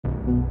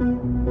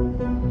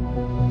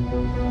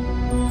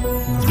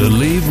The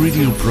Lave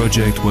Radio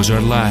Project was our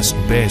last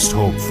best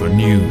hope for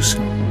news.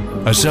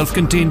 A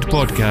self-contained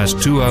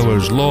podcast 2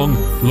 hours long,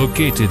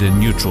 located in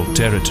neutral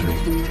territory.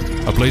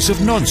 A place of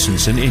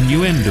nonsense and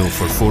innuendo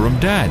for forum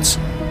dads,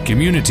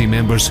 community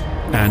members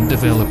and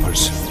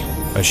developers.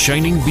 A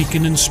shining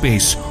beacon in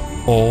space,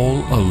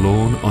 all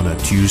alone on a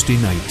Tuesday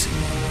night.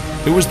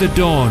 It was the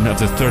dawn of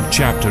the third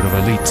chapter of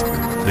Elite.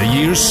 The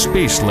year's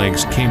space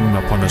legs came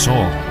upon us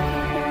all.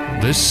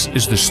 This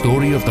is the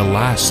story of the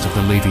last of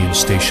the Lavian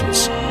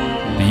stations.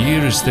 The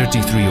year is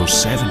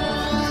 3307.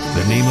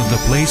 The name of the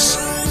place?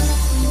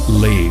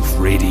 Lave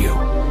Radio.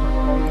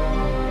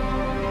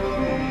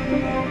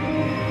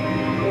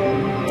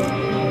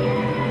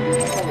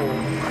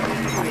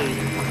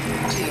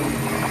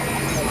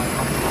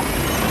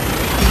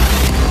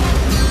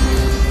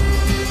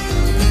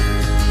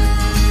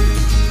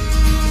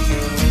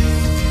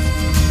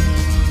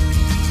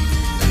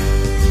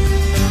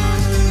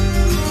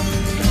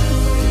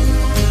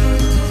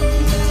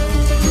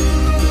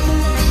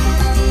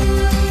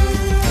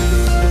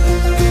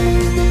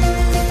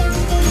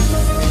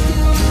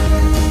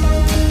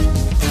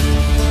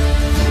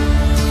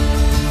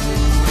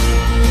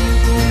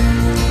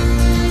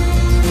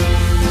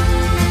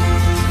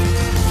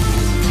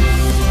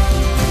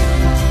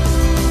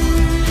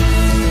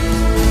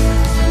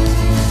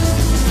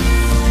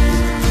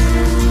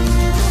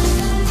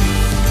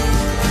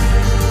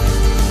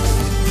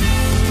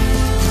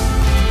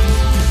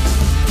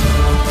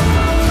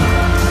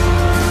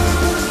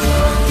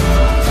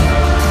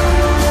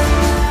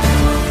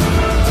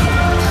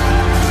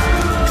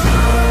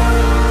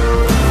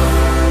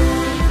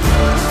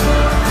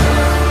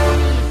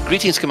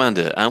 Greetings,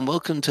 Commander, and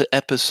welcome to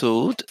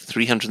episode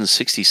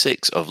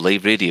 366 of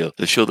Lave Radio,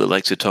 the show that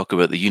likes to talk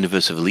about the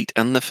universe of Elite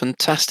and the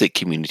fantastic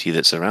community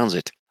that surrounds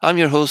it. I'm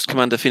your host,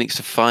 Commander Phoenix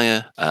to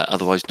Fire,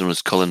 otherwise known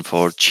as Colin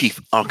Ford, Chief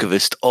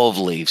Archivist of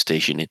Lave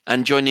Station.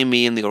 And joining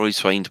me in the Always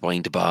Find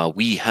Wind Bar,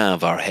 we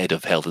have our Head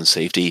of Health and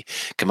Safety,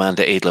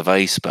 Commander Adla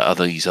Weiss, but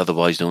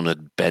otherwise known as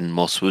Ben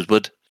Moss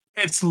Woodward.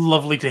 It's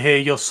lovely to hear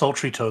your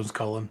sultry tones,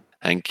 Colin.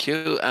 Thank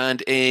you.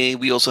 And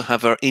we also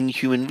have our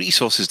Inhuman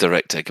Resources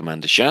Director,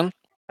 Commander Shan.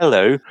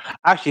 Hello.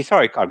 Actually,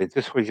 sorry, Colin,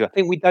 just for you. I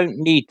think we don't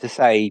need to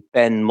say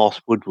Ben Moss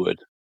Woodward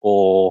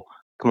or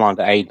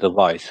Commander Adla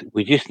Weiss.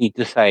 We just need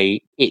to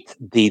say it's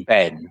the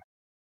Ben,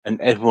 and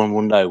everyone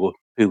will know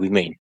who we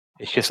mean.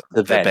 It's just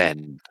the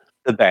Ben.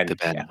 The Ben.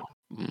 Yeah.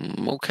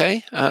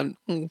 Okay. I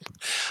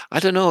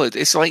don't know.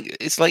 It's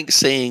like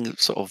saying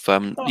sort of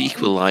the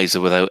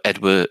Equalizer without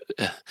Edward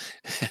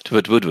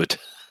Woodward.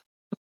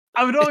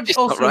 I would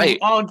also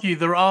argue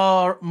there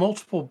are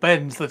multiple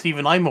Bens that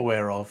even I'm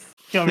aware of.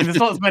 You know, I mean, there's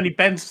not as many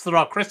Bens as there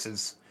are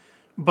Chris's,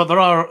 but there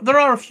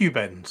are a few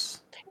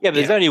Bens. Yeah, but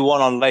there's only one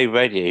on Lave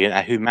Radio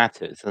who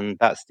matters, and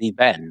that's the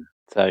Ben.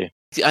 So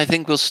I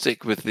think we'll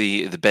stick with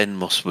the Ben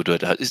Moss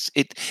Woodward. It's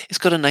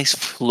got a nice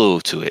flow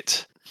to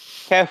it.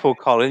 Careful,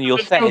 Colin, you'll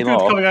set him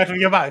off. Coming out of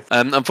your mouth.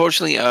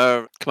 Unfortunately,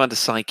 our Commander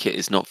Psychic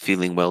is not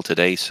feeling well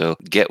today, so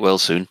get well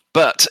soon.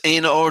 But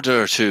in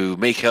order to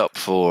make up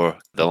for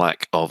the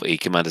lack of a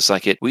Commander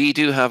Psychic, we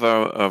do have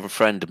our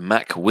friend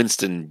Mac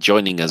Winston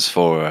joining us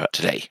for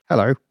today.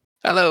 Hello.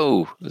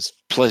 Hello. It's a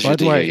pleasure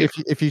to hear you.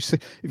 If you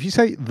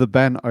say the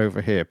Ben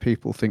over here,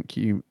 people think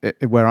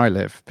where I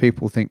live,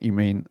 people think you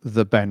mean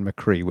the Ben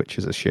McCree, which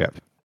is a ship.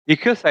 You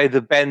could say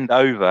the Bend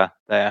over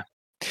there.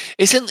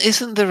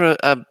 Isn't there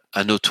a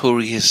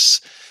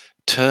notorious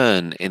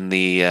turn in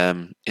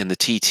the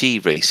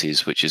TT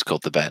races which is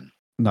called the Ben?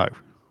 No.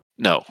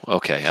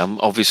 Okay. I'm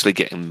obviously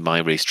getting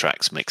my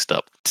racetracks mixed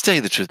up. To tell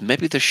you the truth,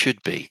 maybe there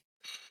should be.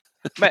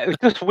 Mate,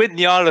 just win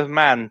the Isle of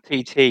Man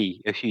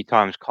TT a few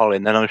times,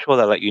 Colin. Then I'm sure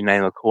they'll let you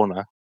name a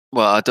corner.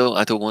 Well, I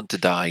don't want to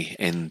die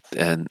in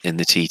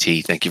the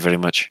TT. Thank you very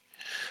much.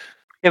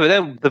 Yeah, but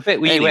then the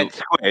bit where you went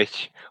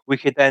squish, we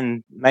could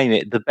then name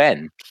it the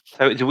Ben.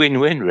 So it's a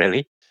win-win,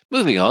 really.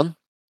 Moving on.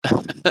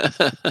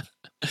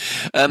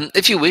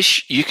 If you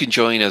wish, you can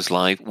join us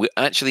live. We're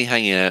actually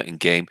hanging out in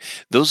game.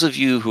 Those of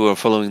you who are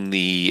following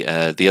the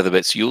other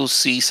bits, you'll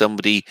see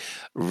somebody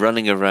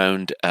running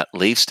around at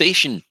Lave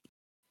Station.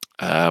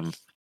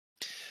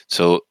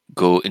 So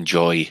go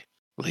enjoy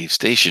Lave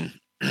Station.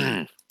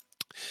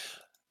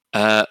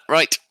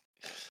 Right.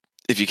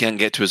 If you can't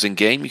get to us in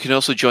game, you can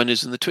also join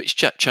us in the Twitch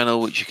chat channel,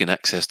 which you can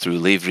access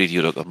through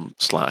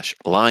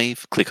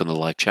laveradio.com/live. Click on the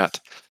live chat.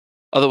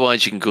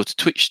 Otherwise, you can go to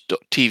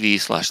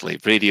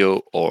twitch.tv/Lave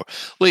Radio or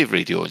Lave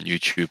Radio on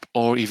YouTube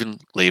or even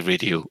Lave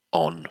Radio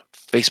on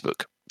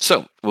Facebook.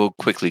 So we'll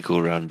quickly go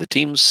around the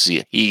teams,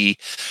 see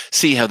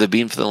how they've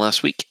been for the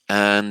last week,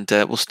 and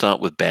we'll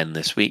start with Ben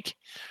this week.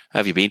 How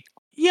have you been?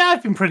 Yeah,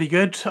 I've been pretty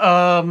good.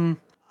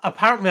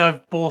 Apparently,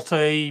 I've bought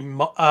a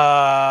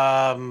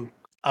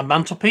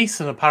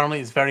mantelpiece, and apparently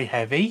it's very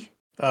heavy.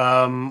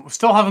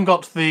 Still haven't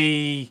got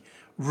the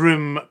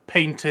room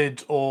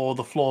painted or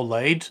the floor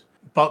laid.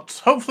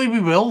 But hopefully we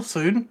will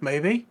soon,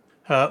 maybe.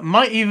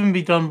 Might even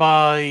be done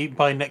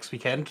by next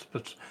weekend,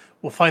 but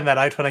we'll find that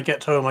out when I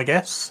get home, I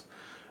guess.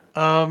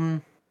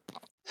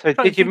 So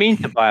did you mean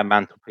to buy a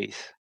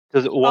mantelpiece?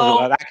 Was it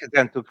an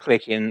accidental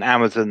click in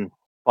Amazon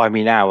Buy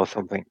Me Now or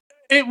something?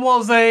 It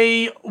was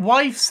a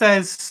wife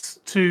says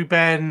to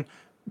Ben,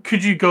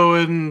 "Could you go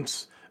and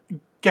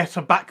get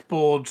a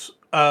backboard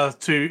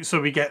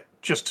so we get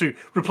just to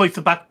replace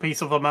the back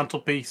piece of a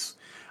mantelpiece,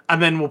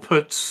 and then we'll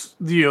put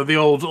the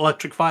old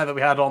electric fire that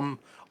we had on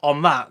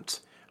that."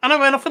 And I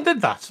went off and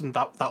did that, and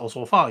that was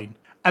all fine.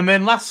 And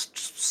then last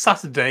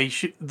Saturday,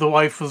 the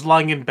wife was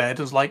lying in bed and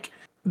was like,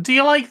 "Do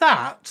you like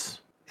that?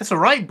 It's a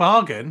right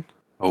bargain."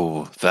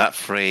 Oh, that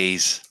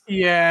phrase.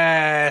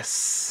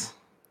 Yes.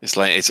 It's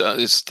like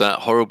it's that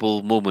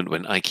horrible moment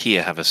when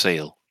IKEA have a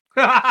sale.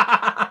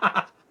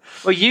 Well,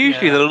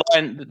 usually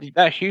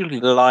that's usually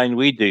the line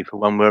we do for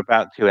when we're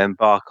about to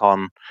embark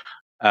on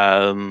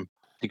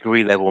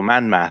degree level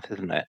man math,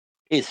 isn't it?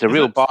 It's a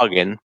real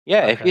bargain.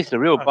 Yeah, Okay. if it's a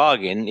real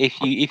bargain,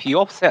 if you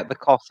offset the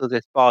cost of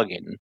this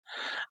bargain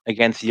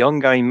against the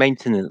ongoing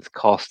maintenance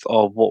cost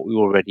of what we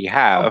already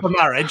have, Of the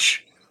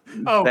marriage.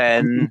 Oh.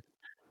 then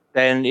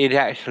it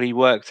actually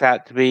works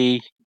out to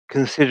be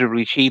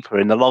considerably cheaper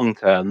in the long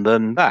term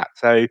than that.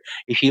 So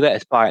if you let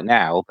us buy it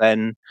now,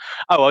 then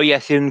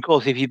yes, and of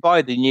course if you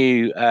buy the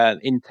new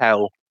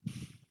Intel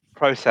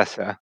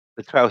processor,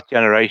 the 12th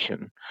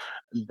generation,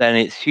 then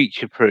it's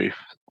future proof,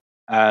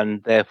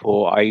 and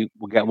therefore I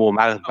will get more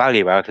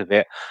value out of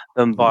it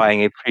than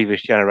buying a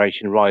previous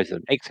generation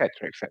Ryzen,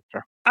 etc.,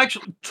 etc.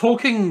 Actually,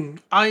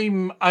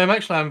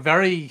 I'm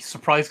very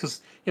surprised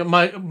because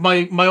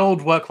my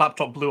old work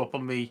laptop blew up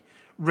on me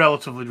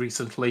relatively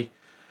recently,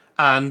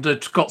 and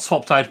it got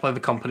swapped out by the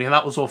company, and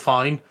that was all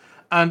fine.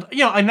 And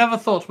I never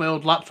thought my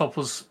old laptop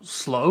was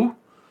slow.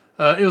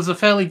 It was a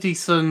fairly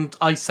decent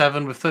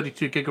i7 with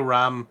 32 gig of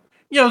RAM.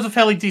 It was a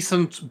fairly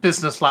decent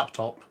business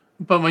laptop.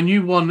 But my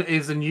new one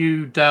is a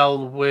new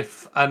Dell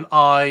with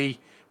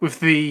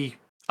the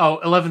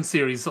 11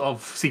 series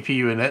of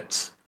CPU in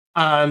it.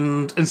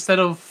 And instead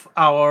of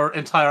our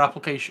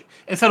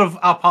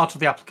part of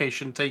the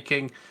application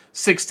taking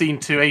 16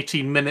 to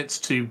 18 minutes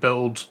to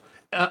build,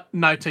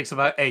 now it takes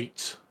about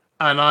 8.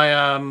 And I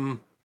am,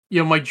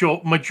 my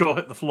jaw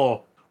hit the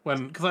floor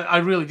because I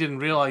really didn't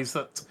realize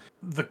that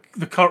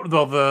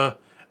the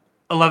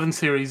 11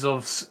 series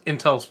of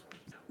Intels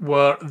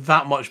were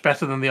that much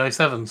better than the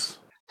i7s.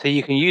 So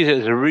you can use it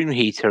as a room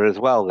heater as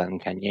well, then,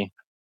 can you?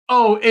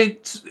 Oh,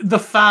 the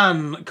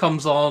fan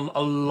comes on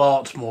a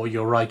lot more.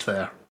 You're right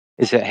there.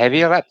 Is it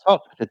heavier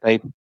laptop?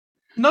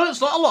 No, it's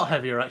not a lot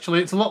heavier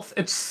actually. It's a lot.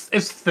 It's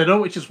thinner,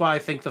 which is why I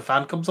think the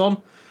fan comes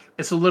on.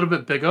 It's a little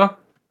bit bigger.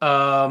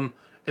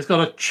 It's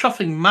got a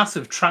chuffing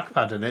massive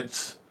trackpad in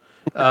it,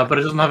 but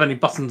it doesn't have any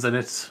buttons in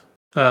it.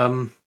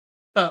 And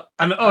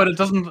it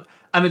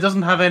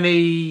doesn't have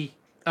any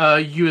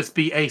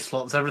USB-A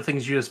slots.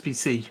 Everything's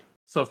USB-C.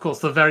 So of course,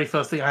 the very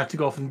first thing I had to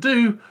go off and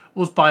do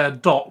was buy a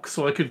dock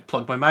so I could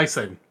plug my mouse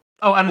in.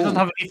 Oh, and it doesn't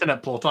have an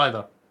Ethernet port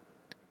either.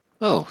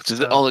 Oh,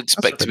 does it all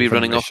expect to be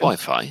running off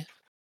Wi-Fi?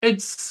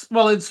 It's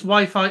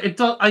Wi-Fi. It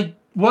does.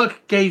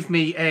 Work gave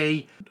me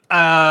a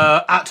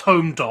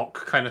at-home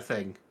dock kind of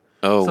thing.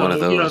 Oh, so, one of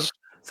those.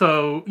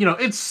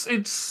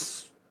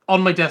 It's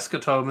on my desk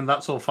at home, and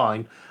that's all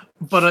fine.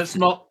 But it's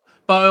not.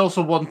 But I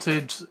also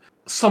wanted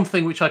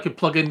something which I could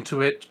plug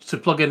into it to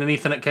plug in an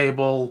Ethernet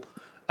cable,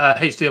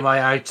 HDMI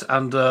out,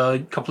 and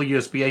a couple of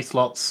USB-A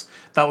slots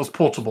that was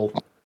portable.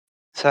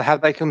 So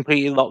have they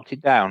completely locked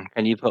it down?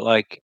 Can you put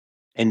like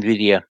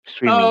NVIDIA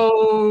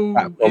streaming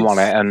platform on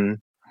it? And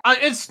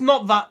it's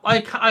not that.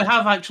 I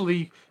have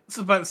actually. It's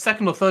about the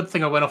second or third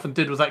thing I went off and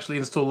did was actually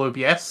install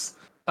OBS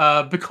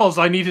because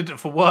I needed it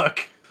for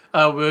work. We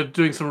were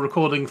doing some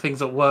recording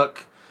things at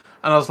work,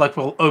 and I was like,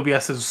 well,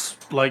 OBS is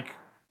like,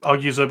 I'll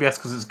use OBS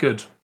because it's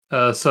good.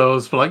 So it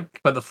was like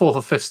about the fourth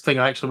or fifth thing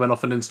I actually went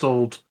off and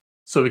installed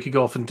so we could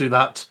go off and do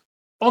that.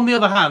 On the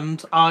other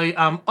hand, I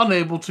am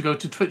unable to go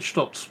to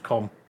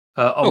twitch.com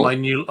on my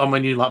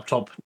new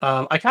laptop.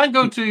 I can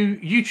go to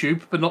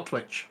YouTube, but not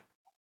Twitch.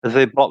 Have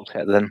they blocked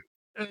it then?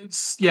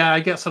 I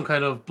get some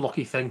kind of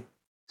blocky thing.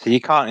 So you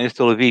can't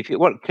install a VPN.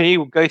 What, can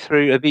you go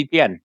through a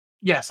VPN?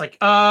 Yes,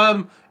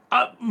 my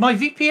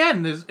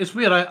VPN is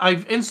weird.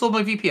 I've installed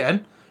my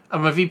VPN,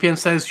 and my VPN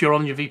says you're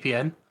on your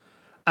VPN,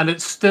 and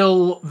it's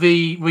still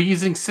we're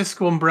using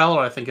Cisco Umbrella,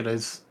 I think it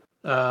is,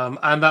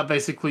 and that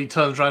basically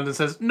turns around and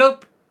says,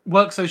 nope,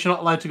 work says you're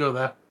not allowed to go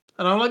there.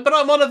 And I'm like, but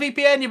I'm on a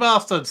VPN, you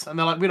bastards! And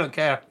they're like, we don't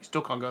care, you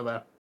still can't go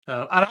there.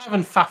 And I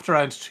haven't faffed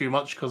around too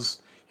much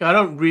because I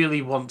don't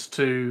really want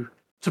I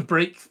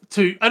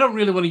don't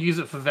really want to use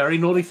it for very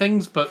naughty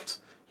things, but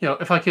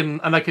if I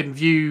can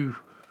view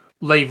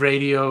live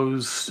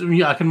radios,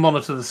 I can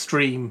monitor the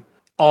stream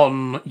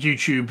on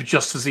YouTube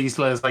just as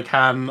easily as I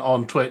can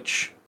on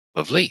Twitch.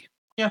 Lovely.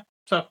 Yeah,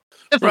 so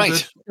it's right.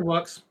 Good. It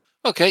works.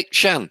 Okay,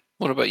 Shan,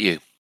 what about you?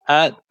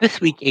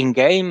 This week in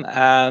game,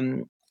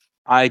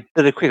 I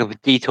did a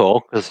quick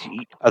detour because,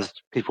 as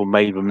people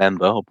may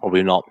remember, or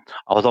probably not,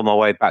 I was on my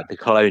way back to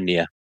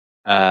Colonia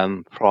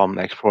from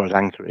Explorers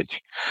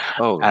Anchorage.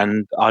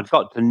 And I'd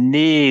got to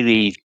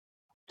nearly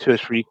 2 or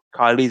 3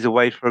 Kylies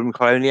away from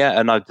Colonia,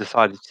 and I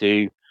decided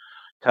to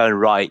turn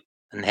right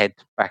and head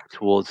back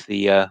towards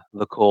the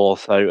core.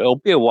 So it'll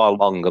be a while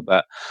longer,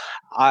 but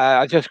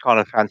I just kind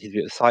of fancied a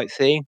bit of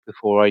sightseeing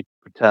before I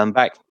return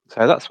back.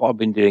 So that's what I've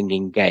been doing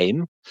in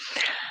game.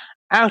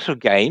 Out of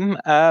game,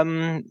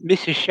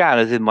 Mrs. Shan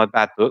is in my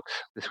bad books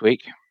this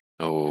week.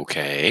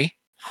 Okay.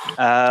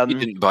 You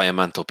didn't buy a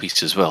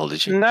mantelpiece as well,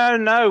 did you?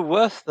 No,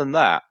 worse than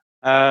that.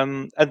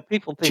 And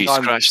people think She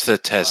scratched the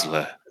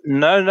Tesla.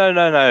 No,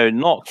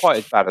 not quite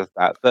as bad as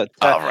that. But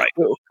right.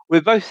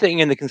 we're both sitting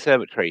in the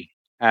conservatory,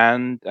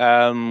 and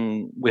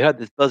we heard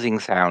this buzzing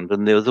sound,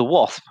 and there was a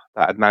wasp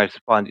that had managed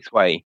to find its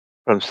way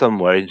from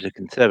somewhere into the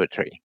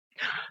conservatory.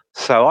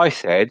 So I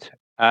said,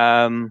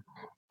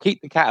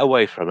 keep the cat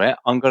away from it.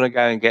 I'm going to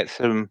go and get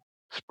some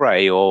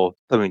spray or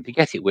something to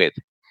get it with.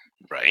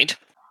 Right.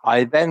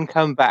 I then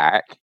come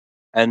back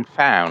and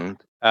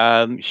found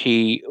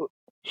she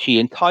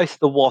enticed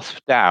the wasp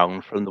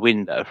down from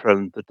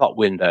the top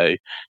window,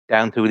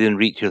 down to within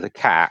reach of the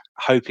cat,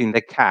 hoping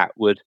the cat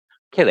would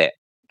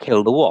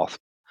kill the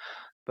wasp.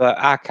 But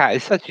our cat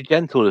is such a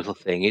gentle little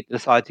thing, it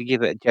decided to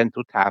give it a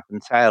gentle tap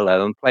and say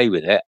hello and play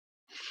with it.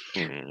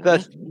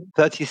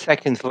 30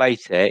 seconds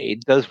later,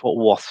 it does what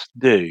wasps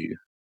do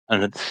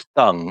and had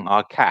stung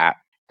our cat,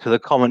 to the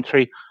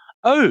commentary,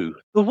 "Oh,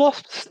 the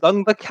wasp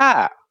stung the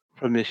cat,"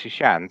 from Mrs.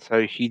 Shan.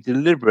 So she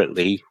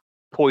deliberately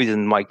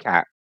poisoned my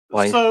cat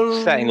by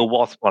setting a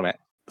wasp on it.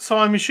 So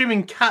I'm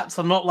assuming cats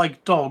are not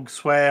like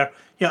dogs, where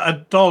a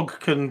dog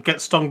can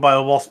get stung by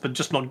a wasp and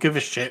just not give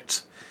a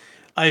shit.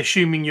 I'm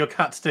assuming your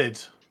cat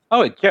did.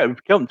 Oh, it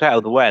jumped out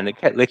of the way and it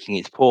kept licking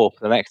its paw for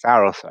the next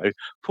hour or so.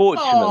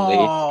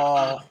 Fortunately,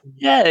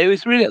 yeah, it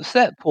was really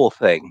upset, poor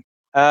thing.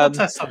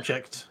 Test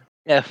subject.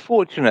 Yeah,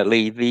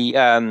 fortunately, the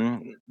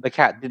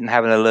cat didn't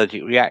have an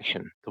allergic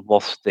reaction to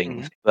wasp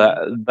stings,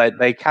 but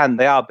they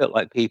are a bit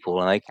like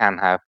people, and they can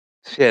have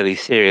fairly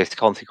serious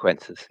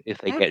consequences if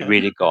they get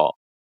really got.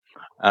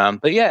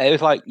 But yeah, it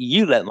was like,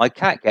 you let my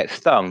cat get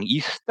stung.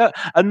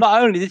 And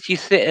not only did she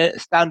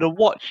stand and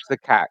watch the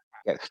cat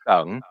get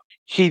stung,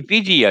 she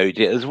videoed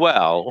it as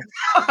well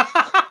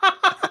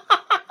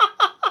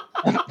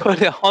and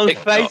put it on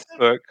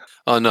Facebook.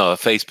 Oh no,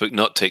 Facebook,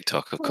 not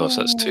TikTok. Of course,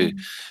 that's too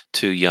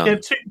young. Yeah,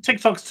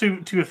 TikTok's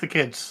too for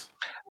kids.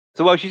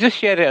 So, well, she just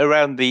shared it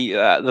around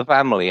the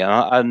family,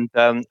 and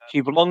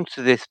she belongs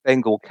to this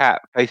Bengal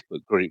cat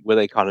Facebook group where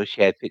they kind of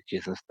share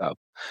pictures and stuff.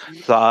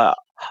 So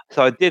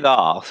I did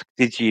ask,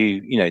 did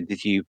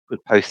you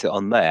post it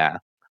on there?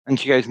 And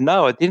she goes,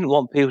 no, I didn't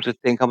want people to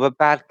think I'm a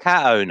bad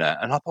cat owner.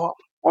 And I thought,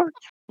 what?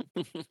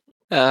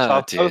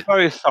 I was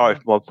very sorry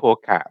for my poor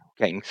cat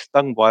getting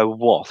stung by a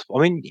wasp.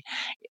 I mean,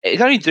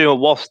 it's only doing what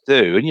wasps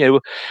do, and you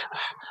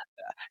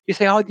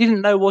say, I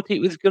didn't know what it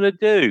was going to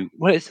do.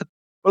 Well,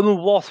 from a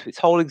wasp, its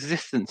whole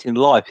existence in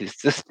life is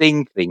to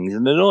sting things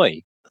and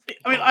annoy.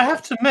 I mean, I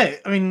have to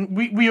admit,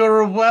 we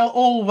are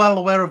all well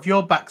aware of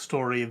your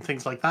backstory and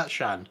things like that,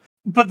 Shan.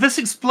 But this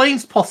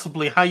explains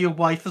possibly how your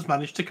wife has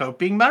managed to cope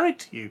being married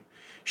to you.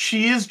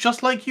 She is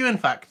just like you, in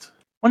fact.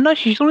 Well, no,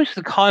 she's always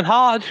a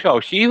kind-hearted show.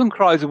 She even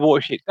cries and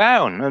waters it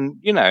down, and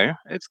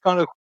it's kind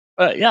of,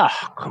 yeah,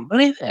 I couldn't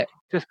believe it.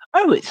 Just,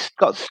 oh, it's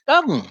got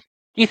stung.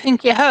 Do you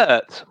think it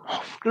hurts?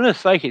 Oh, for goodness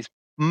sake, it's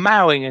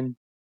mowing and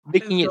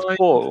licking its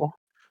paw.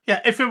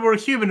 Yeah, if it were a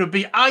human, it would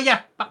be,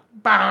 yeah,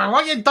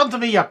 what you done to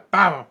me, you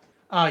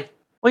aye.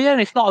 Well, yeah,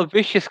 and it's not a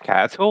vicious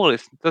cat at all.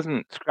 It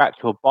doesn't scratch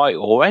or bite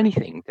or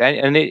anything.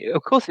 And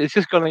of course, it's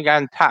just going to go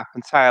and tap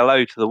and say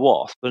hello to the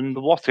wasp, and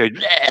the wasp goes,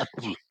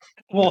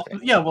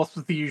 wasp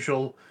is the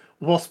usual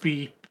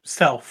waspy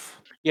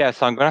self. Yeah,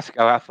 so I'm going to have to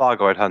go out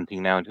Thargoid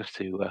hunting now just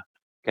to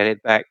get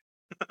it back.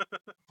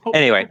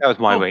 Anyway, that was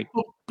my week.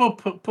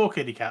 Poor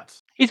kitty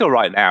cats. He's all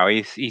right now.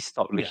 He's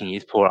stopped licking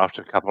his paw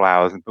after a couple of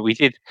hours. But we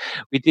did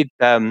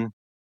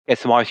get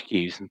some ice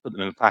cubes and put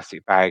them in a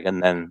plastic bag,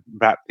 and then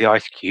wrap the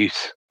ice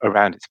cubes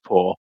around its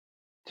paw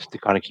just to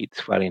kind of keep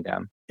the swelling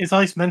down. Is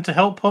ice meant to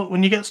help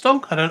when you get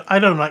stung? I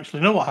don't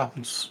actually know what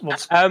happens.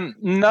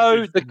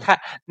 No,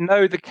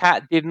 the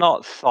cat did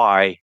not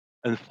sigh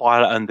and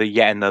file it under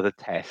yet another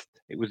test.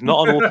 It was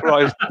not an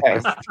authorized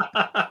test.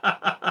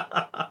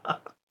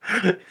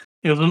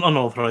 It was an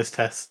unauthorized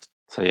test.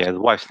 So yeah, the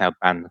wife's now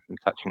banned from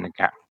touching the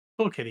cat.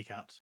 Poor kitty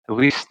cat. Have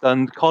we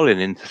stunned Colin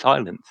into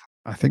silence?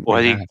 I think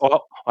or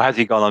has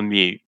he gone on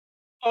mute?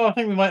 Oh, I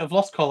think we might have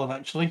lost Colin,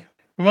 actually.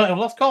 We might have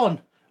lost Colin.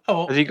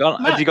 Oh, well, has he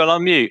gone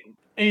on mute?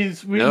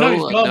 He's gone.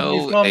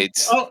 He's gone.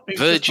 It's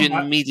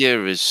Virgin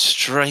Media is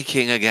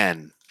striking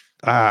again.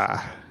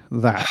 Yeah.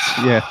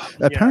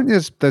 Apparently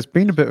there's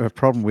been a bit of a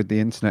problem with the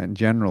internet in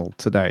general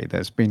today.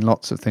 There's been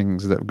lots of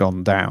things that have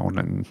gone down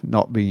and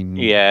not been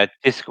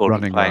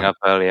Discord was playing up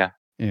earlier.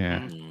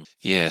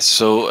 Yeah.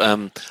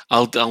 So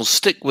I'll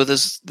stick with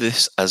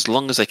this as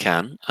long as I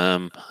can.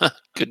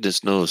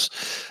 Goodness knows.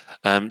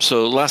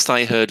 So last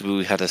I heard,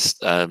 we had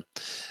a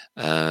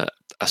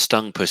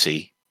stung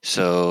pussy.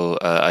 So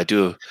I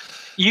do.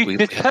 You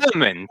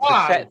determined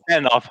to set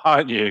Ben off,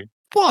 aren't you?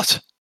 What?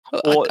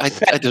 Or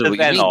set the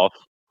Ben off.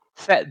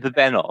 Set the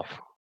Ben off.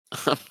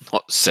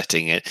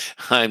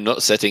 I'm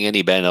not setting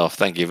any Ben off.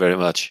 Thank you very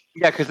much.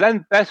 Yeah, because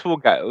then Bess will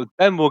go.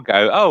 Then we'll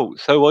go. Oh,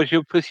 so was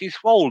your pussy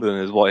swollen?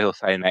 Is what he'll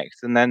say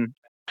next, and then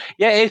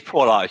yeah, it is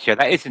Paul Archer.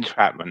 That is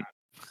entrapment.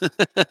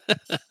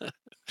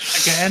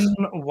 Again,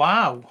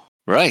 wow.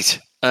 Right.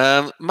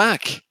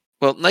 Mac,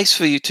 well, nice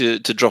for you to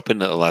drop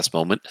in at the last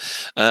moment.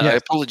 I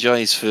Yes.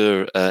 apologise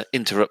for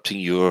interrupting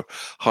your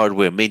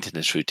hardware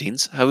maintenance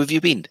routines. How have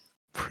you been?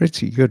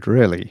 Pretty good,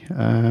 really.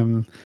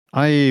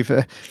 I've,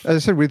 as I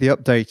said, with the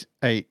update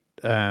 8,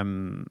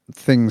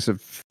 things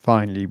have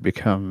finally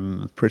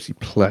become pretty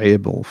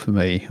playable for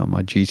me on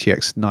my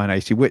GTX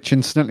 980, which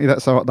incidentally,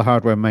 that's what the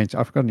hardware maintenance.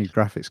 I've got a new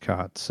graphics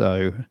card,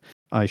 so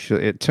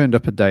it turned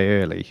up a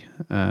day early,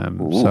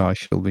 so I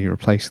shall be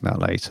replacing that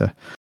later.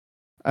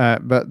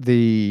 But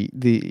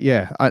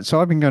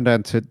so I've been going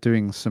down to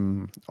doing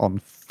some on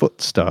foot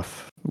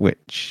stuff,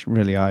 which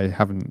really I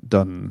haven't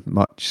done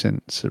much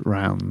since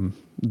around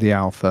the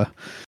alpha.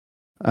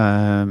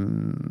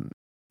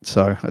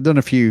 So I've done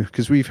a few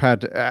because we've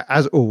had,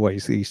 as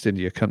always, the East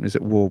India Company's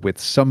at war with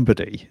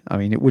somebody. I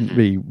mean, it wouldn't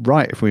be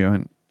right if we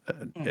weren't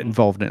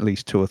involved in at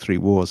least 2 or 3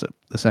 wars at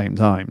the same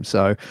time.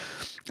 So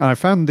I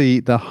found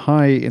the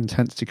high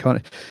intensity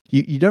kind.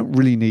 You don't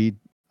really need,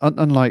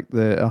 unlike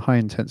the high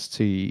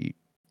intensity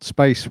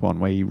space one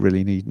where you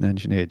really need an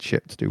engineered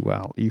ship to do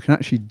well. You can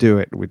actually do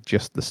it with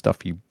just the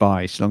stuff you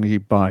buy, so long as you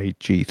buy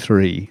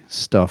G3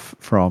 stuff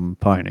from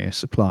Pioneer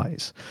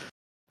Supplies.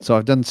 So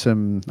I did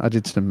some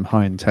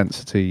high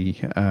intensity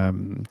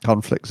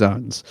conflict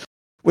zones,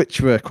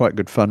 which were quite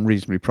good fun,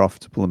 reasonably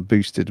profitable, and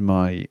boosted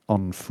my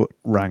on foot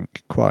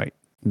rank quite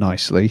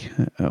nicely.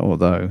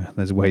 Although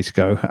there's a way to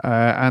go,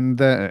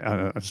 and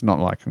it's not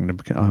like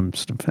I'm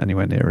sort of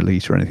anywhere near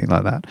elite or anything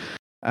like that.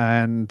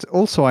 And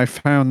also, I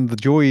found the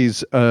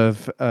joys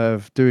of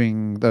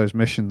doing those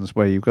missions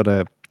where you've got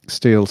to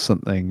steal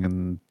something,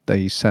 and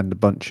they send a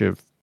bunch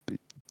of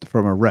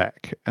from a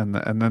wreck, and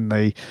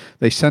then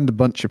they send a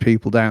bunch of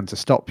people down to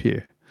stop you,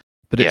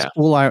 but it's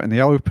all out in the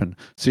open.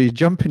 So you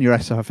jump in your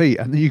SRV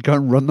and then you go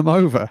and run them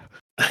over.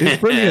 It's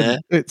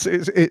brilliant. it's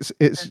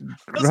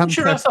Doesn't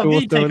your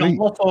SRV take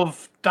a lot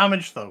of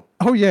damage though?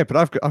 Oh yeah, but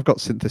I've got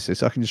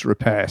synthesis. I can just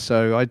repair.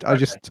 So I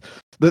just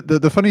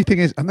the funny thing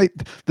is, and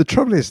the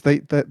trouble is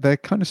they're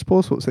kind of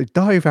sports. They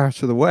dive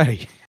out of the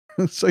way,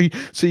 so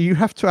you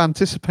have to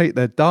anticipate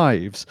their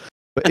dives.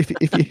 But if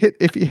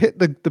you hit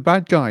the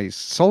bad guys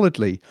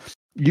solidly,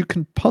 you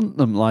can punt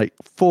them like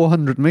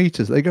 400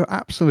 meters. They go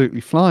absolutely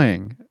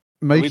flying,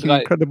 making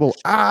incredible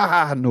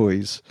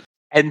noise.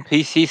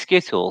 NPC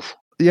Skittles.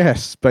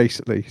 Yes,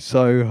 basically.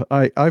 So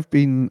I've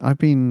been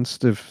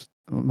sort of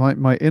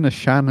my inner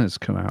Shan has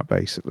come out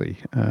basically.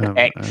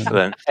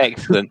 Excellent.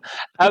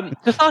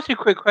 Just ask you a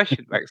quick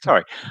question, Max.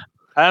 Sorry.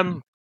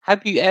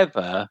 Have you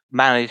ever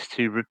managed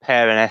to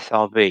repair an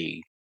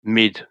SRV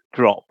mid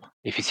drop?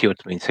 If you see what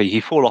I mean. So you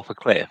fall off a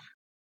cliff.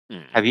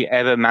 Have you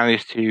ever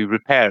managed to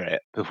repair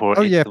it before it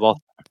hits the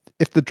bottom?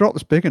 If the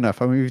drop's big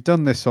enough, I mean, we've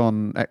done this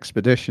on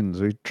expeditions.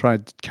 We've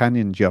tried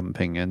canyon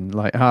jumping, and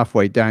like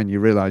halfway down, you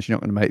realise you're not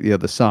going to make the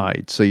other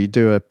side. So you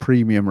do a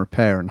premium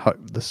repair and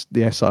hope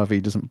the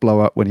SRV doesn't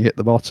blow up when you hit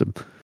the bottom.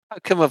 How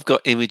come I've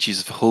got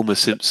images of Homer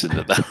Simpson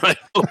at that right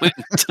moment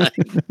in time?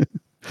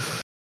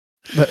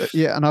 But,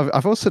 yeah, and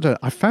I've also done.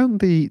 I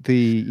found the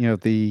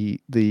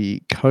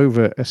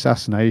covert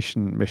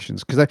assassination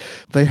missions because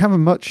they have a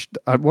much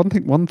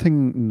one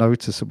thing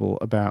noticeable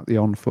about the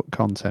on foot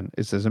content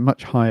is there's a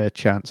much higher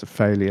chance of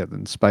failure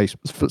than space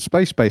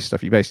based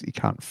stuff. You basically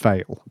can't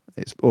fail.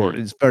 It's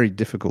very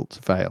difficult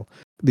to fail.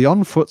 The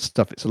on foot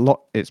stuff,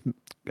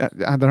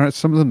 and there are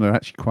some of them that are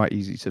actually quite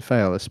easy to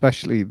fail,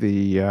 especially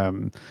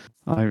the.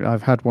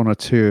 I've had 1 or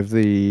 2 of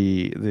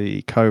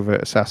the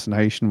covert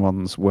assassination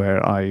ones where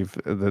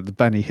the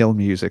Benny Hill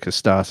music has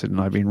started and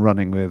I've been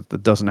running with a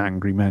dozen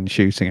angry men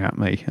shooting at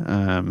me,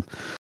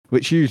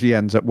 which usually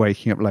ends up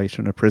waking up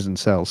later in a prison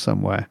cell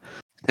somewhere.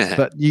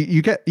 But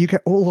you get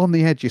all on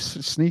the edge. You're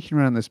sneaking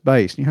around this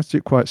base, and you have to do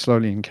it quite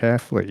slowly and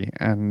carefully.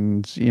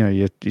 And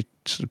you're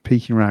sort of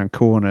peeking around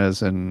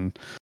corners and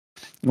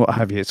what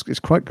have you. It's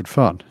quite good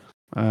fun.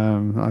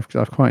 I've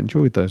quite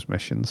enjoyed those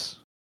missions.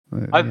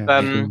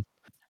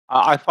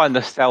 I find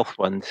the stealth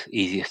ones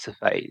easiest to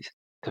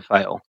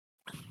fail.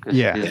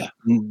 Yeah.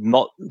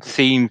 Not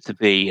seems to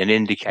be an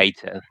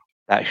indicator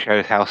that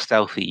shows how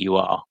stealthy you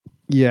are.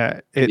 Yeah,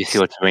 you see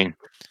what I mean.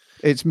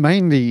 It's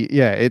mainly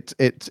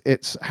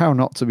it's how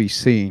not to be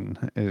seen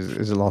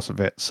is a lot of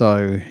it.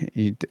 So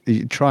you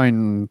try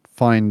and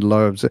find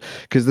lobes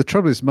because the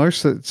trouble is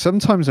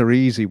sometimes they're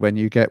easy when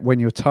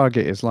your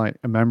target is like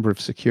a member of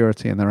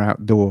security and they're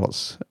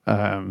outdoors.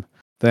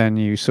 Then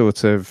you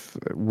sort of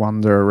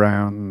wander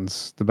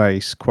around the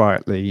base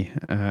quietly,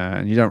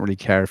 and you don't really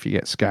care if you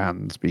get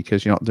scanned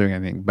because you're not doing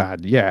anything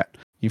bad yet.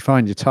 You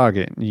find your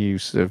target and you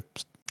sort of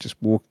just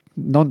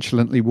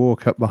nonchalantly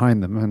walk up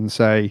behind them and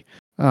say,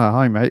 "Oh,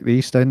 hi mate, the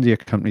East India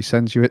Company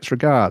sends you its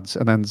regards,"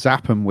 and then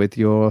zap them with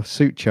your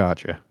suit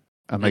charger,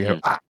 and they go,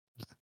 "Ah."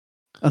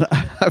 And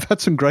I've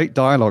had some great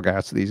dialogue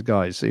out of these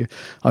guys. So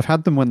I've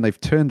had them when they've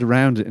turned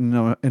around in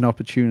an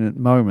inopportune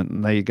moment,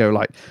 and they go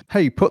like,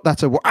 "Hey, put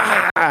that away!"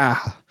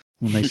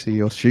 When they see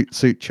your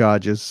suit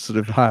charges sort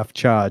of half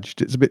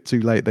charged, it's a bit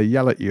too late. They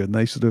yell at you, and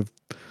they sort of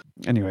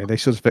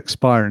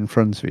expire in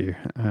front of you.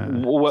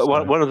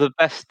 So One of the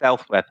best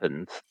stealth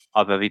weapons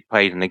I've ever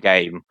played in a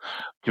game.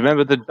 Do you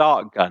remember the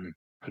dart gun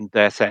from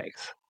Deus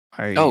Ex?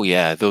 Oh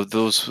yeah,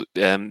 those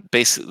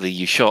basically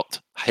you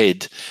shot,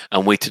 hid,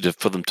 and waited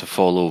for them to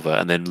fall over,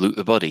 and then loot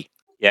the body.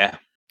 Yeah.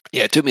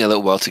 Yeah, it took me a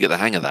little while to get the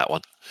hang of that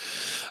one.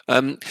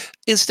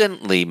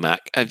 Incidentally,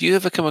 Mac, have you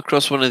ever come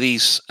across one of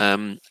these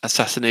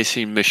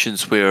assassination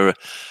missions where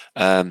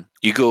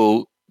you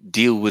go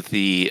deal with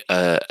the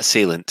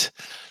assailant,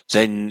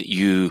 then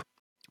you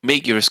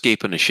make your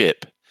escape on a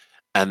ship,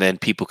 and then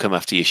people come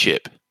after your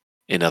ship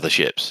in other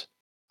ships?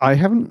 I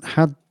haven't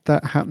had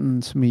that happen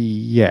to me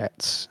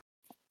yet.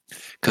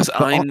 Because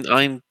I'm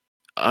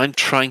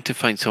trying to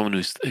find someone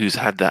who's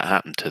had that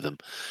happen to them,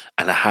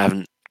 and I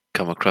haven't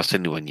come across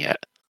anyone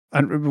yet.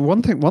 And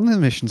one of the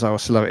missions I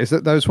also love is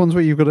that those ones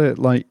where you've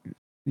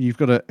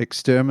got to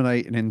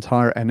exterminate an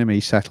entire enemy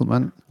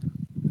settlement.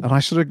 And I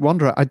sort of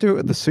wonder, I do it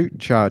with the suit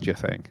charger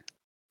thing.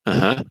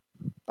 Uh-huh.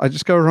 I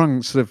just go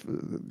around sort of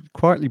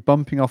quietly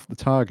bumping off the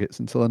targets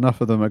until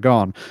enough of them are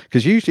gone.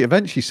 Because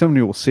eventually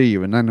somebody will see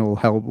you and then all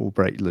hell will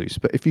break loose.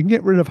 But if you can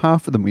get rid of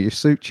half of them with your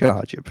suit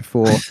charger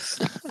before,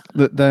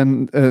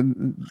 then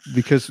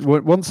because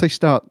once they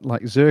start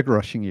like Zerg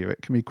rushing you,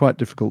 it can be quite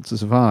difficult to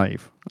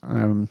survive.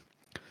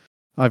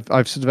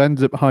 I've sort of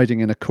ended up hiding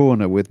in a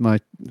corner with my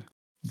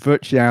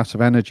virtually out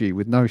of energy,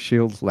 with no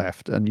shields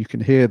left, and you can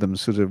hear them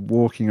sort of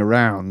walking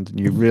around, and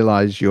you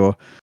realise you're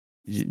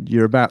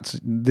about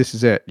to. This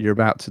is it. You're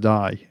about to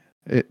die.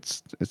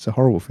 It's a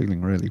horrible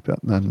feeling, really. But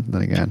then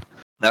again,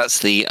 that's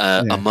the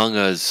Among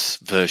Us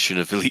version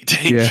of Elite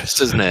Dangerous,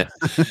 isn't it?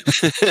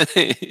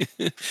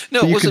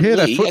 No, you can hear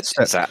me. their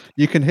footsteps.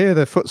 You can hear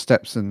their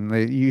footsteps, and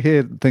you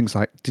hear things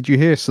like, "Did you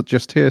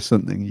just hear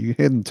something?" You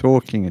hear them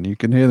talking, and you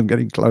can hear them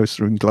getting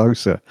closer and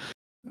closer.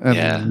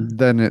 And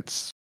then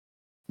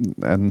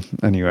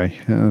then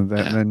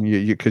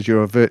you because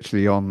you're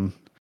virtually on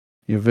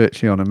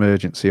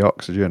emergency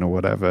oxygen or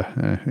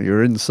whatever.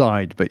 You're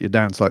inside, but you're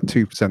down to like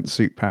 2%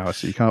 suit power,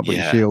 so you can't put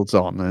your shields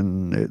on,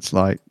 and it's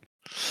like.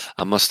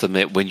 I must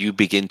admit, when you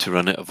begin to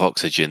run out of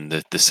oxygen,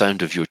 the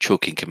sound of your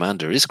choking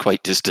commander is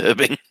quite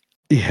disturbing.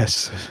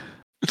 Yes.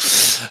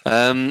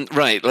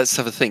 Right, let's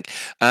have a think.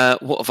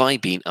 What have I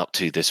been up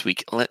to this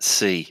week? Let's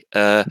see.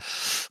 I've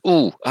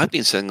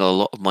been selling a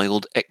lot of my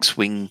old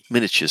X-Wing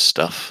miniatures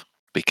stuff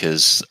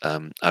because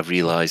I've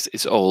realised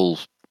it's all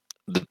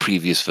the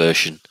previous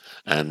version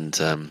and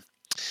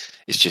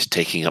it's just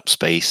taking up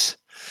space.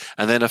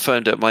 And then I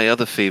found out my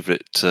other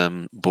favourite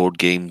board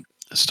game,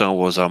 Star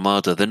Wars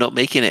Armada, they're not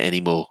making it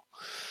anymore.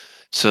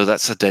 So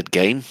that's a dead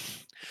game.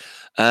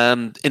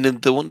 In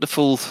the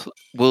wonderful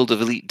world of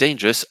Elite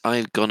Dangerous,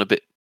 I've gone a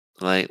bit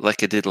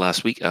like I did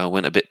last week. I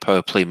went a bit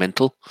power play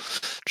mental,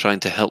 trying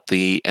to help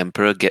the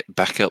Emperor get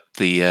back up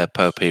the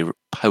power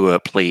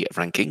play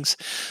rankings,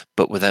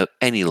 but without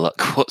any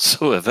luck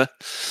whatsoever.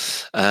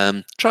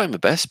 Trying my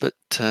best, but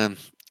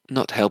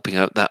not helping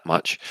out that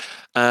much.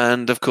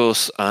 And of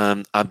course,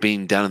 I've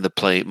been down in the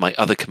play. My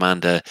other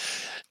commander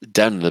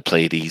down in the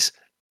Pleiades,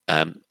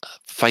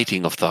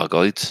 fighting off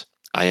Thargoids.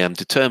 I am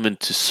determined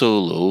to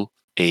solo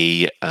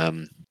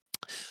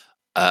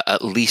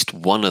at least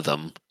one of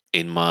them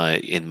in my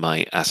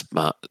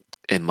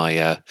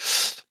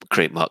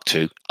Crate Mark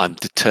II. I'm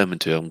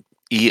determined to.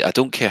 I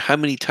don't care how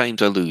many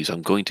times I lose,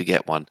 I'm going to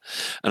get one.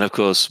 And of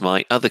course,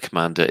 my other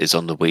commander is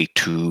on the way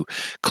to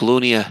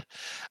Colonia,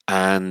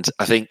 and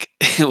I think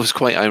it was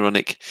quite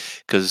ironic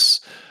because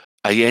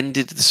I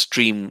ended the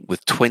stream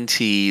with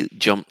 20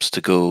 jumps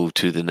to go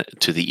to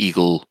the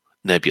Eagle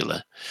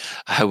Nebula.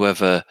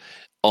 However,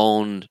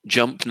 on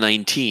jump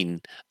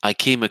 19, I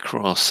came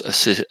across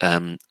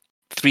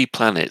 3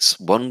 planets,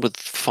 one with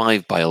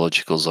 5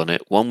 biologicals on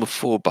it, one with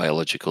 4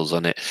 biologicals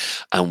on it,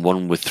 and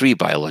one with 3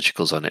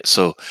 biologicals on it.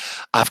 So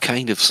I've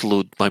kind of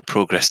slowed my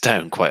progress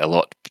down quite a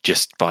lot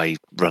just by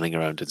running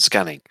around and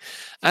scanning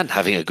and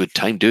having a good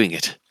time doing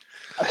it.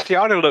 See,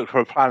 I'd have looked for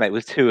a planet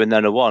with 2 and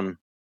then a 1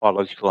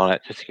 biological on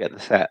it just to get the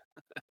set.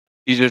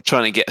 You're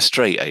trying to get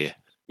straight, are you?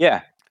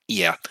 Yeah.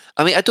 Yeah.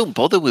 I mean, I don't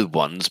bother with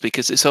ones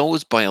because it's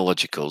always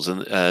biologicals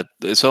and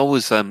it's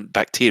always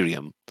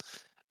bacterium.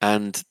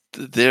 And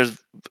they're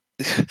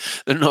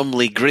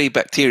normally grey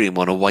bacterium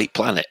on a white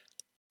planet.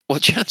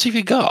 What chance have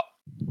you got?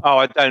 Oh,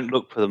 I don't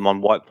look for them on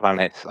white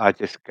planets. I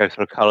just go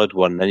for a coloured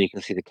one, then you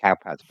can see the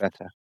cowpats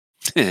better.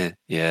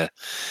 Yeah.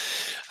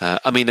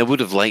 I mean, I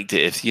would have liked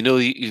it if,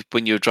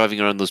 when you're driving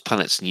around those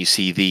planets and you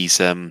see these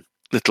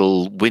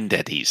little wind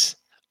eddies.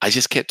 I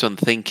just kept on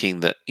thinking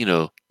that,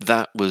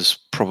 that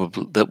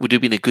would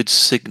have been a good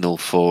signal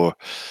for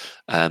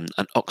an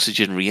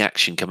oxygen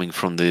reaction coming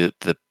from the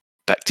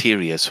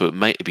bacteria, so it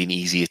might have been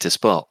easier to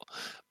spot.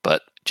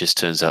 But just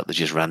turns out they're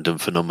just random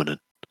phenomenon.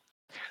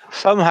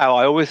 Somehow,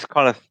 I always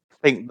kind of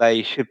think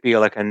they should be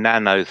like a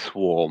nano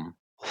swarm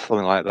or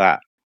something like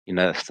that.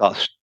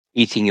 starts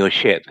eating your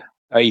ship,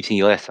 or eating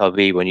your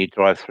SRV when you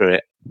drive through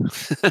it.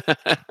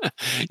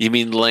 You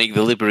mean like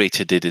the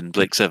Liberator did in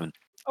Blake 7?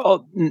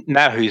 Oh,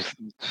 now who's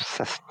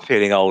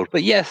feeling old?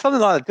 But yeah,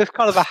 something like that. Just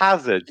kind of a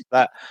hazard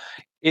that,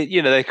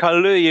 they kind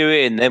of lure you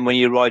in. Then when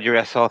you ride your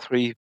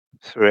SR3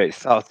 through it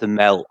starts to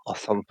melt or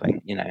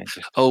something.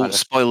 Oh,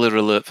 spoiler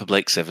alert for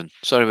Blake 7.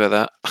 Sorry about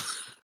that.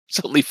 It's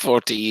only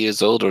 40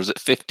 years old, or is it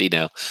 50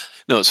 now?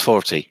 No, it's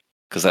 40,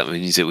 because that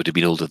means it would have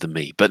been older than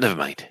me. But never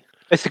mind.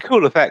 It's a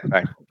cool effect,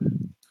 though.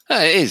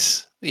 It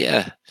is,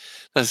 yeah.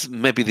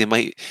 Maybe they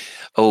might.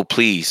 Oh,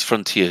 please,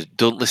 Frontier,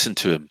 don't listen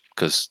to him,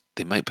 because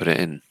they might put it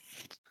in.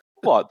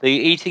 What, the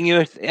eating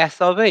your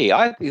SRV?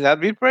 I think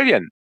that'd be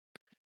brilliant.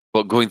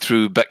 What, going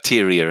through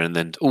bacteria and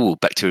then,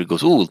 bacteria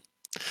goes,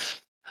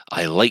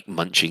 I like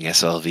munching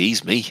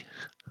SRVs, me.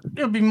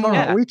 It'll be more.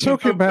 Are we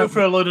talking go about for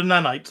a load of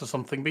nanites or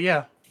something? But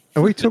yeah.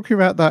 Are we talking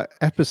about that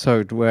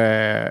episode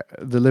where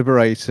the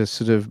Liberator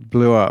sort of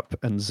blew up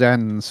and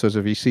Zen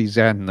you see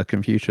Zen, the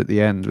computer at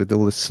the end with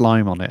all the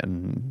slime on it,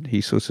 and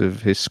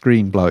his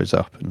screen blows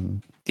up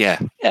and Yeah.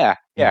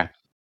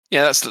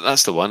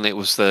 That's the one. It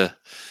was the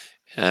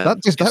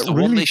that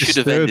really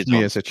disturbed me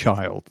on. as a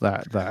child.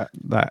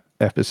 That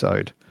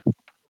episode.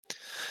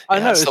 I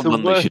know it's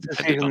the worst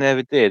decision they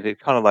ever did.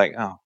 It's kind of like,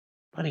 oh,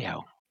 bloody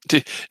hell.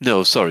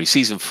 No, sorry,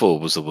 season 4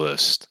 was the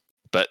worst.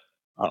 But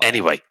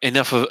anyway,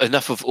 enough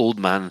of old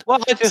man.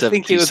 Well, I just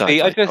think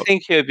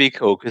it would be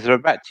cool because there are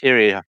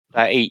bacteria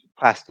that eat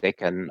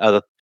plastic and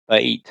that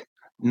eat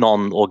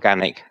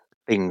non-organic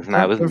things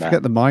now, isn't there? Don't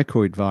forget the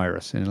mycoid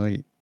virus in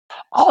Elite.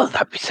 Oh,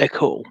 that'd be so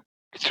cool.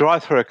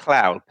 Drive through a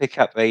cloud, pick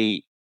up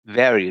a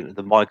variant of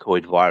the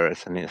mycoid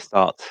virus, and it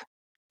starts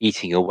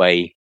eating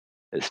away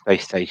at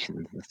space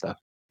stations and stuff.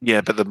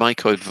 Yeah, but the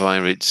mycoid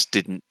virus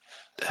didn't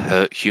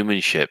hurt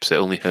human ships. It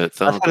only hurt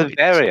Thargoids.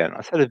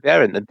 I said a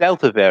variant, the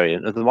Delta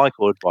variant of the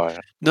mycoid virus.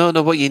 No.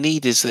 What you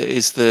need is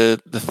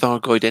the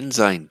Thargoid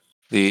enzyme,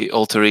 the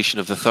alteration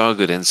of the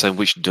Thargoid enzyme,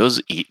 which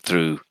does eat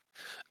through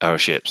our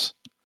ships.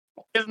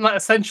 Isn't that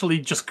essentially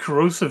just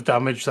corrosive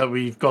damage that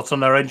we've got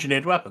on our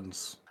engineered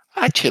weapons?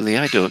 Actually,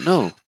 I don't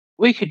know.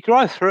 We could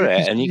drive through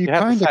it, and you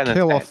kind of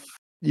kill off.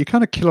 You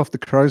kind of kill off the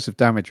corrosive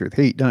damage with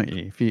heat, don't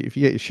you? If you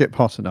get your ship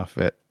hot enough,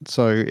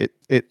 so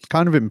it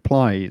kind of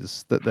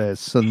implies that there's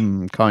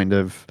some kind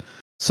of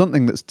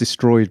something that's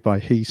destroyed by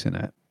heat in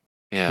it.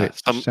 Yeah,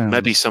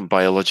 maybe some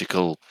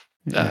biological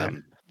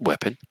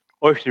weapon.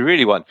 Or if you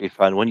really want to be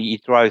fun, when you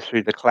drive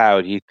through the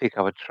cloud, you pick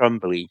up a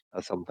Trumbly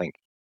or something.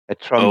 A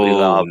Trumbly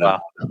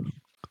lava.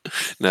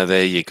 Now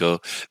there you go.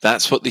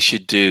 That's what they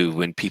should do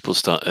when people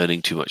start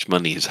earning too much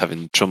money, is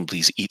having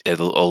Trumblies eat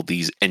all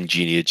these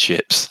engineered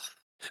ships.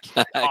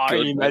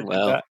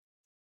 Well.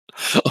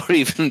 Or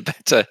even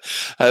better,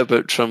 how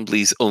about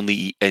Trumblies only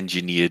eat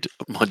engineered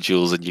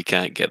modules and you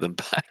can't get them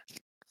back?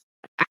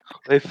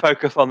 They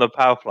focus on the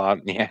power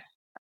plant, yeah.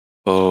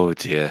 Oh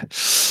dear.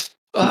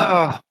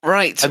 Oh,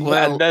 right. And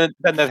then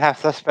they'd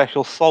have the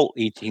special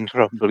salt-eating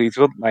Trumblies,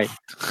 wouldn't they?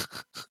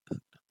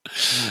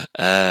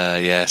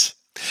 Yes.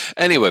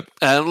 Anyway,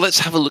 let's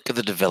have a look at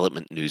the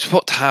development news.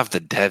 What have the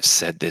devs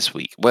said this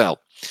week? Well,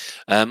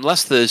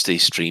 last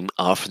Thursday's stream,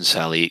 Arf and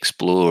Sally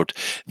explored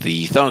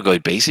the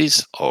Thargoid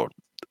bases, or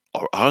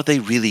are they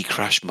really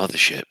crashed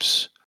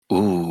motherships?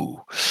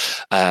 Ooh.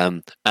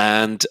 And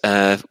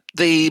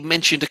they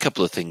mentioned a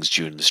couple of things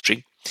during the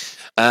stream.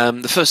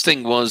 The first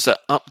thing was that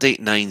Update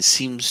 9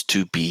 seems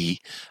to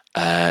be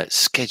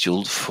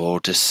scheduled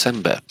for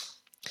December.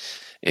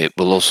 It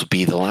will also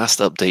be the last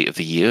update of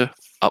the year.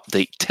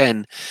 Update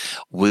 10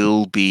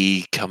 will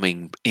be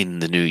coming in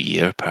the new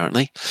year,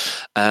 apparently.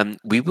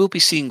 We will be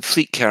seeing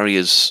fleet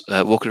carriers,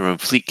 walking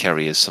around fleet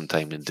carriers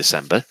sometime in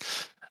December.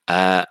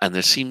 And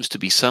there seems to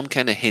be some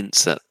kind of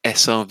hints that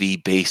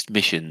SRV-based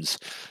missions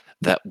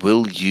that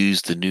will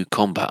use the new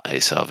combat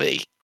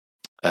SRV.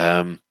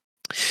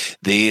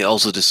 They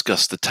also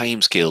discussed the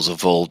timescales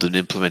involved in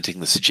implementing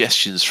the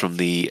suggestions from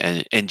the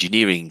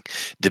engineering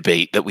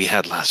debate that we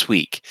had last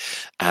week.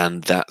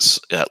 And that's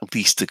at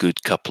least a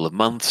good couple of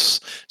months.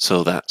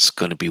 So that's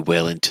going to be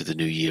well into the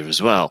new year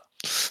as well.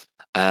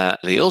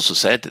 They also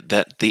said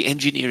that the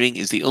engineering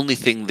is the only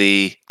thing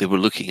they were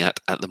looking at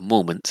the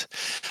moment.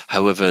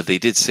 However, they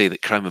did say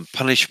that crime and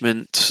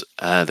punishment,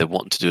 they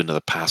want to do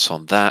another pass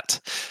on that,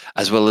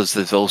 as well as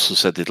they've also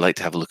said they'd like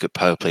to have a look at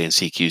power play and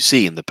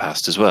CQC in the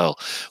past as well,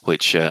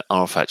 which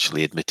Arf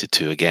actually admitted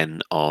to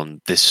again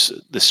on this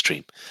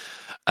stream.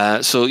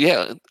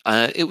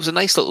 It was a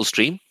nice little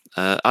stream.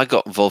 I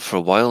got involved for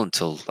a while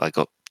until I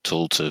got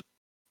told to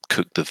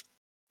cook the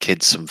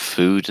kids some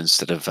food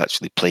instead of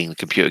actually playing the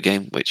computer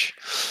game, which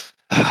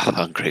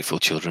ungrateful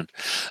children.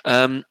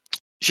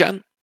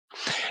 Jean?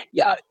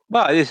 Yeah,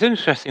 well, it's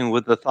interesting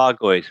with the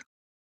Thargoid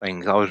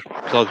things. I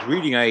was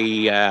reading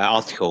a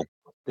article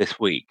this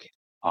week,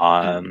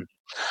 and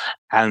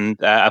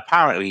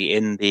apparently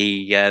in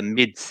the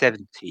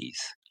mid-70s,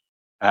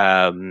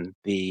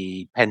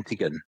 the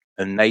Pentagon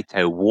and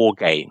NATO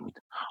wargamed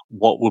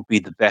what would be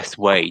the best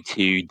way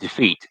to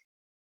defeat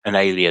an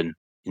alien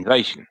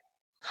invasion.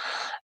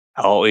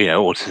 or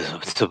or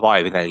to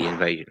survive an alien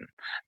invasion.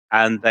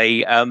 And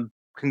they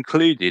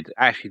concluded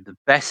actually the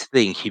best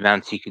thing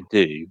humanity could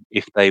do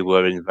if they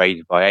were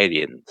invaded by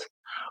aliens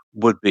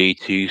would be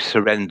to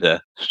surrender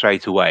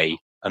straight away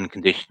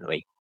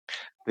unconditionally,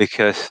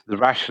 because the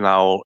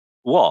rationale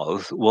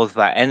was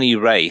that any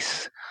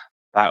race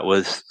that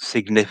was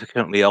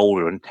significantly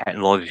older and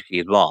technologically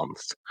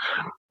advanced,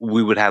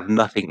 we would have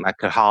nothing that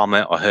could harm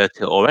it or hurt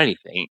it or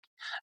anything.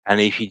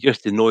 And if you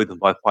just annoy them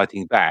by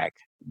fighting back,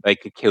 they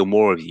could kill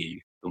more of you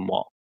than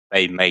what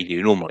they may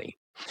do normally.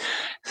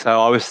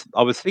 So I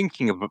was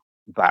thinking of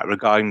that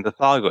regarding the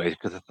Thargoids,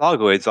 because the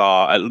Thargoids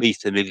are at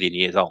least 1 million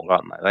years old,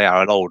 aren't they? They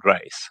are an old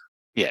race.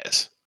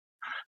 Yes.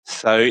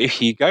 So if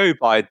you go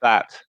by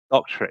that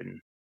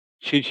doctrine,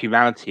 should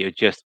humanity have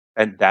just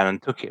bent down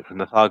and took it from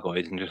the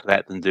Thargoids and just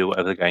let them do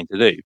whatever they're going to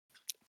do?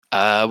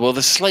 Well,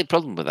 there's a slight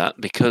problem with that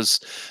because,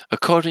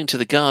 according to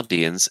the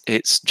Guardians,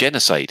 it's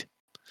genocide.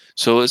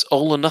 So it's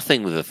all or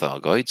nothing with the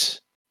Thargoids.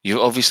 You've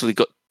obviously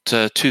got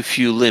too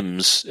few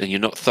limbs, and you're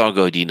not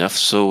Thargoid enough,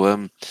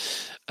 so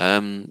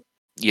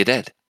you're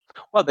dead.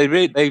 Well, they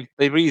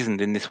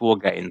reasoned in this war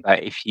game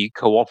that if you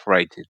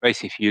cooperated,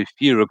 basically if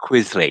you were a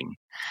Quisling,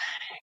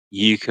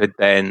 you could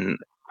then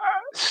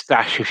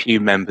stash a few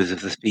members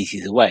of the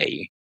species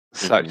away,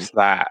 such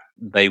that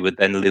they would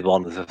then live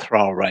on as a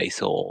Thrall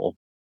race or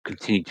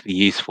continue to be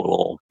useful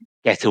or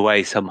get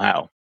away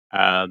somehow.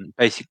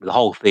 Basically, the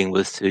whole thing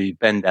was to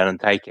bend down and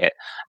take it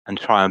and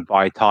try and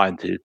buy time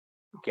to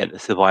get the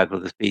survival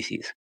of the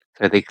species.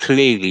 So they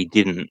clearly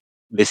didn't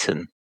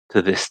listen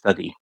to this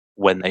study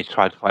when they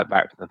tried to fight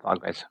back from the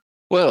Thargoids.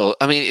 Well,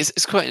 I mean,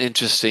 it's quite an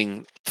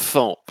interesting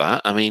thought,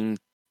 that. I mean,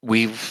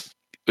 if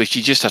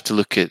you just have to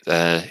look at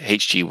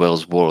H.G.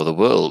 Wells' War of the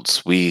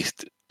Worlds,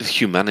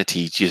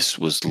 humanity just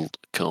was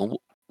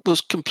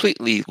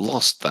completely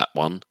lost that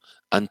one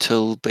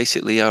until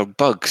basically our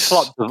bugs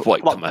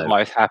wiped them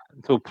out.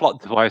 Until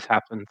plot device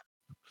happened.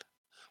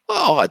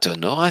 Oh, I don't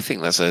know. I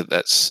think that's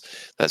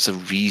a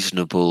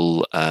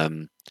reasonable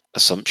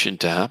assumption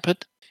to happen.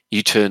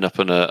 You turn up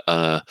on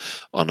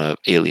a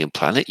alien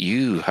planet,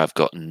 you have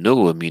got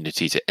no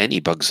immunity to any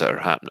bugs that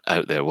are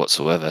out there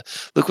whatsoever.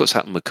 Look what's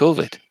happened with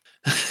COVID.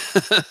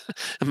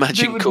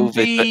 Imagine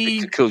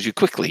COVID that kills you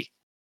quickly.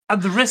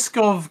 At the risk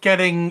of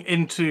getting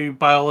into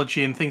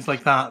biology and things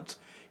like that,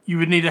 you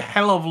would need a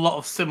hell of a lot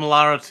of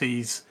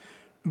similarities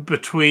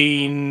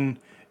between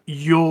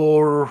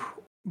your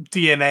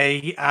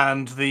DNA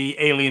and the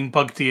alien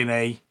bug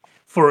DNA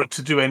for it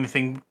to do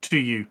anything to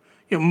you.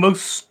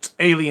 Most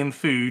alien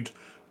food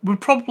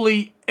would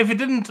probably, if it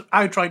didn't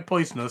outright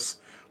poison us,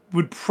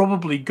 would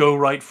probably go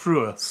right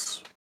through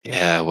us.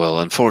 Yeah,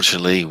 well,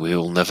 unfortunately,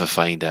 we'll never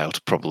find out,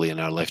 probably in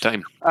our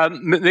lifetime.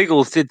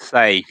 McNichols did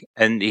say,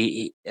 and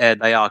they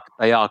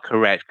are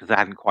correct, because I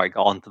hadn't quite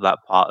got onto that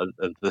part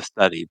of the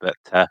study, but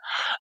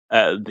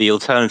the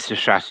alternative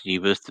strategy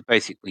was to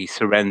basically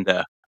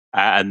surrender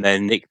and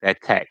then nick their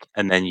tech,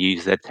 and then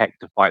use their tech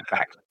to fight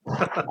back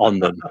on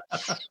them.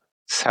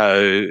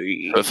 So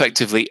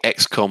effectively,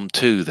 XCOM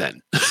 2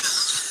 then.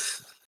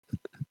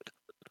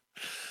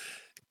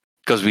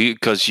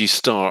 Because you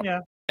start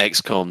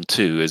XCOM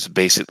 2 as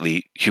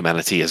basically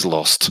humanity is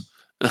lost,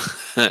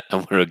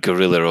 and we're a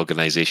guerrilla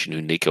organization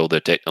who nick all their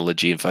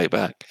technology and fight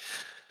back.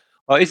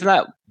 Well, isn't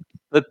that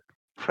the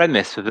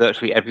premise for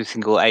virtually every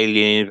single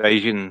alien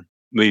invasion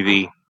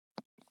movie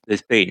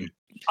there's been?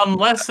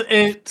 Unless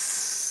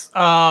it's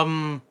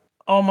oh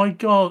my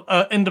god,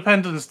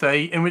 Independence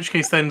Day, in which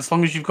case then as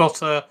long as you've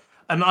got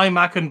an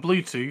iMac and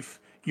Bluetooth,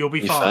 you'll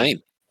be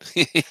fine.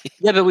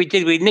 Yeah, but we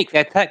nicked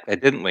their tech there,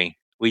 didn't we?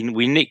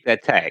 We nicked their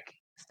tech,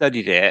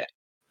 studied it,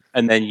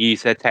 and then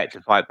used their tech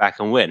to fight back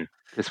and win.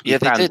 They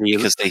did,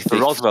 because they the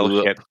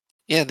Roswell ship.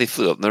 Yeah, they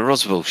flew up in the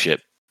Roswell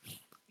ship.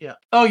 Yeah.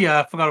 Oh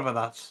yeah, I forgot about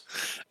that.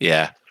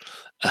 Yeah.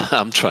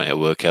 I'm trying to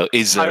work out,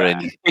 is there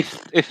any...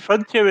 If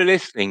Frontier are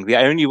listening, the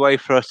only way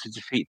for us to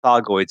defeat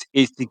Thargoids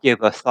is to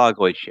give us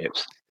Thargoid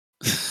ships.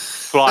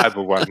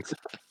 Flyable ones.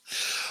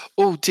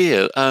 Oh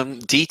dear.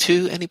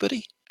 D2,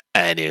 anybody?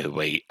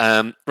 Anyway,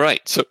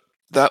 right, so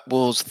that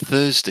was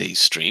Thursday's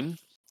stream.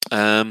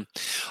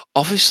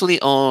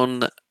 Obviously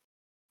on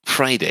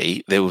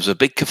Friday, there was a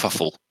big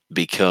kerfuffle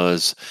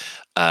because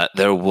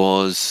there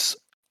was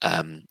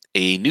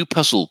a new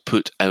puzzle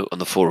put out on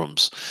the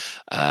forums.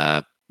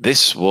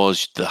 This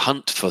was the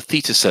hunt for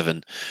Theta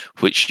 7,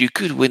 which you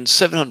could win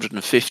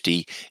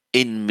 750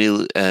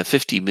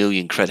 50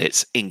 million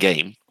credits in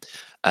game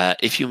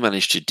if you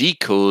managed to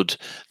decode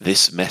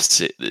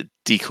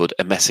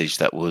a message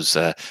that was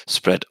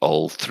spread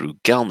all through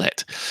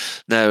Galnet.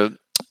 Now,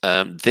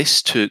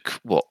 this took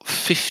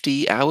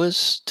 50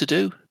 hours to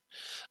do.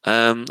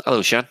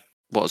 Hello, Shan.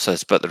 What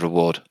says about the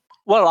reward?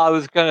 Well, I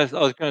was going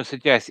to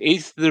suggest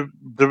is the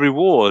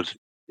reward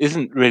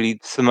isn't really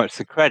so much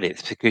the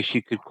credits, because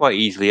you could quite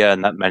easily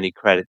earn that many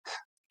credits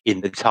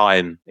in the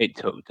time it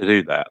took to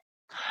do that.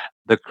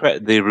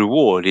 The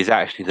reward is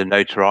actually the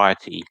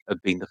notoriety of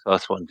being the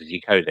first one to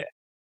decode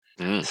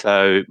it.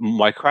 So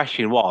my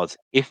question was,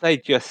 if they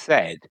just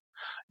said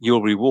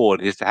your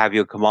reward is to have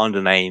your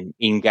commander name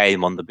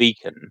in-game on the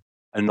beacon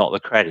and not the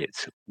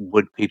credits,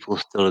 would people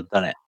still have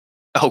done it?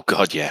 Oh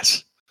God,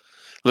 yes.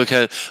 Look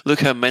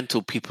how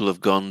mental people have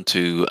gone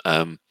to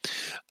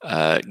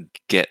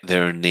get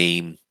their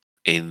name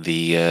in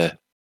the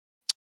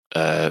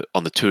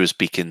on the tourist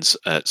beacons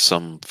at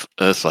some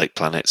Earth-like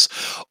planets,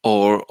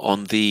 or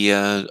on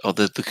the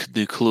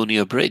New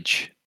Colonia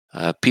Bridge.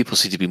 People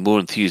seem to be more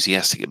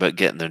enthusiastic about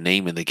getting their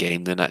name in the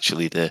game than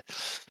actually the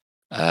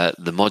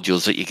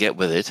modules that you get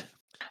with it.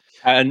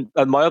 And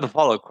my other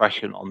follow-up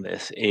question on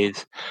this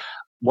is,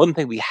 one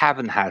thing we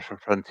haven't had from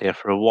Frontier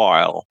for a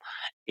while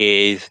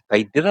is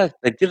they did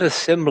a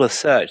similar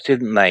search,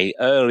 didn't they,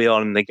 early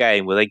on in the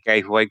game where they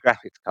gave away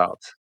graphics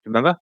cards.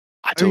 Remember?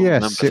 I don't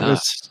remember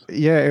that.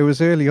 It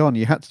was early on.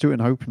 You had to do it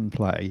in open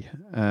play,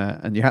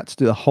 and you had to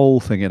do the whole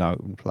thing in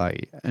open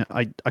play.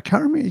 I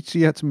can't remember if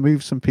you had to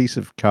move some piece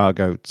of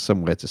cargo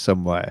somewhere to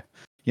somewhere.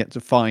 You had to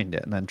find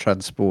it and then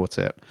transport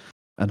it,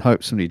 and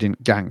hope somebody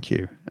didn't gank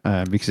you,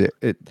 because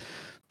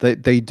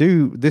they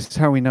do. This is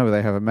how we know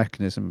they have a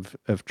mechanism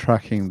of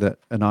tracking that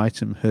an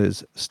item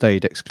has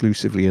stayed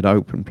exclusively in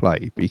open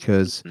play,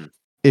 because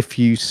if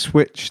you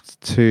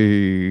switched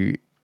to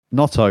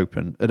not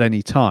open at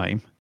any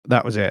time,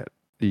 that was it.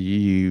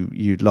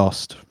 You'd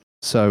lost.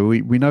 So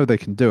we know they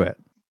can do it.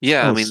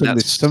 Yeah, I mean,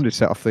 somebody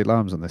set off the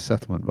alarms on this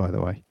settlement, by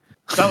the way.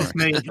 That was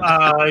me.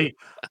 I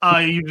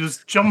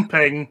was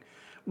jumping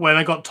when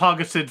I got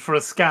targeted for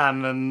a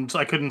scan, and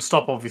I couldn't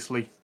stop,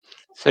 obviously.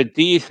 So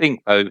do you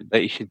think, though,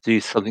 that you should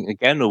do something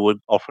again, or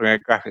would offering a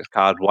graphics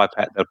card wipe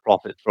out their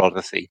profit for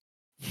Odyssey?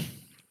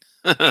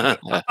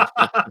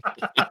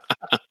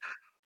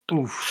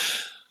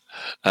 Oof.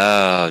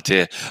 Oh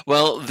dear.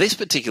 Well, this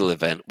particular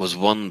event was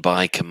won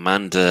by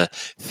Commander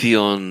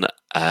Theon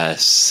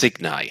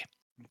Signai,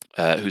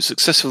 who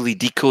successfully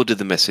decoded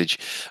the message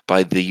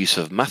by the use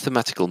of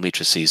mathematical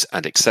matrices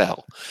and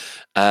Excel.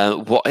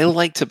 What I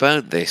liked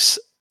about this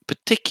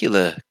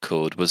particular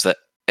code was that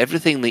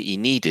everything that you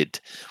needed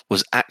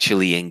was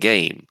actually in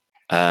game.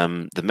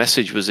 The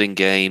message was in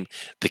game.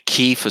 The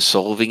key for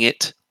solving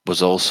it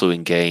was also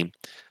in game.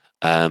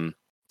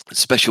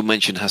 Special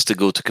mention has to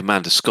go to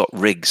Commander Scott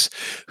Riggs,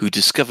 who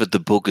discovered the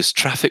bogus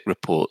traffic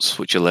reports,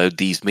 which allowed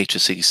these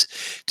matrices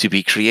to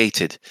be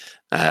created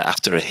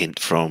after a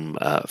hint from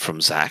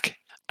Zach.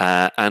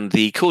 And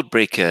the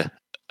codebreaker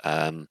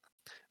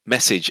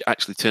message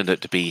actually turned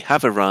out to be: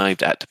 "Have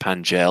arrived at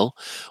Pangel.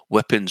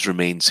 Weapons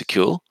remain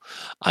secure.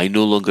 I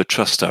no longer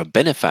trust our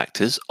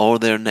benefactors or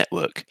their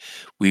network.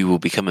 We will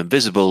become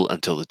invisible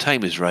until the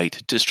time is right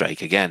to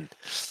strike again."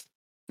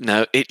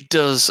 Now, it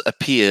does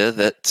appear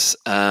that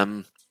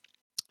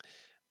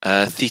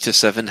Theta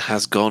 7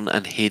 has gone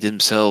and hid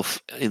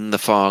himself in the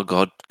Far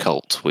God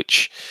cult,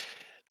 which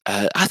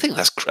I think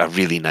that's a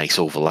really nice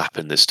overlap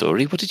in this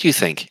story. What did you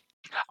think?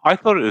 I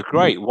thought it was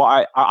great.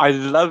 What I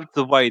loved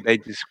the way they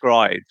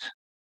described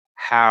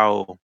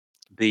how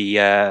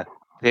the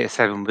Theta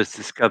 7 was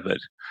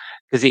discovered,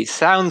 because it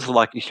sounds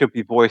like it should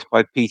be voiced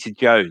by Peter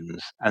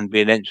Jones and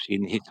be an entry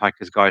in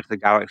Hitchhiker's Guide to the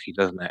Galaxy,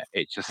 doesn't it?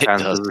 It just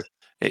sounds.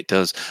 It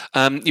does.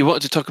 You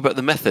wanted to talk about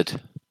the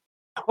method?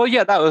 Well,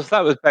 yeah, that was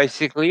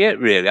basically it,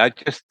 really. I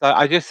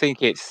just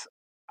think it's,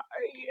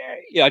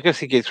 I just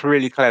think it's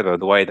really clever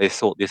the way they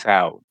sort this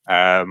out.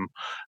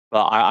 But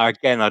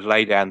I'd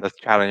lay down the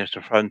challenge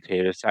to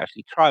Frontier is to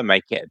actually try and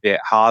make it a bit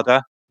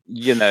harder.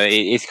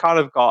 It's kind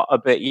of got a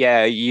bit.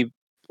 Yeah, you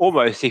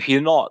almost, if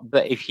you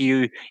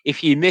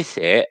miss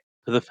it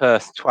for the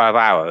first 12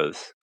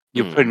 hours,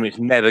 you're pretty much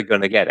never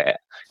going to get it,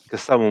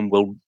 because someone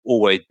will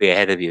always be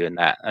ahead of you in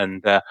that.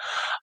 And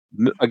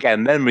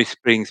again, memory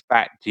springs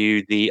back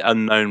to the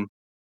unknown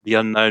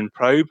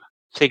probe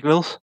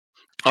signals.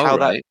 How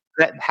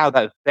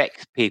that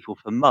vexed people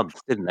for months,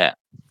 didn't it?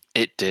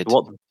 It did.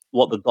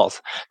 What the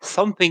dots?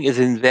 Something as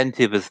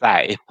inventive as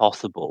that, if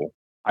possible,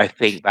 I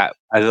think that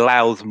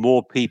allows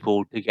more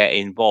people to get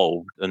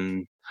involved,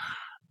 and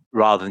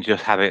rather than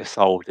just have it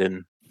solved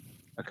in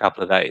a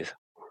couple of days.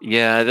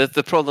 Yeah,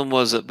 the problem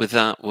was that with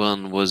that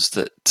one was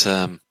that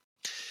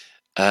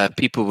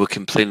people were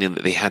complaining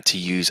that they had to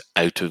use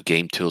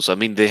out-of-game tools. I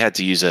mean, they had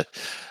to use you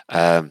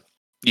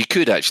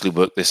could actually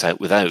work this out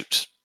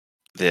without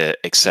the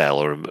Excel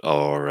or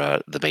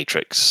the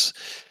matrix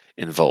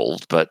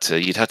involved, but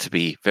you'd have to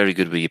be very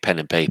good with your pen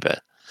and paper.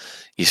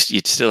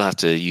 You'd still have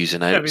to use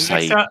an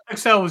outside. Yeah,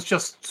 Excel was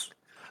just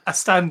a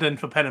stand-in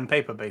for pen and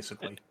paper,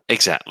 basically.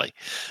 Exactly.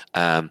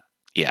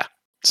 Yeah.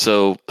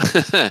 So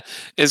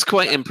it's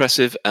quite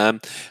impressive.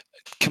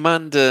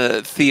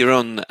 Commander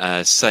Theron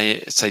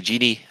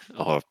Saigini,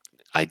 or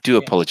I do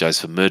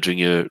apologize for murdering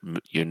your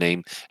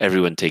name.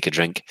 Everyone take a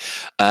drink.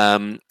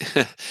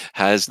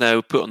 Has now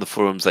put on the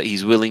forums that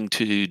he's willing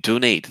to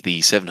donate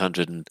the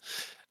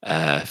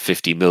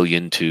 750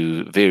 million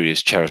to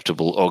various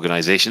charitable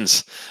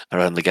organizations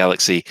around the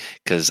galaxy,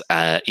 because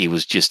he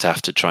was just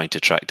after trying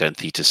to track down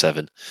Theta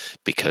 7,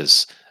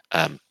 because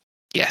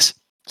yes.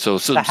 So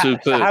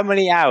how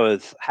many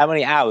hours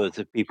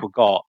have people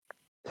got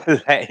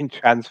to let him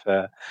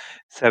transfer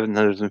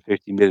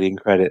 750 million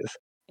credits?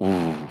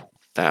 Ooh.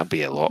 That'd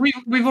be a lot.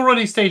 We've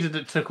already stated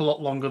it took a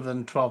lot longer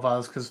than 12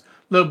 hours because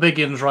Little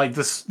Biggins, right?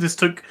 This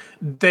took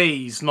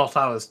days, not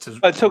hours to.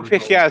 It took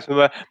 50 hours.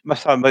 But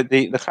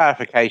the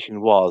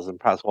clarification was, and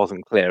perhaps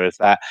wasn't clear, is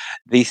that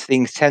these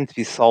things tend to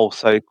be solved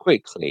so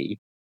quickly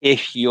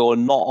if you're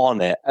not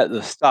on it at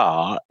the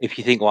start. If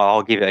you think, well,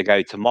 I'll give it a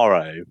go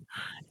tomorrow,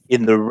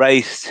 in the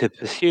race to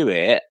pursue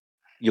it,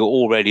 you're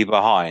already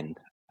behind.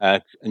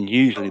 And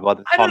usually by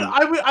the time...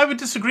 I would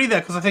disagree there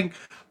because I think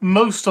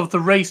most of the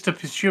race to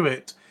pursue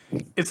it,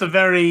 it's a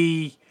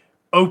very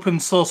open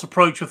source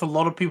approach with a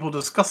lot of people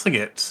discussing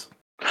it.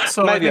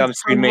 So maybe I'm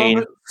too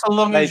mean. So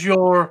long as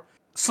you're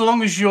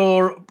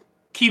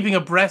keeping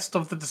abreast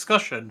of the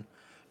discussion,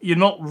 you're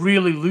not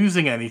really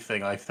losing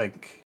anything, I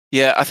think.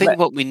 Yeah, I think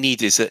what we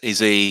need is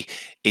a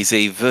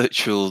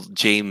virtual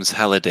James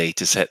Halliday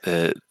to set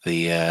the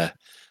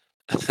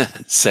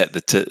set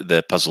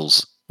the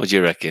puzzles. What do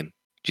you reckon?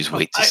 Just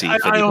wait to see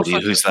if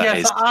anybody who's that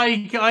is.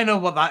 I know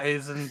what that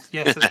is, and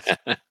yes,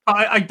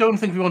 I don't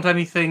think we want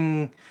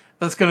anything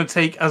that's going to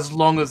take as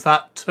long as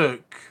that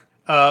took,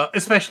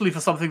 especially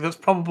for something that's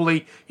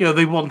probably,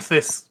 they want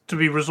this to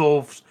be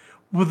resolved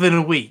within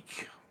a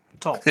week.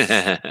 Tops.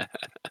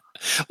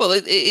 Well,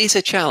 it is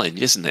a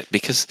challenge, isn't it?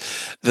 Because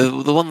the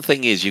one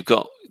thing is you've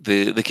got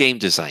the game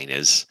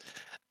designers,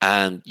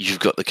 and you've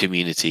got the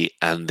community,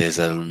 and there's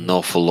an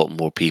awful lot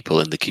more people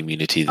in the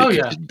community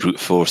that can brute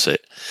force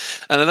it.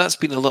 And that's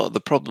been a lot of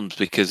the problems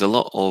because a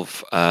lot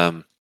of,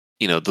 the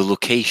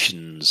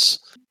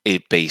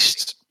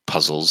locations-based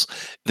puzzles,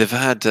 they've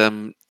had,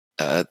 they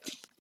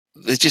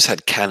just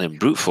had Canon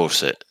brute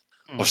force it,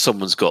 or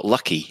someone's got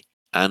lucky,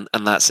 and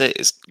that's it.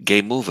 It's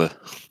game over.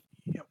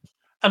 Yep.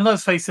 And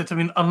let's face it, I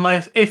mean,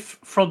 if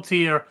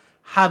Frontier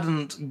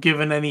hadn't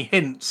given any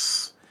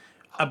hints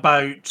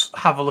about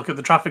have a look at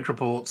the traffic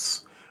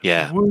reports,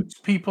 would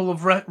people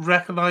have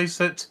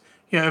recognized it?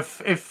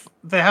 If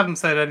they hadn't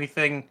said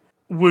anything,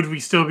 would we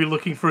still be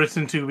looking for it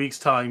in 2 weeks'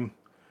 time?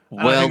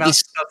 And I think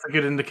that's a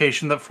good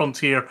indication that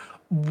Frontier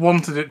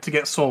wanted it to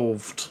get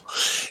solved.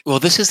 Well,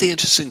 this is the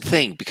interesting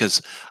thing,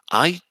 because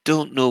I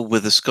don't know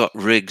whether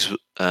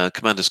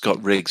Commander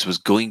Scott Riggs was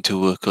going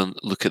to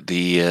look at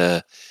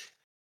the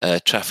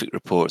traffic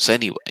reports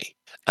anyway.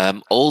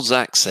 All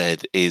Zach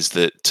said is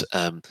that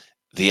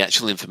the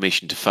actual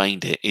information to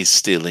find it is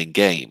still in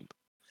game.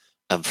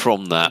 And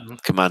from that,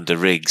 Commander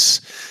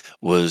Riggs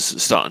was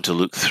starting to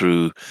look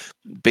through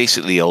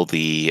basically all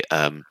the,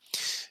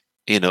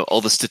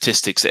 all the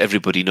statistics that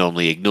everybody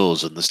normally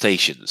ignores on the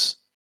stations.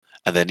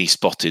 And then he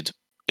spotted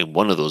in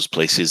one of those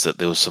places that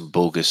there was some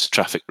bogus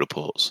traffic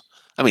reports.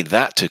 I mean,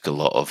 that took a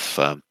lot of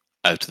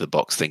out of the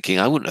box thinking.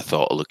 I wouldn't have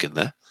thought of looking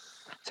there.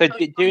 So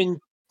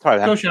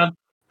Go, Sean.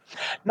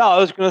 No, I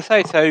was going to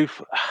say, so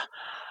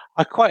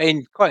I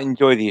quite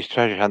enjoy these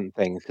treasure hunt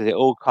things because it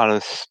all kind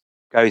of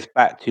goes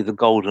back to the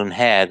Golden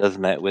Hare,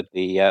 doesn't it, with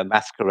the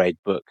Masquerade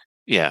book?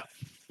 Yeah.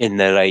 In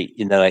the late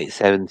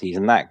 70s,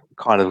 and that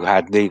kind of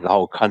had the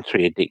whole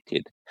country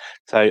addicted.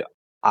 So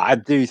I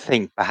do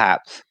think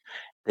perhaps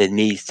there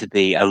needs to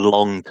be a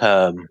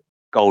long-term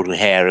Golden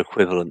Hare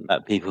equivalent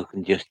that people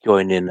can just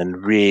join in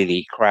and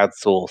really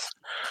crowdsource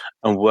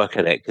and work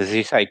at it. Because as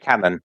you say,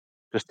 Canon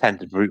just tend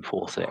to brute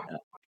force it,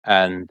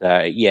 and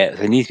there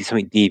needs to be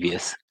something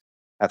devious.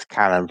 That's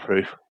Canon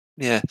proof.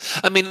 Yeah,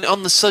 I mean,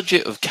 on the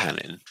subject of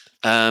Canon,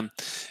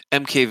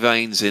 MK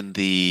Vines in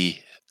the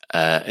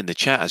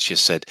chat has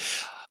just said,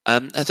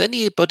 has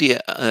anybody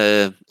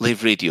at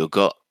Live Radio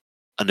got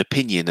an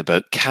opinion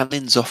about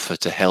Canon's offer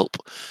to help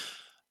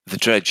the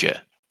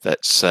dredger?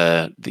 That's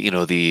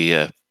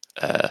the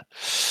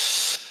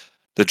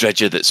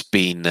dredger that's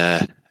been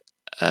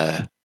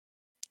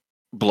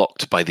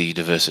blocked by the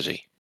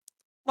university.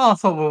 Well, I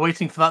thought we were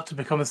waiting for that to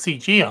become a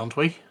CG, aren't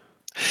we?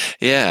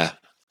 Yeah.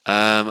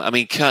 I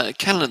mean,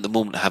 Canon at the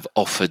moment have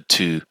offered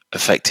to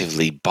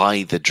effectively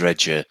buy the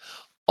dredger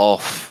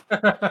off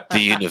the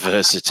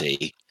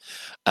university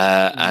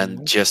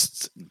and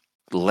just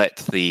let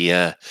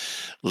the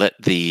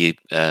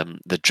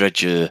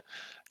dredger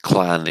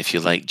clan, if you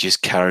like,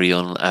 just carry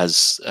on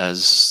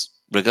as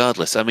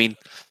regardless. I mean,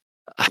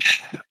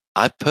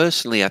 I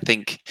personally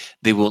think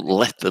they won't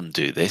let them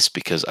do this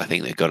because I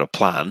think they've got a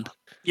plan.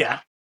 Yeah.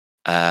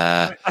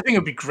 I think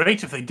it'd be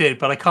great if they did,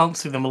 but I can't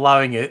see them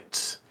allowing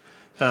it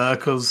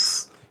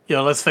because,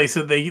 let's face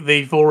it,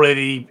 they've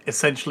already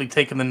essentially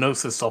taken the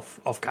Gnosis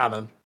off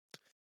Canon.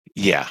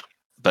 Yeah,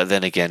 but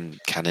then again,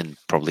 Canon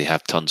probably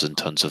have tons and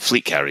tons of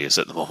fleet carriers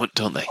at the moment,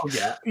 don't they? Oh,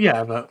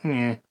 yeah, but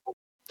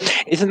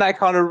isn't that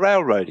kind of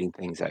railroading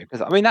things though?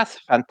 Because I mean, that's a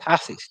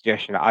fantastic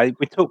suggestion.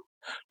 We talked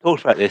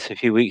about this a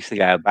few weeks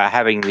ago about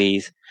having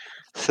these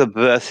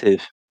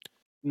subversive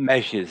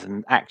measures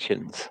and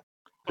actions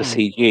for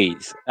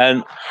CGs,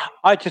 and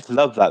I just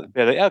love that.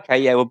 Be like,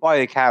 okay, we'll buy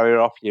the carrier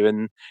off you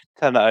and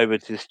turn it over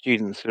to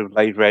students of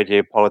Live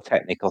Radio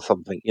Polytechnic or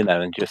something,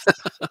 and just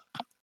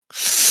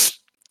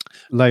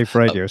Live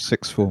Radio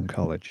Sixth Form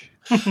College.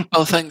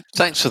 Oh,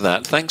 thanks for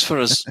that. Thanks for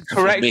us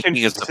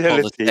making us the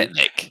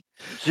Polytechnic.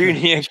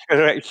 Junior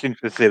correction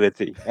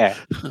facility. Yeah.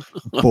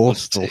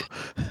 Borstal.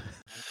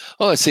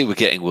 Oh, I see. We're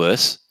getting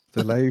worse.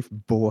 The Leif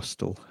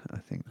Borstal, I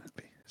think that'd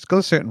be. It's got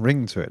a certain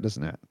ring to it,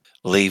 doesn't it?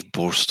 Leif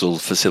Borstal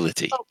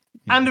facility. Oh,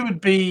 and it would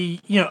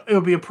be, it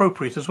would be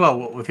appropriate as well,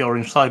 what with the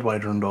orange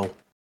sidewinder and all.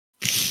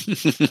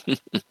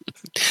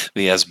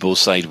 The Asbo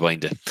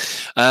Sidewinder.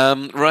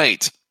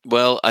 Right.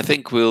 Well, I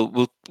think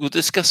we'll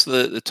discuss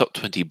the top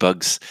 20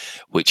 bugs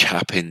which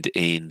happened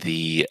in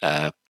the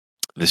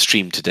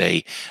stream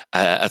today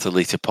at a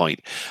later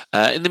point.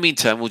 In the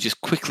meantime, we'll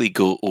just quickly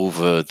go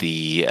over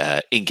the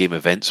in-game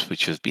events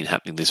which have been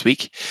happening this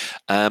week.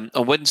 On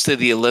Wednesday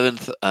the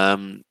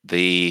 11th,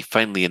 they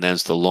finally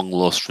announced the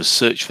long-lost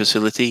research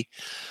facility,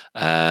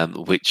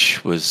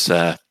 which was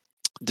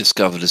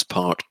discovered as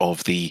part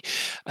of the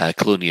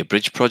Colonia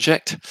Bridge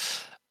project.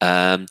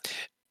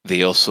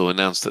 They also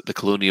announced that the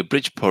Colonia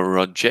Bridge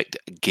project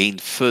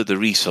gained further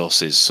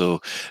resources,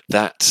 so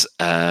that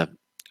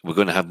we're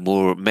going to have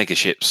more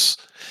megaships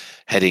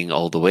heading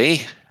all the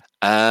way.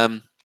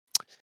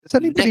 Does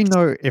anybody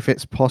know if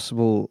it's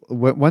possible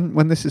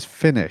when this is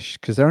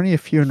finished? Because they're only a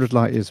few hundred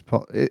light years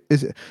apart.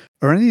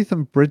 Are any of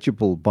them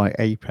bridgeable by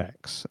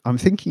Apex? I'm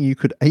thinking you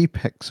could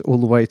Apex all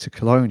the way to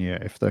Colonia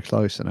if they're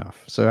close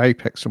enough. So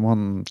Apex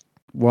from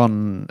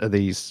one of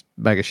these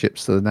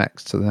megaships to the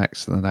next, to the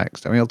next, to the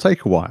next. I mean, it'll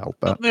take a while,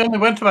 but they only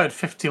went about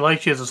 50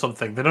 light years or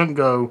something. They don't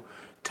go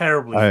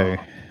terribly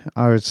far.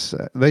 I would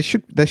say there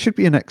should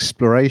be an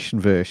exploration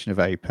version of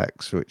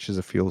Apex, which is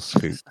a fuel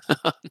scoop.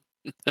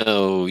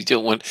 No, you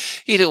don't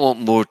want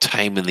more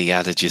time in the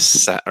adder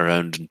just sat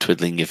around and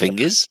twiddling your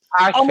fingers.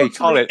 Actually,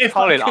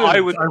 Colin, I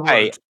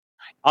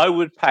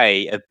would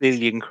pay $1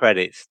 billion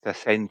credits to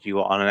send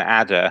you on an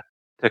adder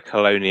to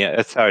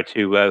Colonia.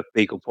 To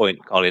Beagle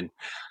Point, Colin.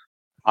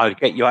 I'd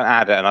get you on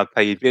adder, and I'd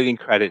pay you $1 billion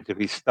credit to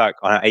be stuck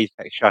on an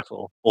Apex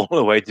shuttle all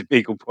the way to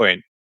Beagle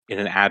Point in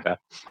an adder.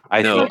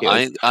 I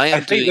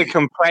think the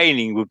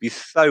complaining would be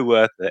so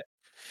worth it.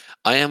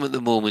 I am at the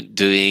moment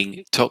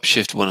doing Top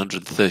Shift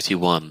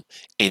 131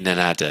 in an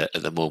adder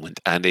at the moment,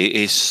 and it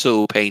is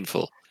so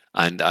painful.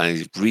 And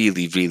I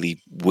really,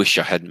 really wish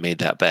I hadn't made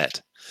that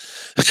bet.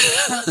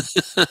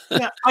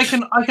 Yeah, I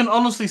can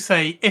honestly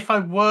say if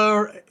there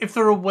were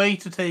a way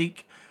to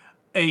take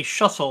a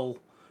shuttle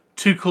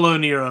to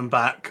Colonia and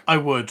back, I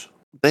would.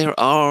 There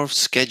are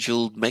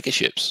scheduled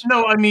megaships.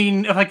 No, I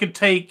mean if I could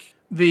take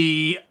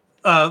the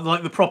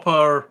the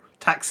proper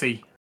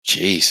taxi.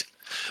 Jeez.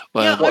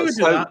 Well, yeah, I would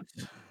do that.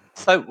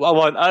 So,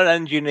 an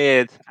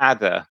unengineered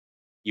adder.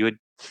 You would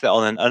sit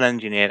on an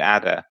unengineered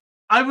adder.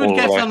 I would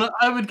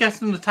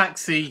get on the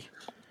taxi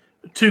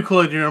to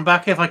Colonia and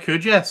back if I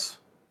could. Yes.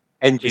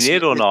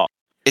 Engineered or not?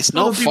 It's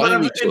not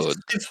fiery toad.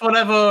 It's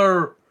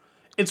whatever.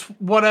 It's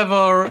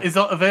whatever is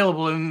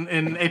available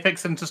in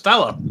Apex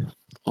Interstellar.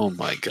 Oh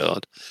my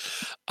god,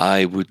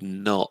 I would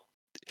not.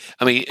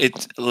 I mean,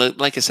 it's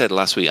like I said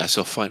last week. I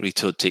saw Fiery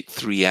Toad take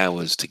 3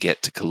 hours to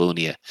get to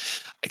Colonia.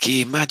 Can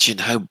you imagine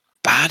how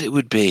bad it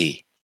would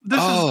be? This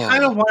is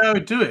kind of why I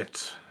would do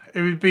it.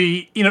 It would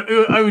be,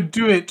 I would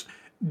do it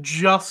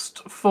just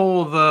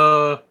for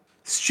the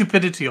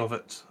stupidity of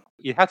it.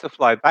 You'd have to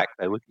fly back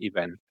though, wouldn't you,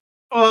 Ben?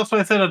 Well, that's why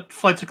I said I'd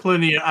fly to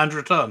Colonia and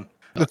return.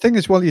 The thing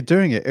is, while you're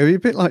doing it, it would be a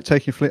bit like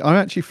taking fleet. I've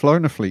actually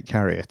flown a fleet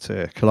carrier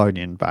to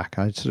Colonia and back.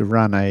 I sort of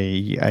ran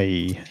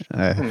a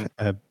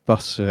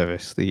bus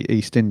service, the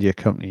East India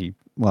Company.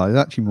 Well, it's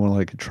actually more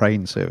like a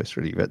train service,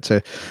 really. But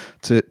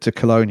to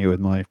Colonia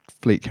with my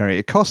fleet carrier,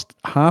 it cost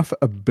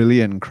 $500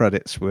 million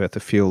credits worth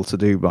of fuel to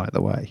do. By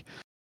the way,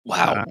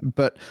 wow!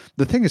 But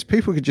the thing is,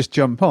 people could just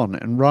jump on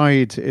and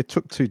ride. It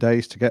took 2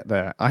 days to get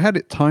there. I had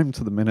it timed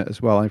to the minute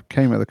as well. I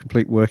came with a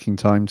complete working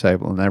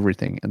timetable and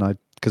everything, and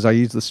because I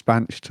used the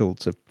Spanish tool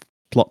to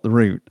plot the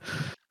route,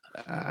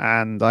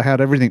 and I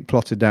had everything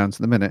plotted down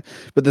to the minute.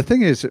 But the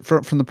thing is,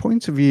 from the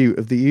point of view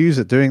of the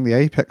user doing the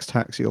Apex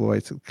taxi all the way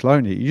to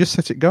Colonia, you just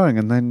set it going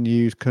and then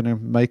you kind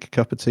of make a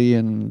cup of tea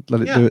and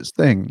let it do its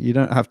thing. You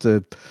don't have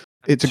to.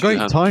 It's a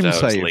great time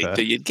saver.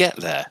 Later, you'd get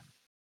there.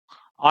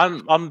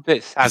 I'm a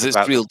bit sad because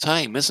it's real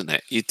time, isn't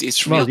it?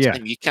 It's real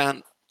time. You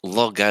can't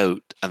log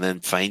out and then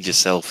find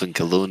yourself in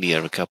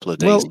Colonia a couple of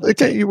days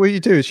later. What you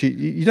do is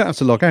you don't have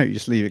to log out. You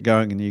just leave it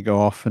going and you go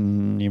off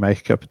and you make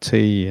a cup of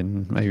tea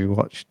and maybe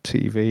watch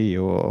TV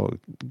or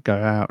go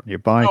out on your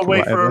bike or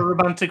whatever. For a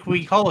romantic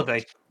week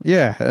holiday.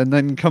 Yeah, and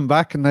then come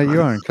back and there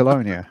you are in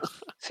Colonia.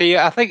 See,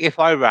 I think if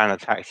I ran a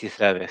taxi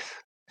service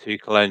to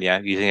Colonia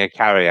using a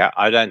carrier,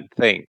 I don't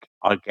think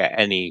I'd get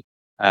any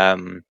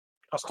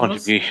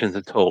contributions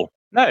at all.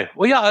 No,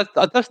 well, yeah,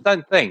 I just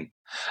don't think.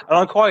 And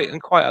I'm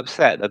quite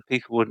upset that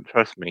people wouldn't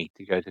trust me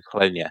to go to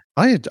Colonia.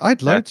 I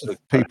had loads of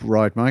people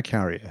ride my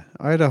carrier.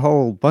 I had a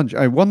whole bunch.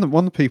 One of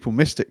the people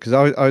missed it because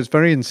I was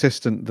very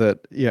insistent that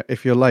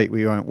if you're late,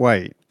 we won't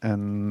wait.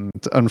 And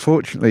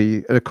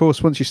unfortunately, of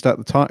course, once you start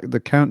the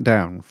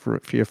countdown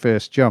for your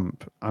first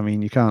jump, I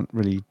mean, you can't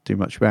really do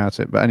much about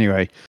it. But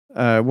anyway,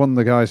 one of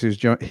the guys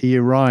he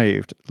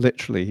arrived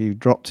literally. He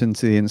dropped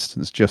into the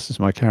instance just as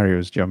my carrier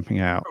was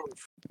jumping out,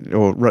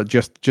 or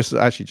just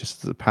as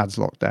the pads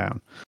locked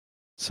down.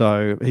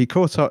 So he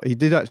caught up. He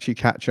did actually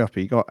catch up.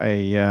 He got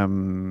a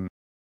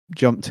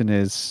jumped in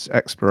his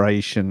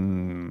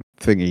exploration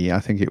thingy. I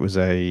think it was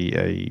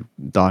a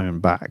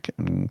Diamondback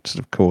and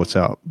sort of caught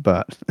up,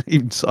 but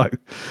even so,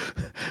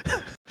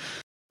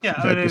 Yeah,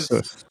 I just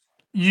sort of-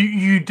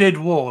 you did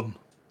warn.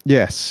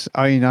 yes.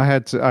 I mean, I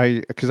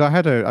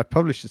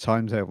published a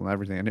timetable and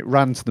everything, and it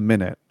ran to the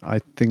minute. I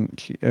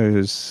think it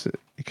was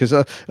because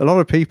a lot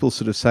of people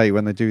sort of say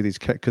when they do these,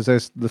 because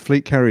there's the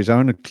Fleet Carriers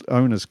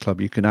Owners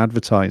Club, you can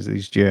advertise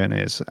these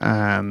journeys,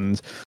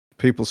 and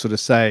people sort of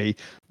say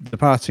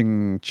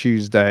departing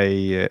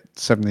Tuesday at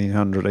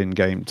 1700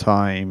 in-game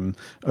time,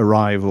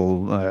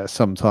 arrival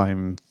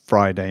sometime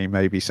Friday,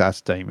 maybe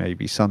Saturday,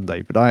 maybe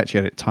Sunday. But I actually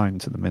had it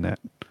timed to the minute.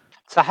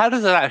 So how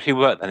does that actually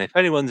work then? If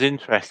anyone's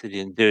interested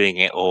in doing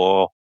it,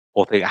 or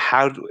think,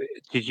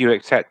 did you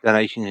accept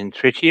donations in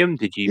Tritium?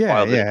 Did you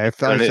buy Yeah.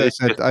 If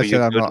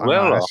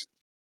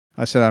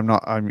I said I'm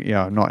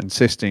not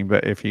insisting,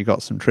 but if you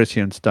got some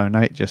Tritium to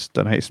donate, just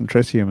donate some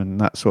Tritium, and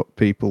that's what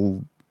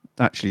people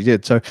actually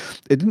did. So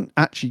it didn't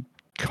actually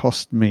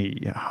cost me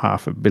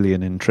 $500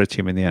 million in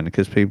Tritium in the end,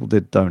 because people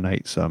did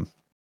donate some.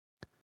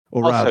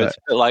 Or rather, it's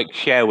a bit like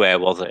shareware,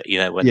 was it?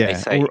 When they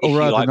say, or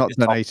rather not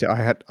donate it. I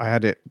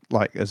had it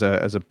like as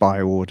a buy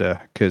order,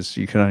 because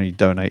you can only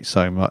donate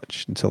so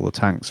much until the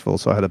tank's full.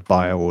 So I had a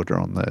buy order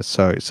on there.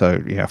 So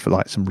for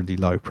like some really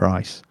low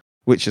price,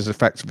 which is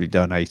effectively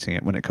donating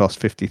it when it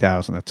costs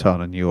 50,000 a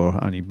ton, and you're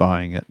only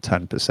buying at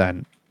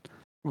 10%.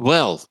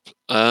 Well,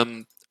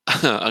 I'm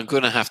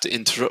going to have to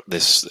interrupt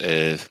this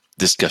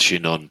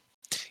discussion on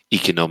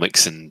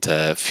economics and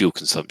fuel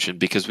consumption,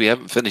 because we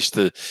haven't finished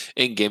the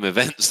in-game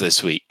events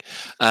this week.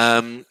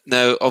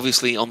 Now,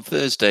 obviously, on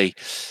Thursday,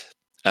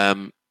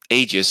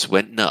 Aegis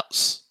went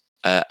nuts.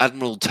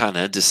 Admiral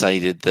Tanner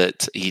decided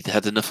that he'd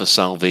had enough of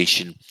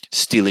Salvation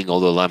stealing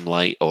all the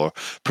limelight or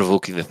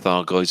provoking the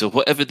Thargoids or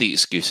whatever the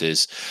excuse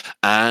is,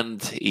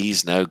 and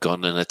he's now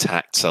gone and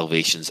attacked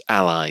Salvation's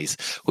allies,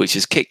 which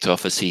has kicked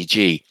off a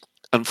CG.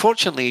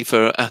 Unfortunately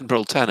for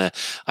Admiral Tanner,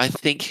 I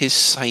think his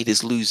side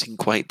is losing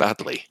quite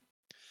badly.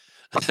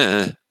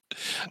 Haven't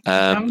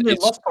they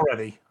lost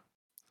already?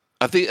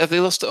 Have they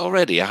lost it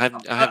already? I had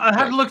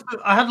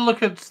a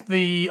look at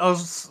the.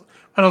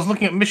 When I was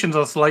looking at missions, I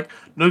was like,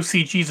 no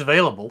CGs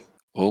available.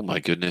 Oh my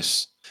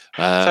goodness!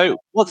 So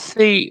what's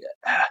the?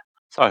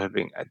 Sorry for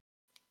being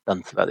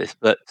dunce about this,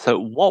 but so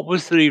what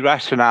was the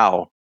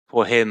rationale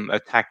for him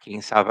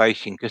attacking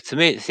Salvation? Because to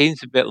me, it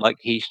seems a bit like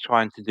he's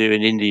trying to do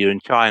in India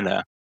and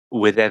China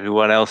with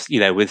everyone else.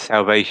 With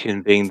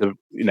Salvation being the.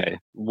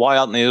 Why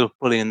aren't they all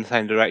pulling in the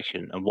same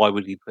direction? And why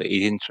would he put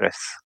his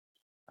interests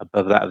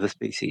above that of the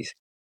species?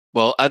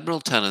 Well,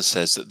 Admiral Tanner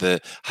says that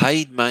the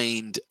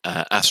Hidemind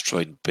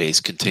asteroid base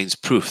contains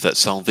proof that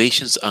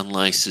Salvation's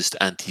unlicensed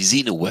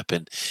anti-Xeno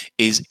weapon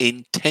is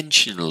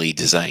intentionally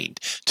designed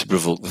to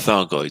provoke the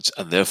Thargoids,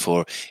 and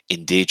therefore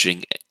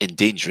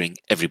endangering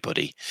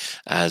everybody.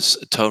 As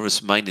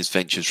Taurus Miners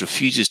Ventures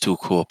refuses to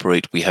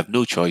cooperate, we have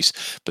no choice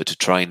but to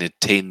try and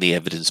attain the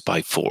evidence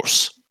by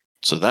force.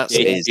 So that's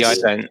I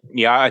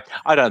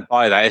don't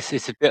buy that.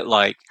 It's a bit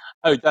like,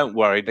 oh, don't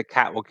worry, the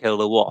cat will kill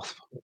the wasp.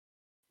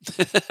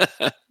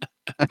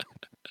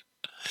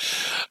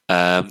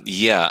 And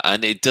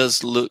it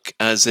does look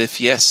as if,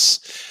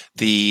 yes,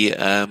 the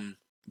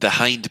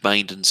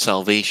Hindmind and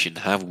Salvation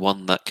have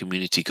won that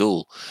community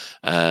goal.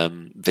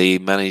 They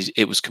managed;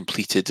 it was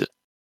completed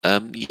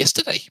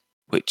yesterday,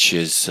 which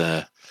is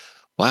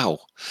wow.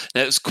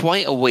 Now it's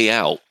quite a way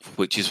out,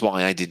 which is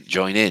why I didn't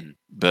join in,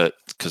 but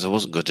because I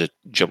wasn't going to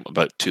jump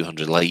about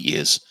 200 light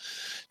years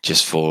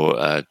just for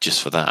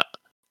that.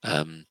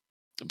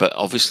 But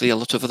obviously, a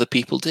lot of other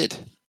people did.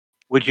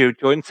 Would you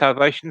join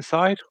Salvation's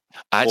side?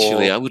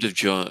 Actually, I would have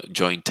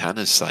joined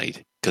Tanner's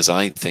side, because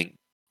I think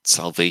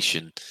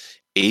Salvation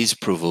is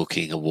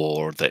provoking a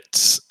war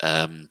that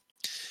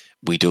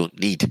we don't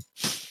need.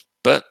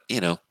 But,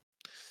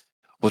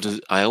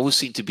 I always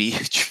seem to be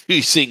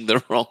choosing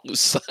the wrong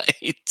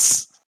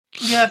sides.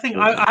 Yeah, I think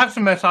I have to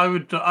admit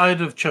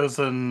I'd have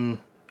chosen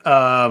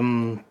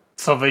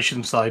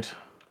Salvation side.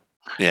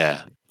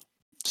 Yeah.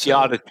 So,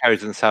 I'd have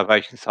chosen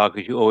Salvation side,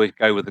 because you always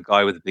go with the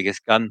guy with the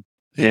biggest gun.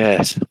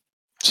 Yes.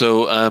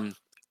 So, and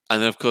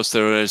of course,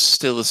 there is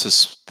still the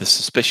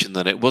suspicion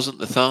that it wasn't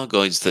the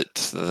Thargoids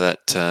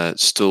that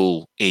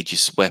stole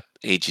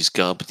Aegis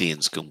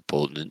Guardian's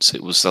components.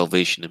 It was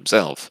Salvation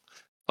himself,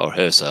 or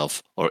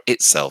herself, or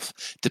itself,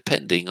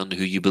 depending on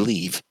who you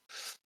believe.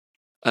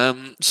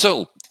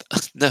 So,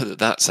 now that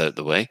that's out of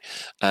the way,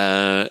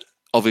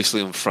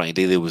 obviously on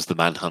Friday there was the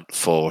manhunt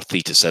for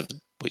Theta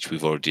 7, which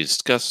we've already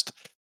discussed.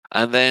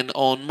 And then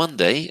on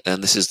Monday,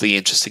 and this is the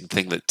interesting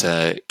thing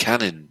that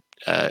Cannon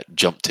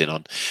jumped in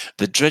on,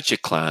 the Dredger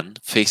clan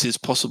faces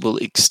possible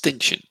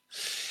extinction.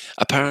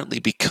 Apparently,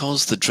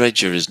 because the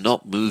Dredger is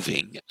not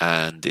moving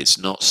and it's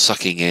not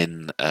sucking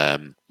in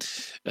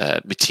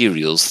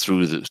materials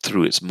through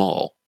its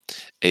maw,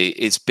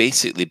 it's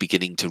basically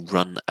beginning to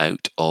run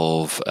out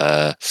of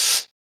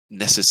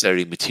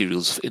necessary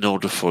materials in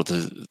order for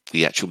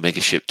the actual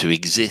megaship to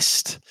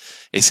exist.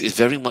 It's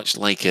very much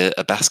like a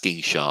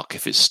basking shark.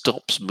 If it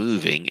stops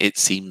moving, it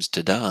seems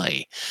to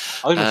die.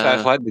 I was going to say,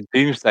 it's like the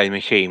Doomsday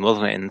Machine,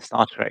 wasn't it, in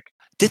Star Trek?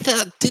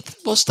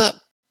 Was that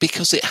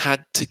because it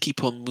had to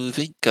keep on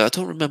moving? 'Cause I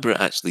don't remember it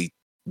actually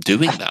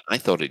doing that. I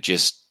thought it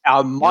just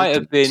Might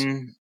have opened.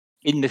 been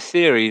in the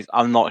series.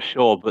 I'm not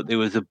sure, but there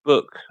was a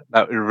book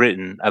that was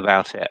written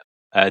about it.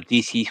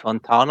 DC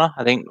Fontana,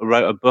 I think,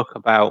 wrote a book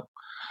about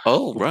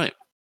Oh, right.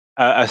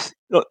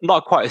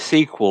 not quite a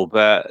sequel,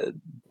 but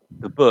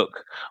the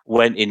book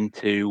went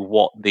into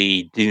what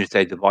the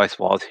Doomsday device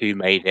was, who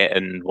made it,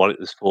 and what it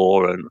was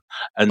for, and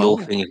all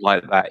Oh. things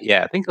like that.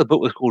 Yeah, I think the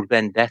book was called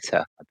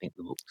Vendetta. I think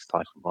the book's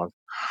title was.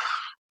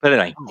 But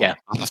anyway, yeah.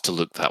 I'll have to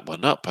look that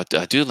one up. I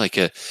do like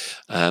a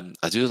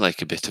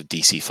bit of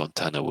DC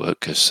Fontana work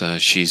because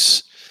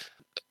she's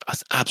an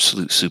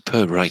absolute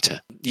superb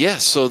writer. Yeah,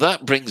 so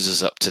that brings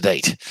us up to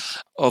date.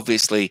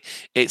 Obviously,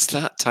 it's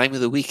that time of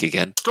the week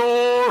again.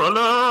 Store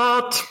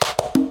alert!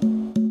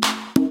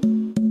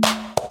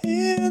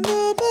 In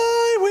the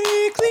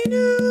bi-weekly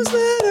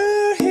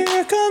newsletter,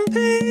 here come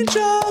paint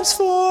jobs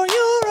for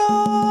your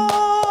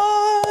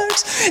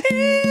art.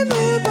 In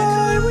the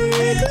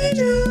bi-weekly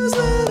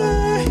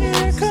newsletter,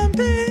 here come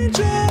paint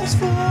jobs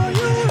for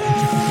your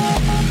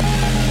art.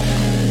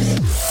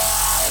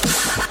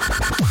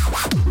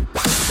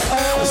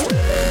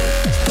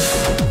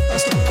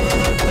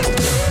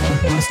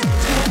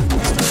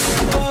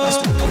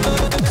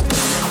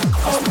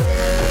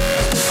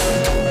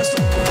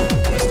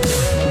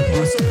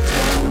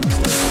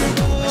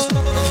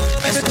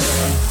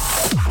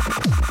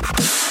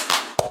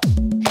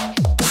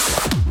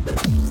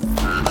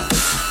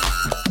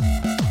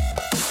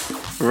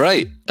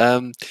 Right.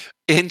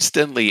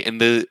 Instantly in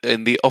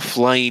the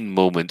offline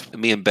moment,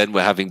 me and Ben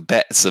were having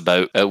bets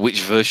about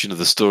which version of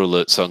the Store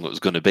Alert song it was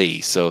going to be.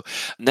 So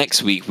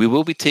next week we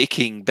will be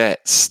taking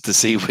bets to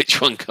see which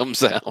one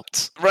comes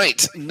out.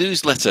 Right,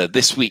 newsletter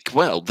this week.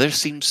 Well, there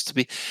seems to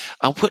be.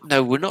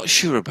 Now we're not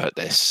sure about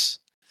this.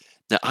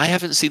 Now I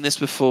haven't seen this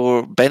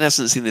before. Ben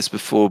hasn't seen this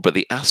before. But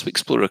the Asp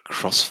Explorer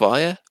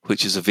Crossfire,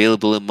 which is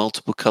available in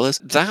multiple colours,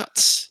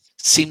 that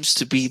seems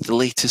to be the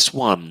latest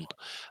one.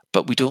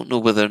 But we don't know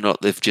whether or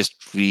not they've just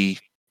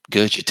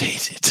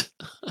regurgitated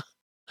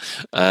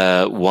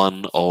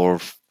one or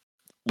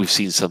we've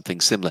seen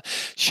something similar.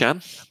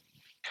 Shan?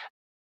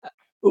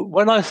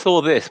 When I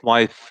saw this,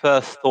 my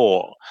first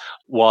thought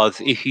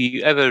was if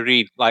you ever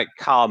read like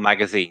car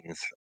magazines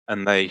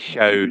and they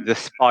show the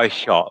spy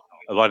shot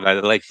of, I don't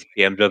know, the latest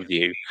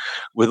BMW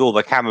with all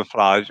the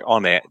camouflage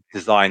on it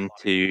designed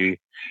to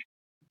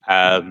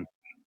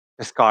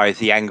disguise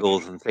the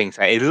angles and things,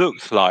 it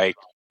looks like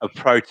a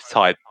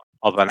prototype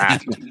of an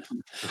app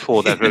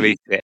before they've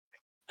released it.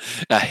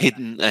 A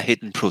hidden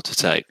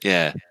prototype.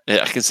 Yeah,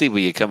 I can see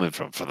where you're coming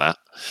from for that.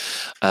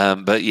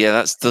 But yeah,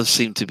 that does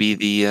seem to be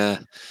the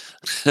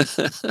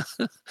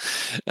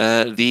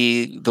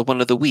the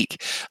one of the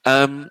week.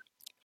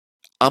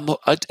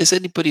 Is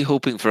anybody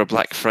hoping for a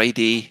Black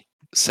Friday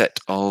set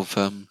of?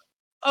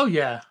 Oh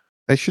yeah.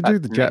 They should do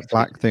the jet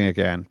black thing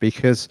again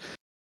because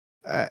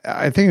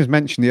I think it was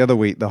mentioned the other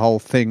week, the whole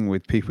thing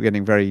with people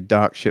getting very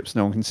dark ships,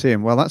 no one can see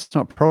them. Well, that's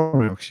not a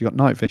problem because you've got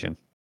night vision.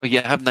 Well,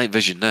 yeah, I have night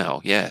vision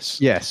now, yes.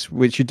 Yes,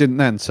 which you didn't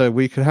then. So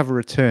we could have a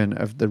return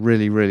of the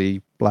really,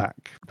 really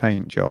black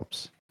paint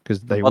jobs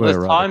because they were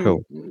rather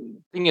cool.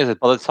 Thing is,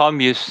 by the time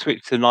you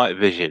switch to night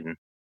vision,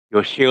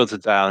 your shields are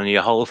down and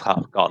your hull's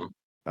half gone.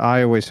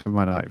 I always have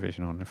my night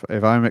vision on.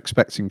 If I'm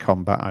expecting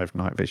combat, I have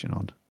night vision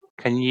on.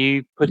 Can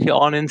you put it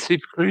on in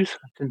Super Cruise?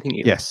 I didn't think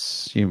you.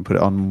 Yes, you can put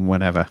it on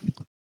whenever.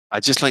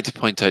 I'd just like to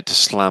point out to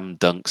Slam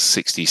Dunk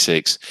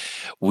 66,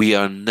 we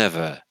are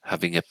never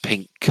having a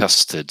pink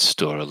custard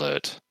Store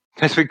Alert.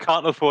 Because we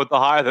can't afford to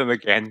hire them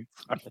again.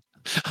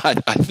 I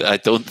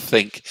don't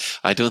think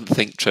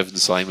Trevor and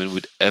Simon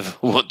would ever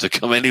want to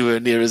come anywhere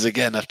near us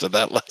again after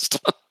that last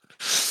one.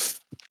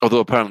 Although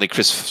apparently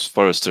Chris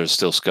Forrester is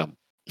still scum.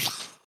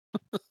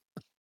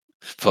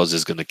 Foz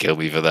is going to kill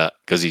me for that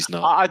because he's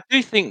not. I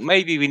do think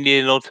maybe we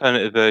need an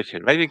alternative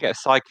version. Maybe get a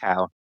Psy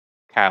Cow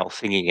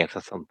singing it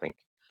or something.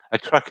 A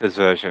trucker's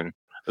version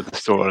of the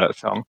Store Alert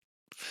song.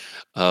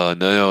 Oh,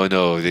 no.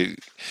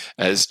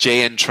 As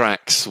JN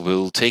Tracks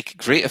will take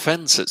great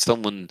offence at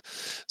someone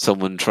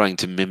trying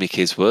to mimic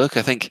his work.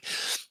 I think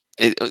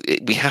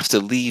we have to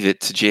leave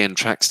it to JN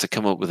Tracks to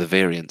come up with a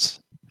variant.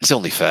 It's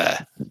only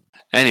fair.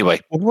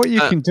 Anyway, well, what you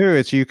can do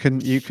is you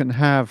can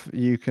have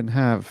the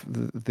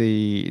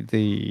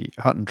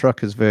Hutton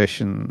Truckers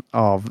version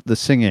of the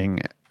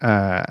singing,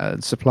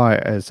 supply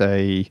it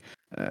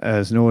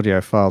as an audio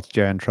file to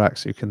JN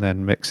Tracks. You can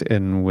then mix it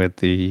in with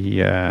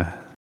the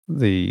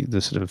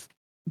sort of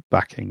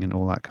backing and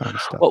all that kind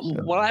of stuff.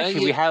 Well,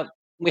 actually,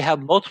 we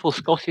have multiple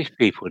Scottish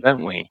people,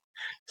 don't we?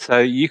 So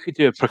you could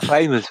do a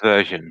Proclaimers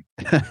version.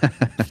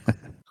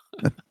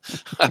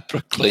 A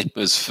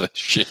Proclaimers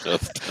version of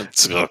the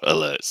Store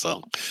Alert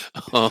song.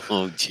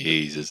 Oh,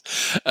 Jesus.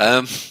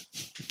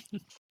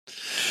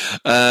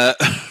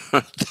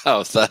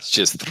 That's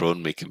just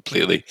thrown me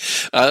completely.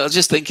 I was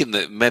just thinking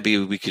that maybe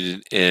we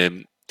could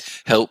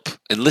help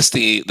enlist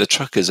the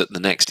truckers at the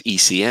next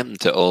ECM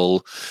to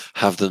all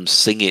have them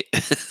sing it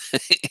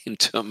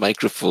into a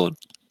microphone.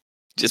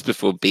 just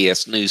before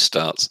BS News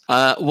starts.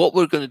 What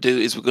we're going to do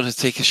is we're going to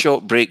take a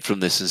short break from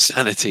this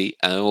insanity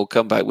and we'll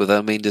come back with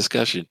our main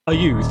discussion. Are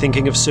you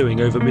thinking of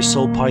suing over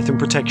missold Python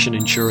protection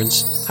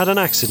insurance? Had an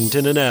accident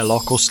in an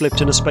airlock or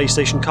slipped in a space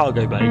station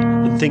cargo bay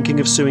and thinking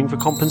of suing for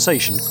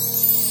compensation?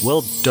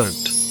 Well,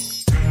 don't.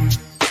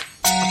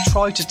 I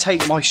tried to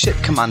take my ship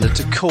commander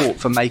to court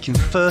for making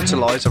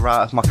fertiliser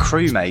out of my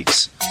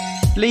crewmates.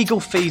 Legal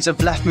fees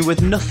have left me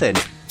with nothing,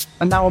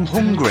 and now I'm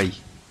hungry.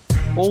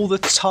 All the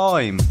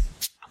time.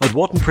 At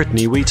Watt &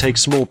 Brittany, we take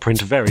small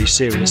print very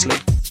seriously.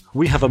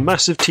 We have a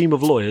massive team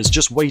of lawyers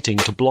just waiting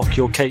to block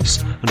your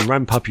case and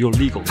ramp up your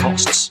legal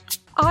costs.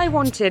 I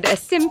wanted a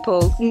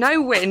simple,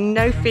 no-win,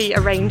 no-fee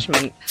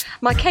arrangement.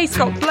 My case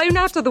got blown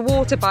out of the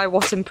water by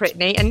Watt &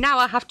 Brittany, and now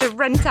I have to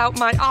rent out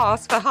my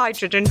arse for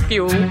hydrogen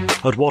fuel.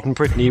 At Watt &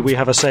 Brittany, we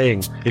have a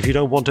saying, if you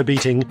don't want a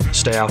beating,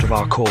 stay out of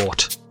our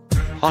court.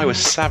 I was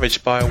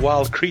savaged by a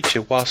wild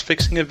creature whilst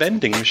fixing a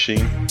vending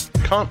machine.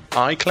 Can't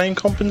I claim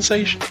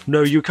compensation?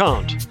 No, you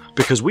can't,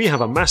 because we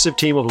have a massive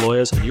team of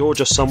lawyers and you're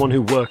just someone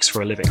who works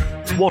for a living.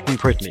 Watt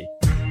 & Brittany.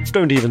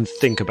 Don't even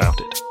think about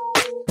it.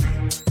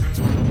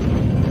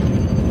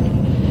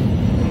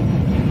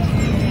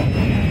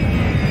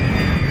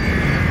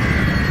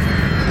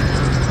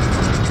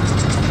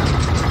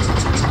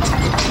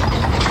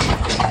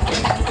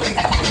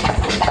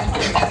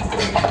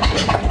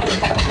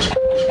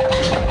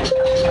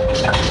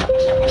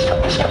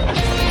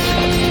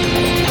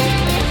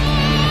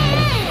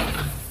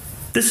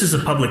 This is a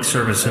public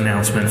service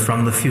announcement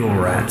from the Fuel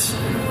Rats.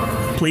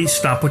 Please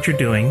stop what you're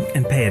doing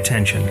and pay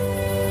attention.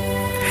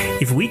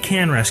 If we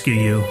can rescue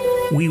you,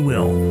 we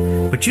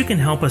will, but you can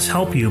help us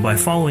help you by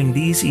following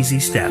these easy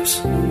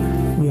steps.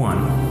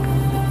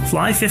 1.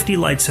 Fly 50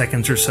 light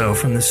seconds or so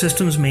from the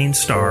system's main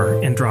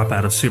star and drop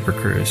out of Super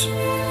Cruise.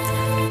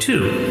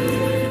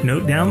 2.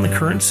 Note down the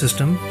current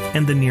system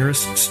and the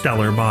nearest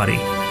stellar body.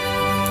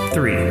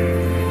 3.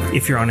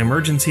 If you're on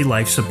emergency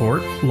life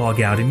support,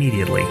 log out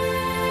immediately.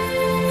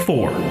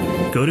 4.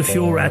 Go to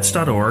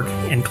fuelrats.org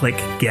and click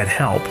Get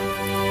Help.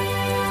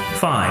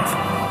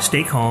 5.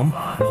 Stay calm,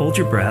 hold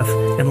your breath,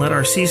 and let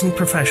our seasoned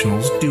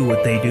professionals do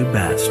what they do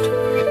best.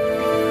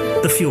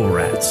 The Fuel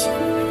Rats.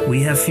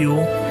 We have fuel,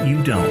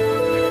 you don't.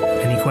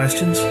 Any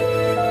questions?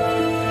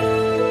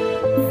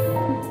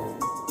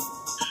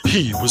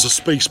 He was a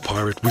space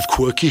pirate with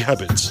quirky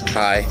habits.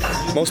 Hi.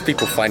 Most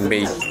people find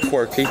me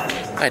quirky.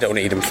 I don't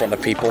eat in front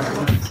of people.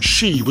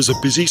 She was a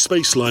busy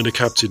space liner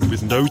captain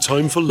with no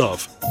time for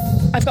love.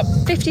 I've got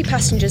 50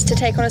 passengers to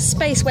take on a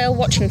space whale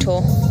watching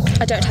tour.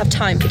 I don't have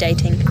time for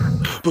dating.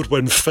 But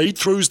when fate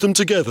throws them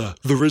together,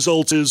 the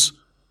result is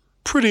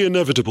pretty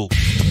inevitable.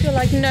 You're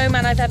like no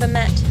man I've ever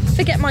met.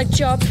 Forget my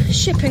job,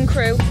 ship and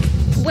crew.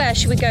 Where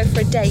should we go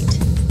for a date?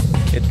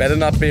 It better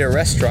not be a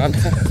restaurant.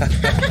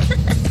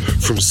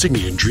 From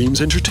Signian Dreams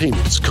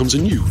Entertainment comes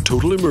a new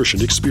total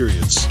immersion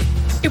experience.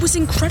 It was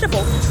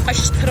incredible. I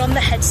just put on the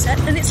headset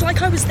and it's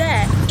like I was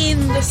there,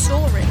 in the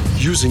story.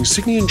 Using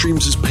Signian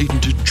Dreams'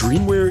 patented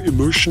Dreamwear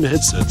immersion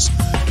headsets,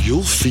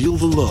 you'll feel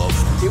the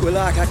love. It were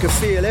like I could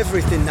feel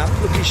everything that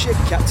plucky ship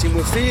captain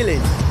were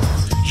feeling.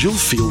 You'll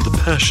feel the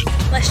passion.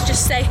 Let's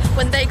just say,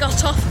 when they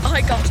got off,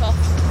 I got off.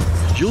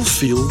 You'll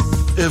feel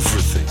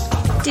everything.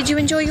 Did you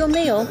enjoy your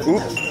meal?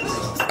 Oop.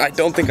 I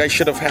don't think I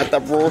should have had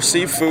that raw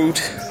seafood.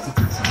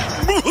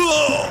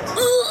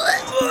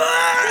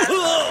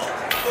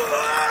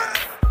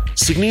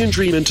 Signian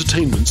Dream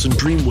Entertainments and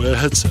Dreamwear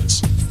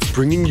headsets,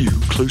 bringing you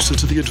closer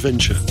to the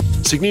adventure.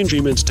 Signian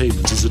Dream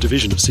Entertainments is a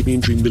division of Signian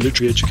Dream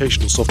Military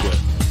Educational Software.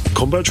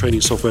 Combat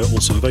training software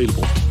also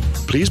available.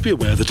 Please be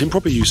aware that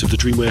improper use of the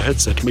Dreamwear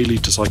headset may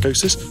lead to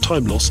psychosis,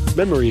 time loss,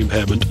 memory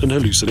impairment, and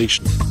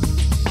hallucination.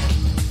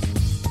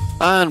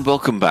 And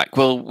welcome back.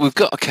 Well, we've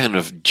got a kind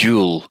of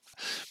dual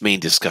main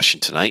discussion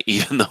tonight,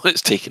 even though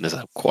it's taken us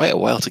quite a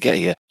while to get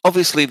here.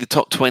 Obviously, the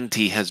top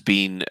 20 has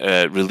been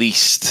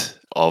released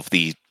of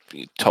the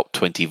top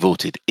 20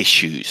 voted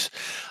issues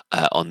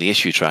on the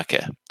issue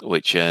tracker,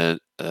 which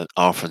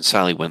Arthur and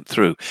Sally went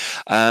through.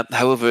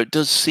 However, it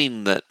does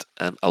seem that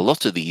a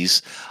lot of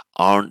these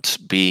aren't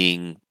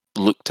being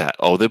looked at,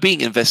 or they're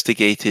being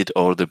investigated,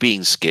 or they're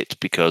being skipped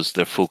because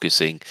they're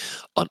focusing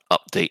on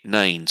Update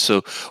 9.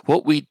 So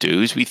what we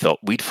do is we thought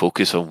we'd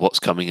focus on what's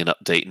coming in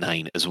Update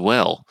 9 as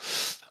well.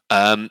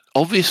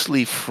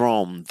 Obviously,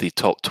 from the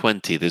top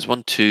 20, there's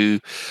 1, 2,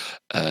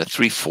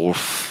 3, 4,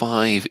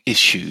 5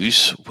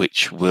 issues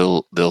which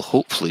they'll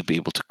hopefully be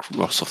able to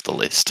cross off the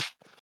list.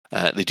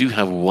 They do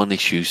have one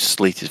issue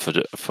slated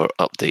for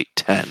Update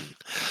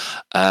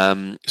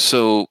 10.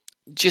 So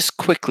just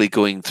quickly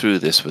going through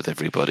this with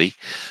everybody.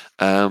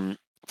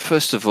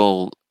 First of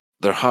all,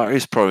 their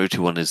highest priority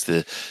one is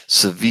the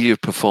severe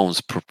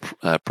performance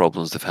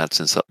problems they've had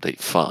since Update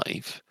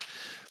 5.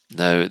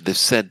 Now, they've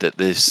said that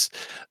this,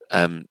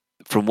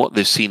 from what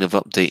they've seen of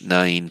Update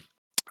 9,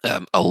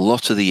 a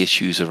lot of the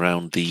issues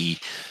around the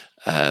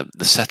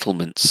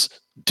settlements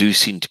do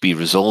seem to be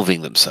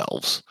resolving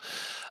themselves.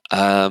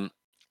 I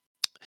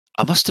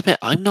must admit,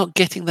 I'm not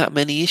getting that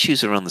many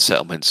issues around the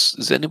settlements.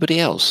 Is anybody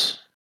else?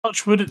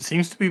 Touchwood, it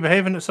seems to be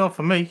behaving itself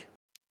for me.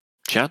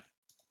 Jan?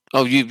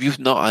 Oh, you've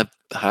not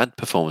had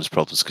performance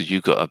problems because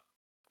you've got a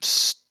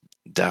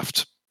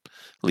daftly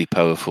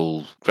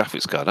powerful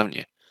graphics card, haven't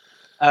you?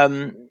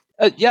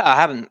 Yeah, I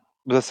haven't.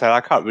 As I said, I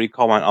can't really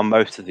comment on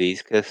most of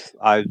these because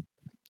I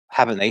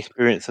haven't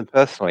experienced them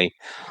personally.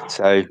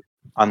 So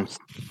I'm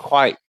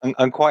quite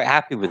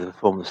happy with the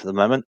performance at the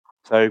moment.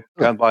 So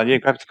go and buy a new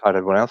graphics card,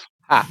 everyone else.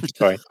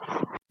 Sorry.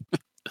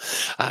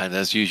 And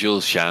as usual,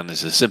 Shan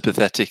is as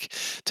sympathetic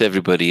to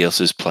everybody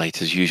else's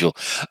plight as usual.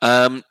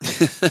 Has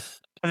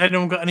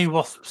anyone got any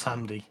wasps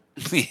handy?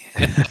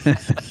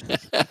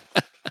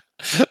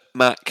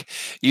 Mac,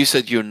 you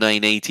said your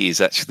 980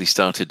 has actually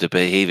started to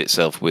behave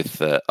itself with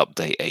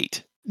update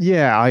 8.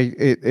 Yeah,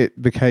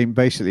 it became.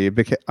 I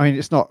mean,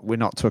 it's not. We're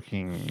not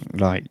talking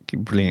like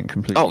brilliant,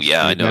 completely. Oh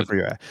yeah, I know.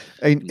 Everywhere,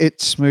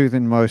 it's smooth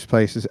in most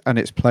places, and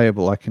it's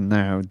playable. I can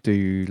now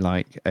do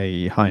like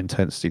a high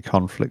intensity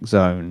conflict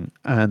zone,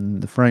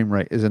 and the frame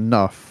rate is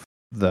enough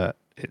that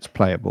it's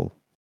playable.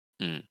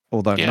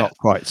 Although not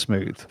quite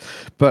smooth,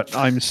 but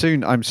I'm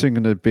soon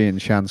going to be in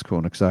Shan's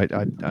corner because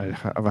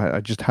I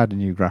just had a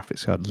new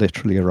graphics card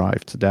literally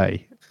arrived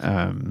today.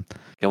 Can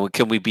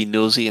we be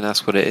nosy and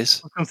ask what it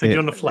is? I'm thinking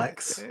on the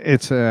flex.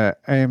 It's a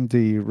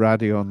AMD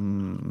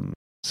Radeon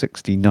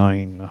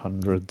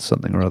 6900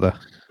 something or other.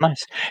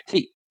 Nice.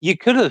 See, you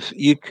could have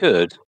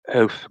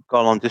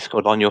gone on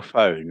Discord on your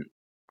phone,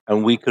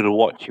 and we could have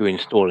watched you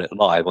install it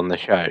live on the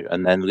show,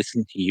 and then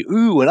listened to you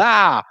ooh and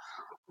ah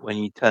when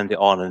you turned it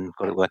on and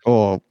got it working.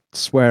 Or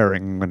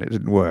swearing when it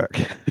didn't work.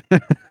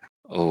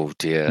 Oh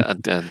dear,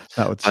 and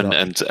that would suck.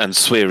 and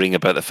swearing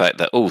about the fact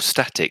that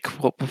static.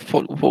 What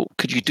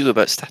could you do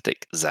about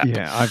static? Zap.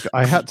 Yeah,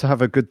 I had to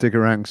have a good dig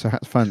around because I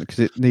had to find it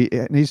because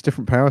it needs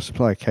different power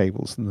supply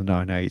cables than the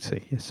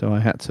 980. So I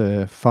had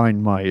to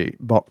find my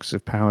box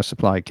of power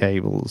supply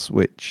cables,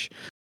 which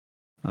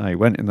I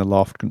went in the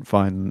loft, couldn't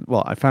find.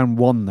 Well, I found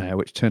one there,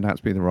 which turned out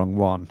to be the wrong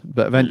one.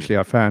 But eventually,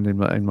 I found in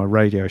my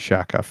Radio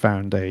Shack, I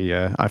found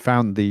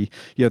the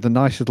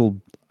nice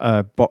little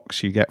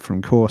box you get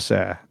from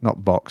Corsair,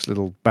 not box,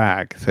 little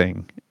bag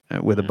thing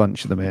with a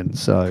bunch of them in.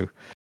 So,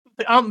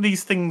 aren't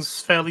these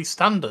things fairly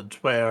standard?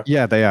 Where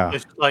yeah, they are.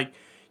 It's like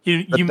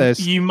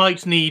you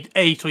might need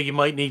 8 or you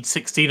might need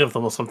 16 of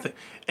them or something.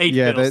 8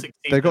 yeah, or 16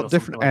 they've got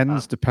different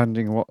ends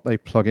depending on what they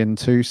plug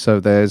into. So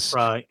there's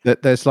like the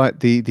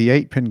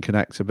 8-pin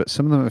connector, but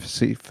some of them are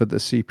for the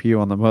CPU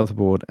on the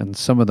motherboard, and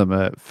some of them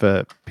are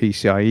for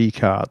PCIe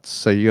cards.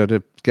 So you got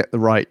to get the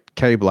right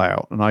cable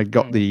out, and I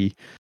got the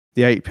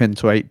 8-pin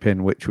to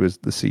 8-pin, which was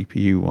the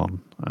CPU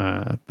one.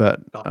 And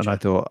I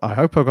thought, I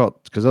hope I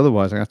got, because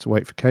otherwise I have to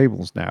wait for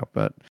cables now.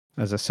 But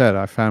as I said,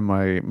 I found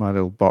my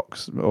little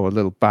box or a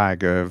little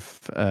bag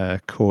of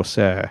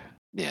Corsair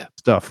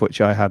stuff, which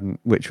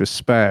was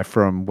spare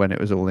from when it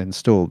was all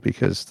installed,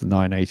 because the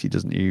 980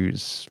 doesn't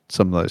use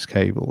some of those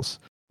cables.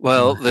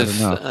 Well,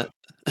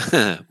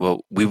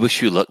 well, we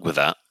wish you luck with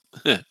that,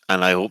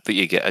 and I hope that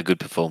you get a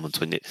good performance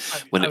when it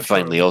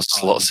finally all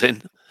slots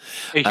in.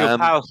 Is your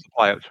power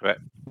supply up to it?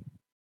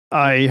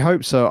 I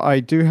hope so.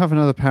 I do have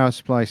another power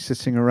supply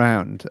sitting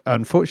around.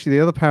 Unfortunately,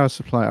 the other power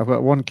supply, I've got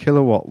a 1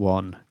 kilowatt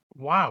one.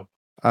 Wow.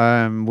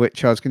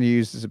 Which I was going to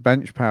use as a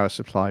bench power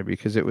supply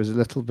because it was a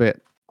little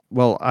bit.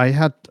 Well, I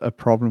had a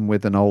problem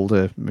with an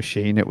older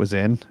machine it was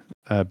in,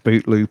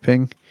 boot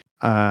looping.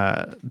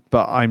 But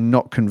I'm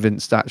not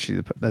convinced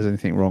actually that there's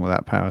anything wrong with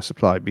that power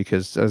supply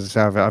because, as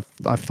I say,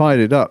 I fired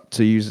it up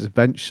to use as a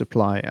bench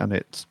supply and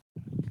it's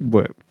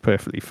worked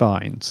perfectly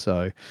fine.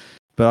 So.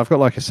 But I've got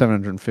like a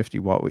 750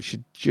 watt, which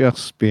should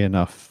just be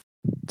enough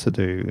to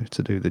do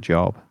the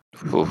job.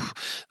 Oof,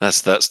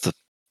 that's the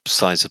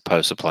size of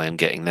power supply I'm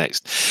getting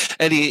next.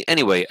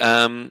 Anyway,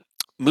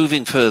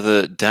 moving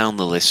further down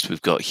the list,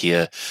 we've got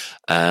here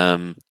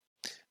the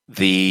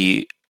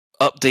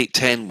update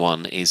 10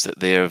 one is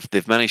that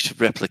they've managed to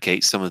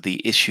replicate some of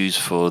the issues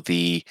for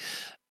the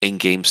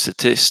in-game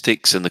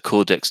statistics and the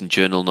codex and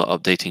journal not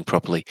updating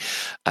properly.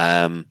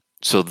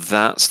 So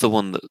that's the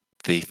one that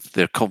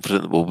they're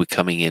confident that will be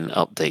coming in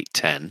update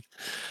 10.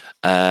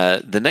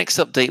 The next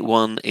update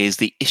one is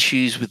the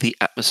issues with the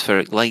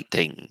atmospheric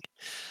lighting.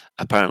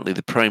 Apparently,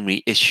 the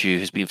primary issue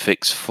has been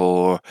fixed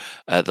for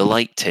the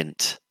light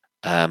tint.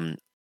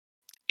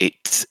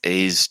 It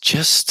is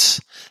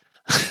just,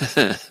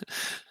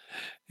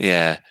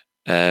 yeah.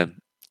 They're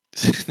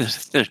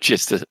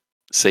just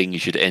saying you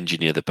should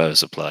engineer the power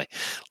supply.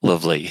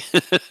 Lovely.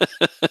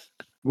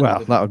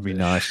 Well, that would be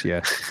nice.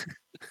 Yes.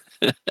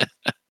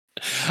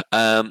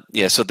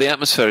 So the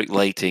atmospheric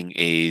lighting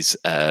is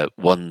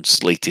one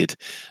slated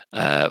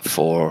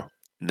for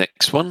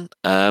next one.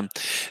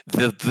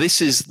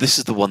 This is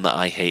the one that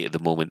I hate at the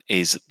moment.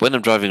 Is when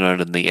I'm driving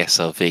around in the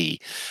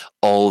SRV,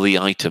 all the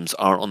items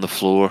aren't on the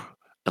floor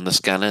on the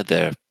scanner.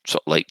 They're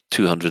sort of like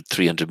 200,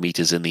 300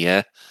 meters in the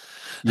air.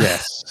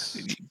 Yes,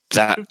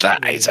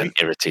 that is an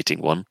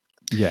irritating one.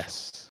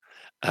 Yes.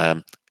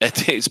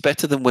 It's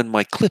better than when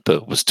my Clipper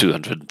was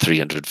 200 and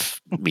 300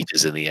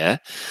 meters in the air.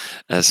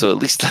 So at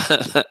least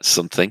that's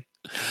something.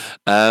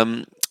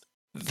 The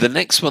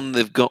next one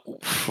they've got,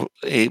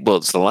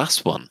 it's the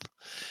last one,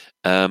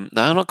 Now,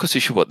 I'm not quite so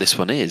sure what this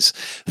one is.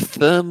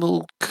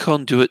 Thermal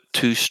conduit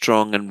too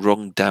strong and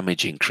wrong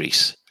damage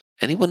increase.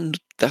 Anyone?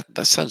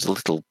 That sounds a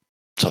little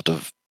sort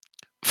of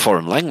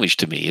foreign language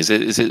to me. Is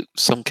it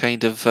some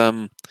kind of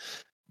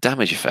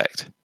damage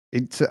effect?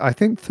 I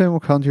think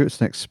thermal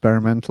conduit's an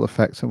experimental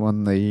effect from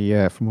one of the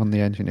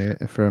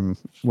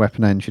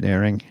weapon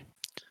engineering.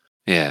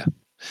 Yeah.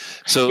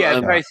 So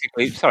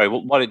basically, sorry.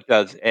 What it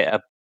does,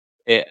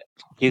 it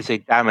gives a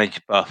damage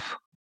buff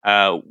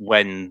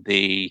when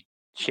the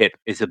ship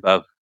is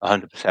above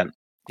 100%.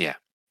 Yeah.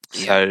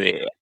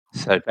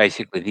 So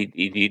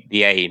basically,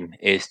 the aim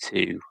is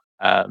to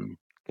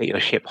get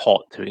your ship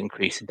hot to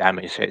increase the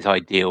damage. So it's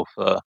ideal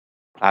for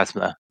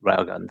plasma,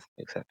 railguns,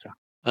 etc.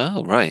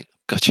 Oh, right.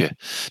 Gotcha.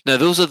 Now,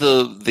 those are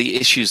the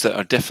issues that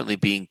are definitely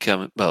being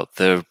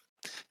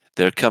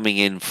they're coming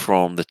in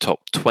from the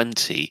top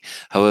 20.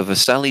 However,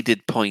 Sally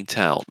did point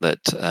out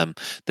that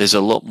there's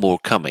a lot more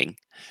coming,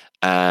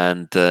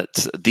 and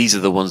that these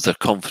are the ones they're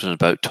confident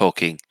about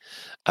talking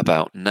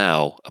about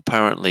now.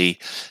 Apparently,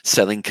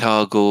 selling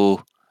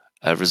cargo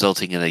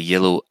resulting in a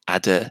yellow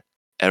adder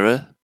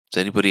error.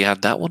 Has anybody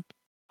had that one?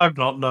 I've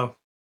not, no.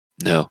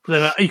 No.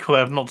 Then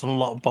equally, I've not done a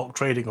lot of bulk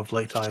trading of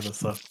late either,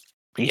 so.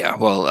 Yeah,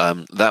 well,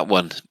 that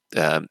one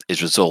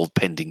is resolved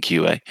pending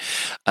QA.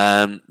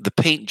 The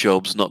paint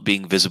jobs not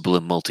being visible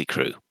in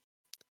multi-crew.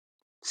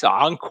 So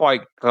I'm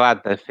quite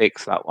glad they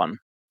fixed that one.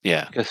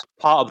 Yeah. Because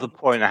part of the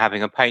point of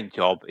having a paint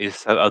job is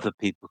so other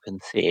people can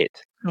see it.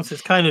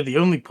 It's kind of the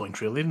only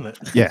point, really, isn't it?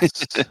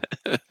 Yes.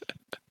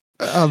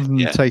 Other than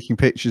taking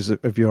pictures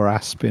of your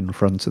asp in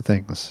front of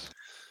things.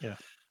 Yeah.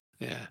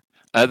 Yeah.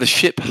 The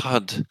ship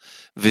HUD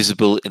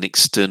visible in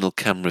external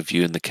camera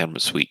view in the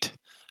camera suite.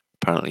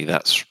 Apparently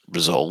that's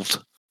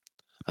resolved.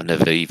 I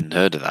never even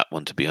heard of that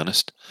one, to be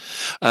honest.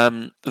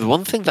 The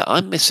one thing that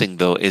I'm missing,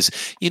 though, is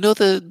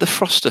the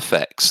frost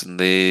effects and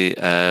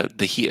the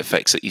heat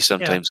effects that you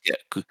sometimes get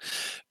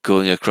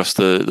going across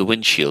the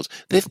windshield.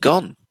 They've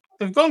gone.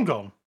 They've gone.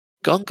 Gone.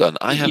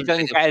 You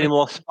don't get any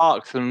more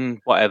sparks and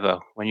whatever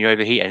when you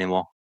overheat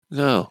anymore.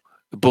 No,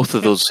 both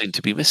of those seem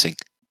to be missing.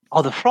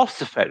 Oh, the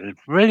frost effect was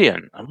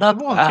brilliant. I love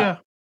that.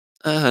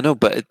 Yeah. I know,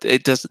 but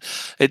it doesn't.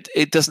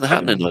 It doesn't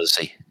happen in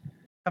Odyssey.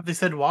 Have they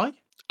said why?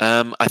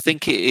 I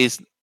think it is.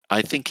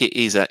 I think it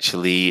is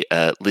actually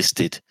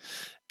listed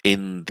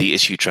in the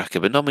issue tracker,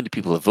 but not many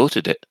people have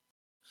voted it.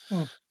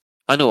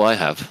 I know I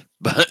have,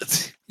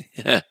 but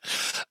yeah.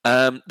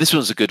 This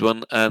one's a good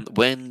one.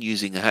 When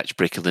using a hatch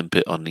breaker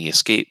limpet on the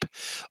escape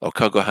or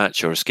cargo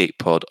hatch or escape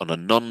pod on a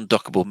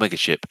non-dockable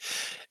megaship,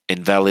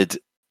 invalid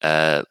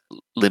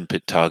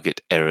limpet target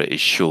error is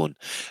shown.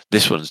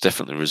 This one's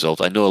definitely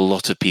resolved. I know a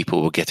lot of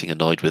people were getting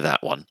annoyed with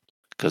that one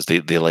because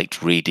they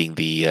liked raiding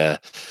the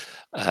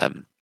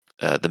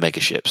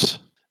megaships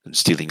and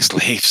stealing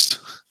slaves.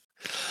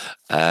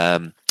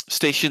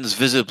 Stations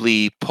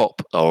visibly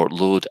pop or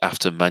load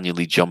after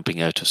manually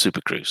jumping out of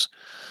supercruise.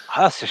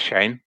 That's a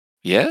shame.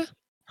 Yeah?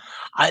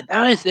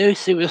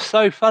 It was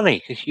so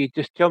funny because you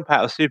just jump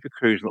out of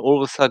supercruise and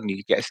all of a sudden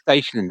you get a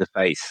station in the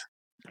face.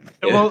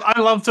 Well, I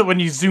loved it when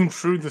you zoomed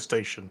through the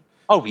station.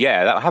 Oh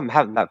yeah, I haven't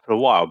had that for a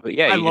while, but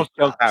yeah, you just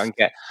jump out and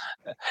get.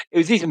 It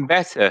was even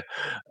better.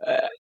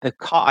 The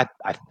car,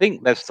 I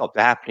think they've stopped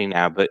it happening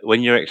now, but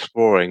when you're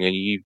exploring and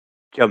you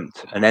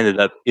jumped and ended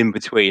up in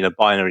between a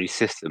binary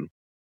system,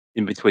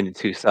 in between the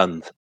two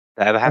suns,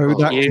 that ever happened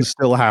that to you? can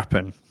still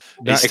happen.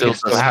 That can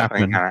still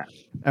happen.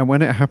 And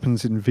when it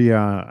happens in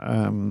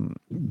VR,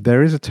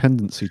 there is a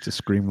tendency to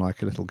scream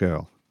like a little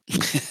girl.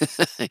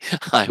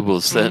 I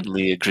will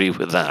certainly agree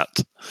with that.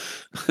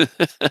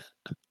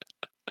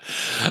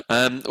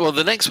 Well,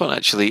 the next one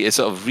actually is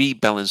sort of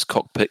rebalanced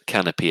cockpit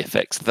canopy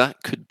effects.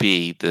 That could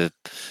be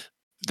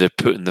they're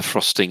putting the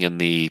frosting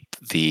and the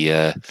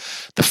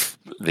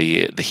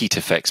heat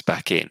effects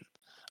back in.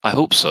 I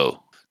hope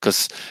so,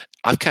 because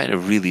I've kind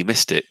of really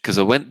missed it. Because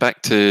I went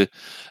back to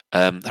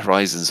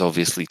Horizons,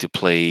 obviously, to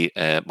play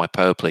my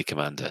power play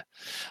commander,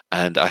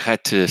 and I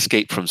had to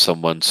escape from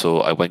someone, so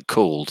I went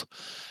cold.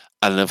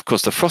 And of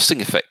course, the frosting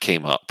effect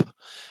came up,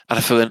 and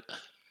I went,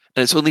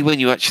 and it's only when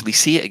you actually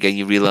see it again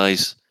you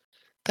realise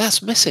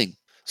that's missing.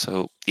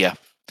 So yeah.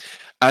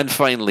 And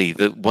finally,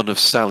 one of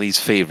Sally's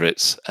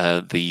favourites,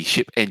 the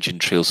ship engine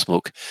trail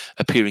smoke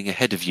appearing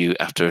ahead of you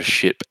after a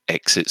ship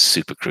exits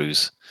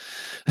supercruise.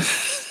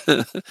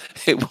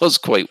 It was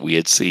quite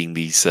weird seeing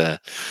these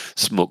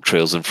smoke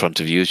trails in front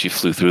of you as you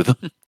flew through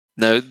them.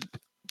 Now,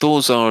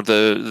 those are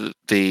the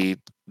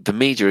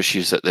major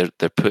issues that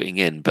they're putting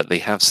in, but they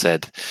have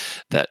said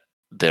that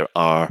there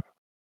are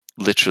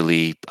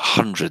literally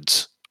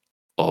hundreds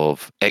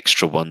of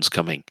extra ones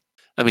coming.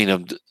 I mean,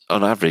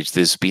 on average,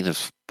 there's been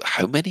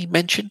how many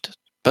mentioned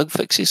bug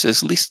fixes?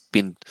 There's at least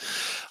been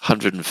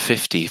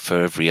 150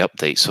 for every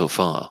update so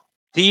far.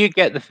 Do you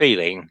get the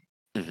feeling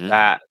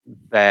that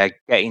they're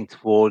getting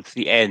towards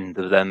the end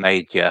of their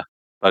major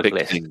bug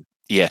list?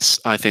 Yes,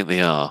 I think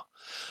they are.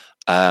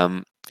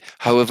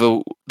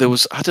 However, there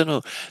was, I don't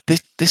know,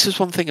 this is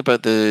one thing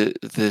about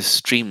the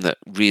stream that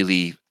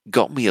really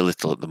got me a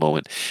little at the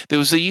moment. There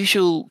was the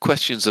usual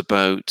questions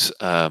about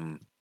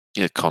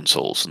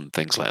consoles and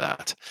things like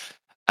that.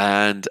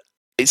 And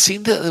it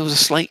seemed that there was a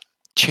slight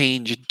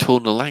change in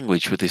tone of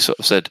language where they sort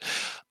of said,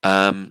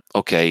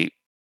 okay,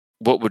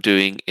 what we're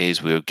doing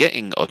is we're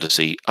getting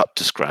Odyssey up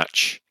to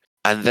scratch,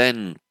 and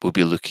then we'll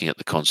be looking at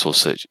the console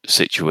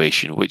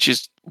situation, which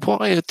is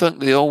what I think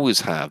they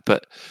always have.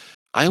 But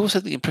I always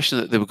had the impression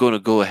that they were going to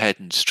go ahead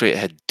and straight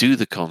ahead do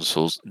the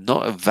consoles,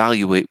 not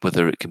evaluate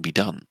whether it can be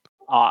done.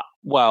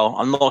 Well,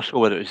 I'm not sure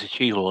whether it's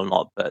achievable or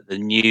not, but the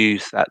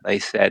news that they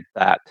said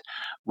that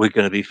we're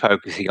going to be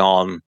focusing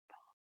on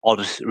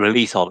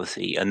release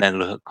Odyssey and then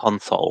look at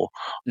console,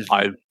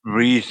 I'm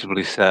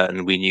reasonably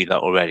certain we knew that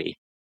already.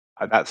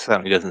 That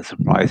certainly doesn't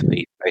surprise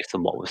me based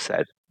on what was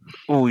said.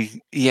 Oh,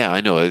 yeah,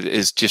 I know.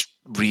 It's just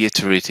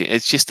reiterating.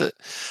 It's just that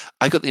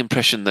I got the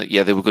impression that,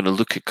 they were going to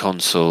look at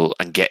console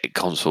and get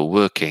console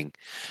working.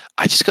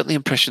 I just got the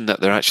impression that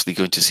they're actually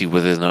going to see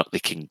whether or not they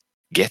can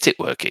get it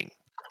working.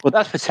 Well,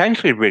 that's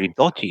potentially really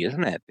dodgy,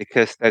 isn't it?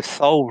 Because they've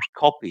sold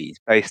copies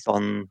they've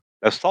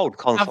sold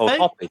console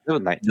copies,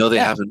 haven't they? No, they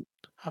haven't.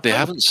 They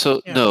haven't.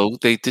 So no,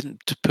 they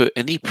didn't put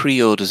any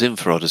pre-orders in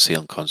for Odyssey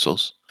on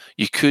consoles.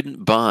 You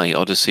couldn't buy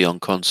Odyssey on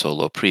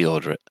console or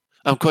pre-order it.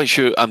 I'm quite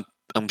sure.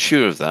 I'm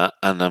sure of that,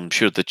 and I'm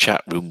sure the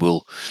chat room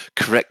will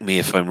correct me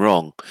if I'm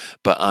wrong.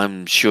 But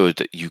I'm sure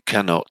that you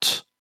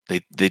cannot.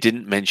 They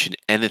didn't mention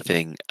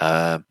anything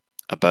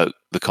about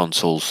the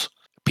consoles.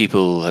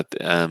 People had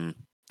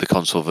the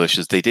console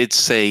versions. They did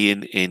say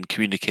in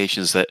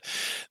communications that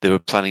they were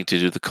planning to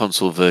do the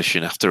console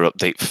version after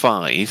Update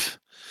 5.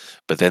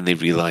 But then they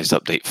realised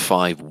Update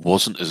 5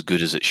 wasn't as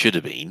good as it should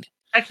have been.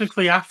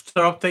 Technically,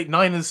 after Update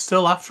 9 is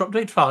still after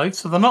Update 5,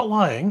 so they're not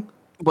lying.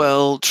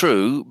 Well,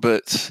 true,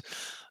 but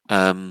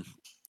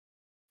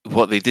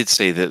what they did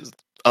say that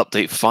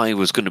Update 5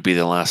 was going to be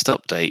the last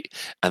update,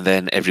 and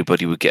then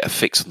everybody would get a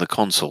fix on the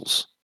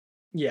consoles.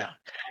 Yeah.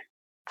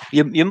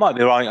 You might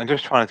be right. I'm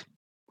just trying to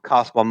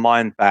cast my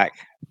mind back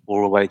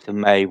all the way to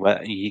May,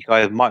 where you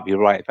guys might be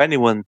right. If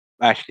anyone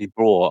actually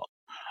brought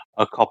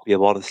a copy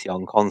of Odyssey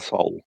on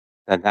console,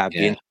 then that'd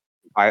be interesting.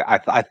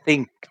 I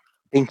think,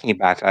 thinking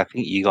about it, I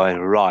think you guys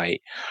are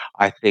right.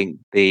 I think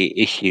the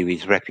issue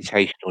is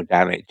reputational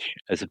damage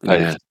as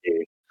opposed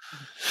to.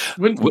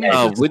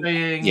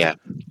 Saying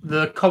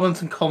the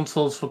comments and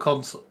consoles for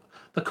console.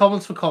 The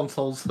comments for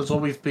consoles has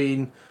always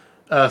been,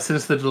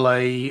 since the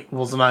delay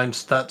was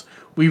announced, that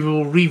we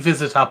will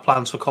revisit our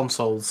plans for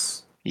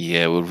consoles.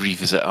 Yeah, we'll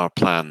revisit our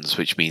plans,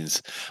 which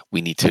means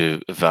we need to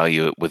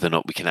evaluate whether or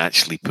not we can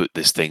actually put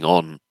this thing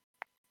on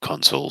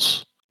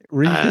consoles.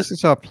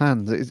 Revisit our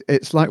plans.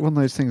 It's like one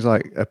of those things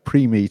like a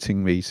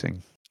pre-meeting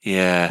meeting.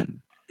 Yeah.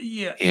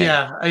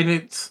 And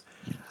it's.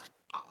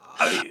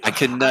 I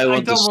can now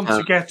understand.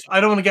 I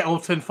don't want to get all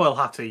tinfoil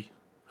hatty.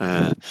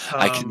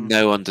 I can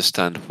now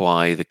understand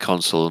why the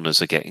console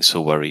owners are getting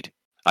so worried.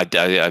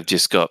 I've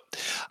just got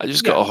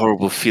a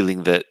horrible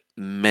feeling that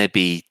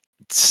maybe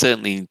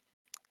certainly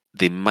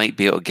they might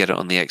be able to get it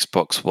on the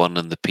Xbox One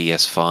and the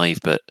PS5,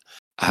 but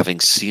having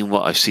seen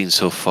what I've seen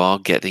so far,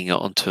 getting it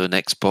onto an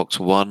Xbox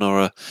One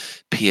or a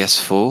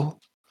PS4.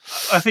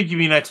 I think you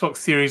mean Xbox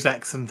Series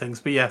X and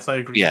things, but yes, I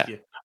agree with you.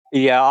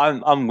 Yeah,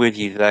 I'm with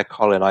you there,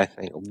 Colin. I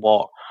think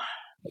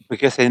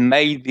because they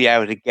may be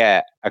able to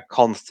get a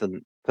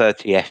constant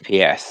 30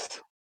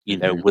 FPS,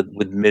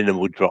 with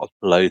minimal drops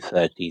below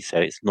 30, so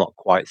it's not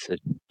quite so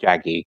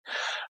jaggy.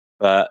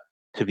 But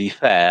to be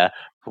fair,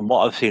 from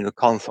what I've seen of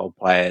console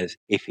players,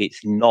 if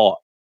it's 30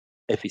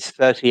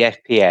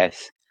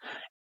 FPS,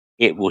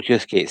 it will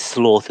just get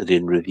slaughtered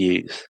in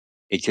reviews.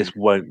 It just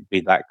won't be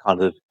that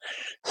kind of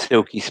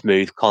silky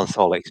smooth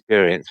console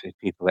experience that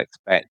people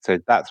expect. So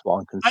that's what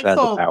I'm concerned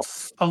about.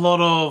 A lot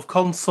of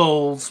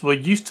consoles were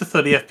used to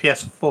 30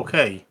 FPS for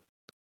 4K.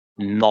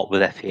 Not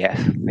with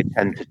FPS.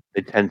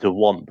 They tend to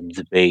want them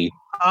to be.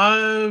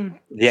 The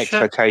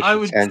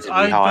expectation tends to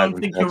be higher. I don't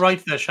think you're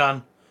right there,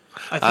 Shan.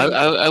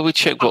 I would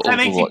check what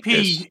 1080p,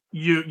 is.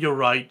 You're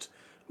right,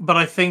 but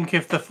I think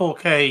if they're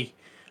 4K,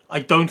 I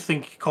don't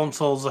think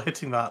consoles are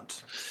hitting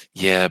that.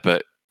 Yeah,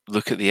 but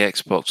look at the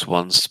Xbox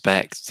One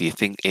specs. Do you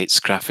think its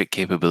graphic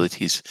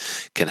capabilities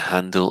can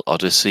handle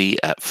Odyssey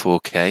at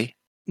 4K?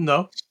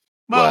 No.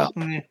 Well,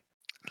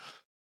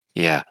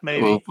 yeah.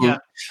 Maybe.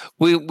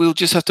 We'll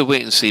just have to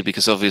wait and see,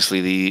 because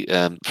obviously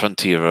the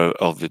Frontier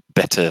are the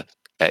better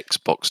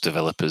Xbox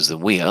developers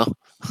than we are.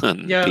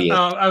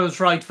 I was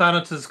right.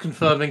 Vanit is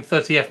confirming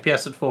 30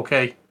 FPS at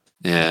 4K.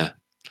 Yeah.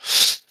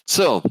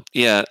 So,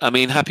 I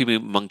mean, Happy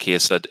Monkey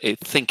has said, I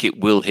think it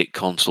will hit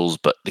consoles,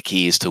 but the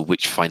key is to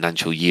which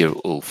financial year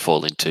it will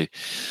fall into.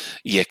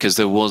 Yeah, because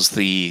there was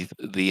the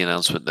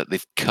announcement that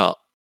they've cut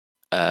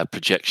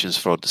projections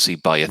for Odyssey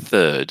by a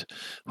third,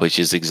 which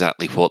is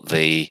exactly what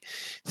they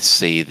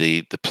say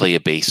the player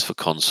base for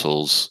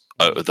consoles,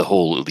 the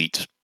whole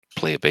Elite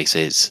player base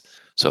is.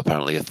 So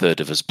apparently a third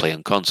of us play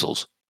on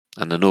consoles.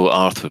 And I know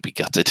Arth would be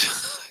gutted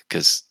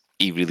because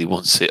he really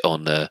wants it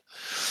on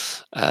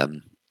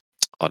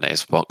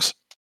Xbox.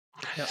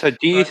 So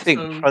do you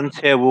think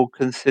Frontier will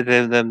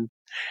consider them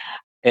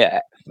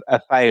a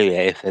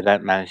failure if they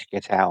don't manage to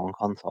get out on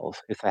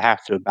consoles. If they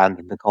have to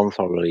abandon the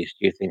console release,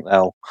 do you think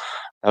they'll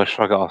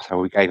shrug it off? So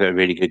we gave it a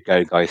really good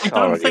go, guys. I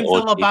Sorry. don't think or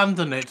they'll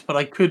abandon it, but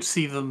I could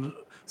see them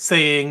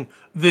saying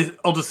this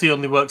Odyssey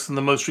only works in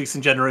the most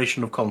recent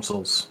generation of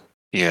consoles.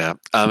 Yeah,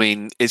 I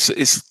mean,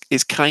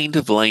 it's kind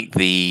of like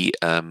the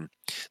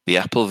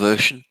Apple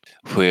version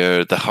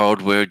where the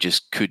hardware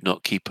just could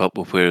not keep up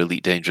with where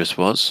Elite Dangerous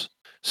was.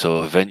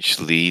 So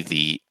eventually,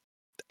 the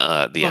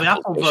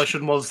Apple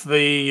version was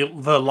the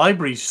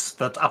libraries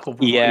that Apple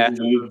provided.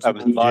 that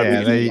was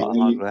library.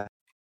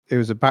 It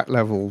was a back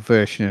level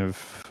version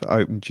of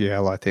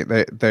OpenGL. I think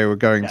they were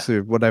going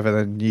to whatever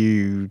the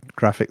new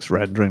graphics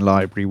rendering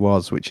library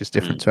was, which is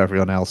different to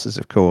everyone else's,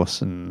 of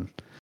course, and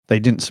they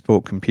didn't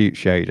support compute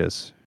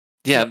shaders.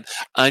 Yeah,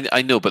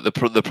 I know, but the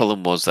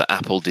problem was that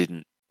Apple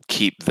didn't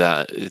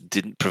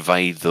didn't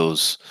provide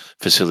those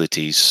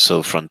facilities,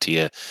 so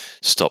Frontier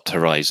stopped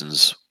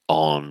Horizons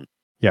on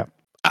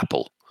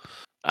Apple,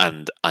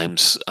 and I'm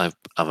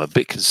a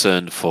bit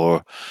concerned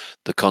for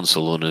the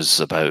console owners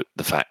about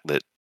the fact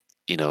that,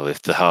 you know,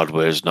 if the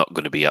hardware is not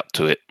going to be up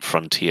to it,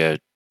 Frontier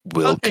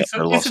will cut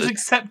their losses. Is it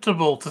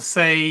acceptable to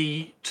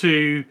say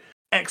to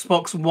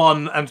Xbox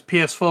One and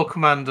PS4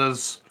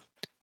 commanders,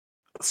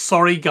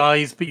 sorry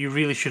guys, but you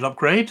really should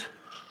upgrade?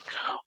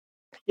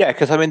 Yeah,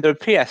 because I mean, there are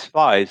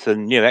PS5s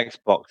and new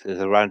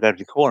Xboxes around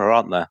every corner,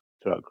 aren't there,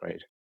 to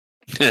upgrade?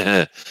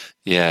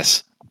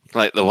 Yes,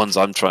 like the ones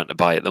I'm trying to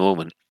buy at the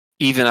moment.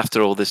 Even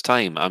after all this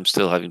time, I'm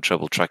still having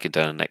trouble tracking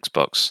down an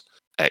Xbox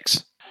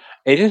X.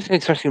 It is an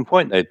interesting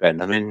point, though,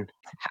 Ben. I mean,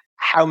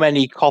 how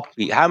many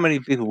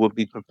people would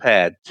be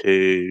prepared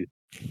to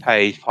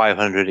pay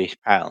 £500-ish,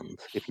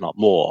 if not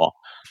more,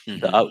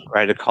 to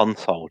upgrade a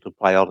console to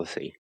play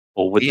Odyssey?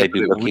 Or would they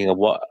be looking at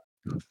what?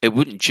 It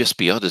wouldn't just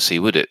be Odyssey,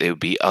 would it? It would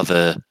be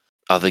other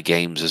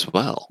games as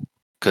well.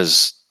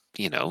 Because,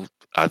 you know,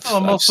 I'm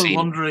also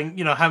wondering,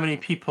 you know, how many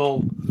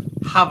people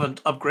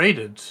haven't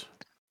upgraded.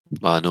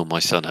 Well, I know my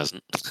son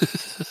hasn't.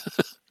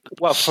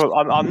 Well,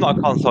 I'm not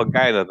a console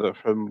gamer, but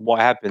from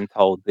what I have been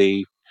told,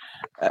 the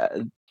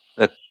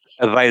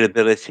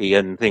availability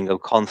and thing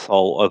of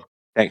console of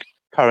next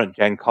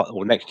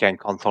gen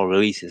console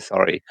releases,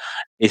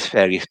 is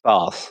fairly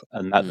sparse,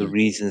 and that the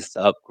reasons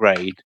to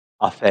upgrade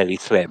are fairly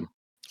slim.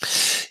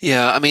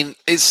 Yeah, I mean,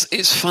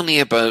 it's funny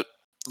about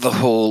the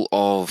whole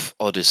of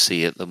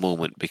Odyssey at the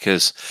moment,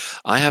 because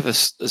I have a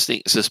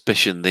sneaking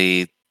suspicion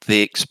they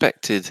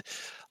expected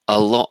a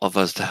lot of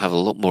us to have a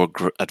lot more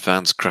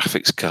advanced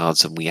graphics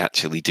cards than we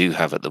actually do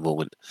have at the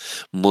moment,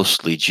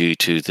 mostly due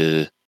to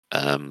the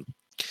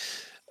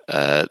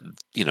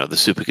the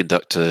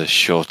superconductor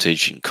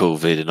shortage and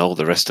COVID and all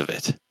the rest of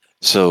it.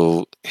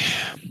 So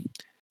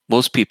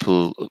most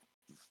people,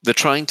 they're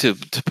trying to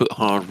put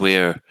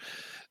hardware,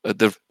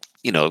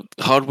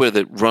 hardware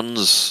that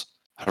runs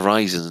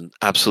Horizon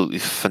absolutely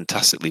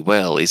fantastically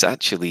well is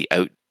actually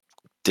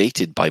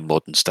outdated by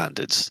modern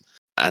standards.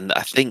 And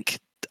I think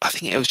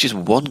it was just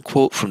one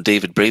quote from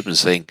David Braben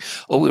saying,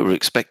 "Oh, we were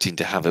expecting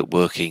to have it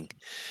working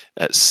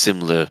at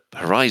similar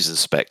Horizon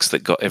specs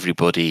that got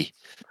everybody."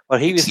 Well,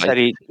 he said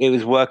it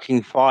was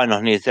working fine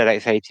on his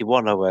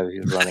ZX81 or wherever he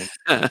was running.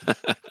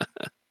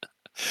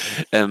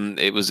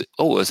 It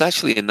was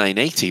actually a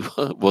 980,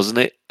 wasn't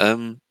it?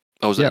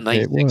 Was it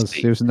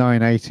 960? It was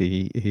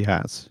 980. He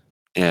has.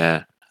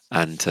 Yeah,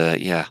 and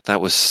that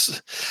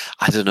was.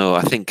 I don't know.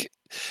 I think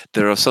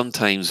there are some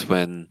times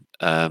when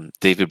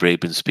David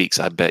Braben speaks,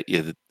 I bet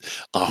you that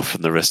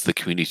from the rest of the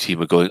community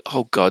team are going,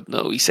 "Oh God,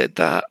 no, he said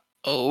that.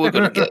 Oh, we're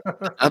going to get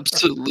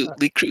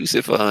absolutely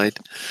crucified."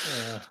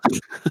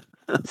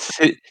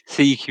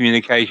 See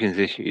communications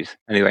issues.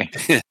 Anyway.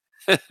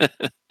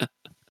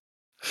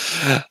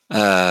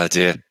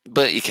 Dear.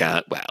 But you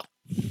can't. Well,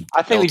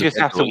 I think we just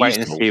have to wait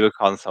and see with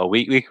console.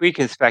 We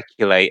can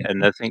speculate,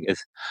 and I think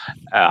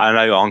I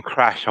know on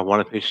Crash on one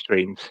of his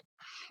streams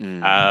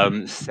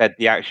said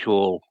the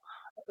actual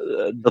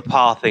the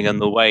pathing and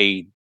the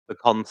way the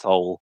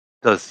console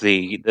does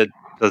the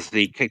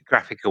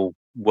graphical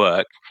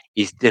work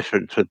is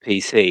different for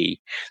PC,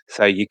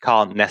 so you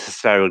can't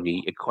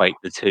necessarily equate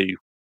the two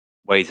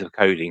ways of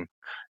coding.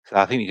 So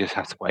I think you just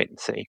have to wait and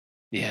see.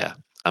 Yeah,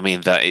 I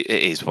mean that it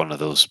is one of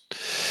those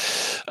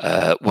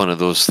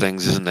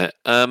things, isn't it?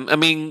 I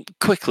mean,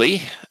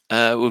 quickly,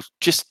 we'll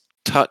just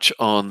touch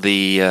on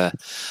the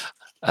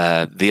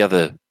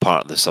other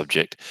part of the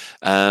subject.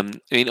 I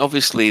mean,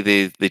 obviously,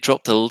 they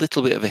dropped a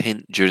little bit of a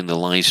hint during the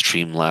live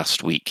stream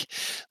last week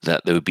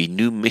that there would be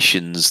new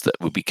missions that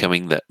would be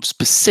coming that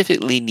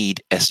specifically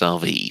need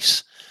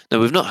SRVs. Now,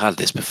 we've not had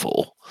this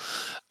before,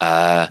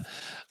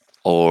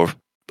 or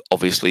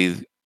obviously,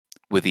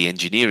 with the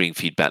engineering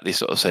feedback, they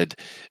sort of said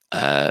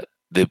there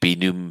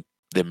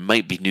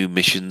might be new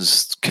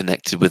missions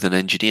connected with an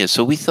engineer.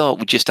 So we thought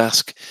we'd just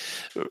ask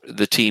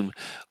the team,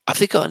 have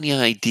they got any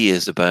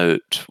ideas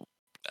about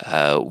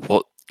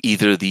what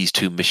either of these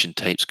two mission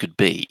types could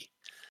be?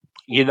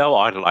 You know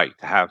what I'd like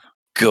to have?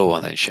 Go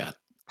on then, Shan.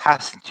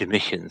 Passenger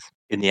missions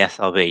in the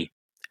SRV.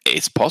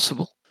 It's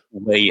possible.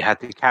 Where you had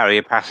to carry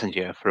a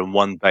passenger from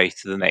one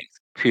base to the next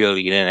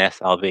purely in an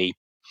SRV.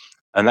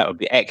 and that would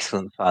be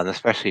excellent fun,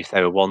 especially if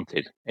they were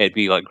wanted. It'd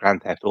be like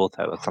Grand Theft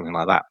Auto or something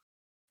like that.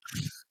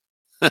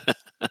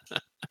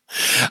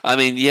 I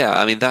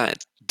mean,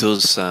 that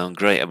does sound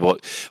great. And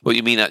what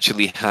you mean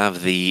actually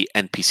have the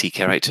NPC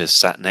characters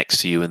sat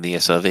next to you in the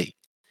SRV?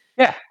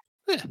 Yeah.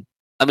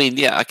 I mean,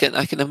 yeah, I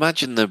can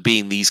imagine there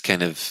being these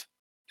kind of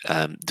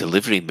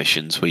delivery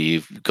missions where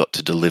you've got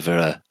to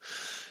deliver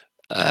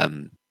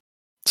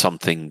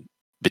something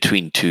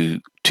between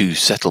two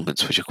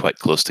settlements which are quite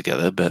close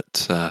together,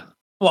 but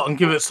what, and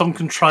give it some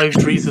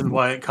contrived reason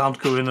why it can't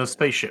go in a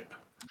spaceship?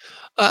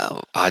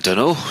 I don't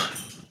know.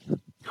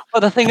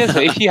 Well, the thing is,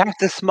 if you have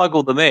to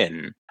smuggle them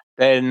in,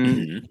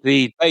 then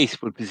the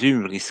base would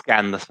presumably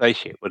scan the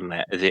spaceship, wouldn't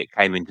it, as it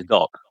came into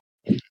dock?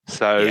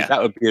 So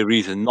that would be a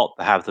reason not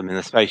to have them in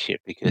the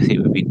spaceship, because it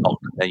would be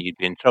docked and then you'd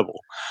be in trouble.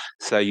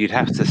 So you'd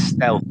have to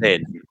stealth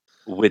in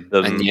with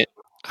them. And yet,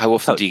 how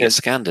often do you get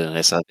scanned in an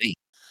SRV?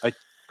 I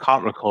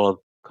can't recall it.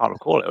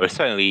 It's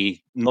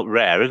certainly not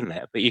rare, isn't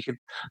it? But you could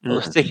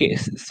sort of stick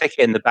it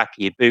in the back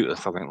of your boot or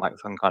something, like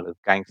some kind of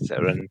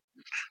gangster, and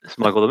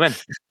smuggle them in.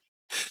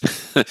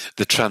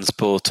 The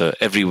transporter.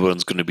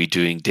 Everyone's going to be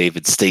doing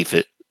David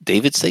Statham.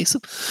 David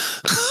Statham?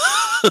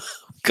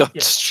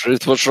 God's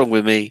truth, what's wrong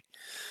with me?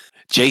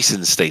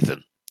 Jason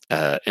Statham.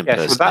 So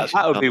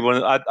that would be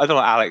one. I don't know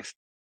what Alex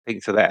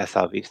thinks of their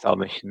SRV style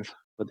missions.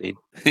 Would he?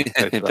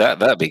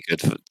 That'd be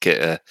good.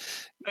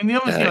 And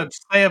the other thing I'd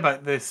say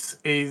about this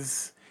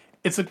is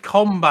it's a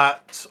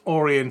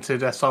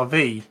combat-oriented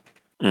SRV.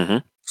 Mm-hmm.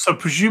 So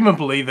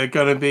presumably they're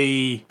going to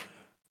be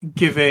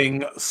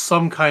giving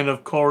some kind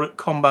of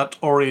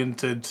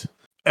combat-oriented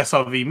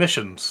SRV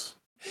missions.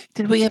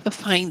 Did we ever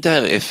find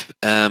out if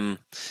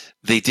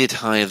they did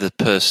hire the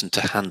person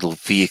to handle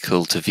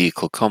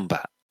vehicle-to-vehicle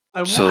combat?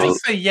 I want to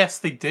say yes,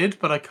 they did,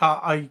 but I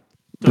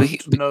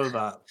don't know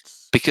that.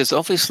 Because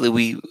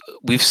obviously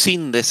we've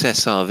seen this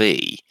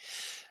SRV,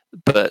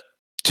 but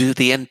do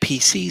the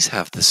NPCs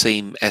have the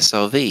same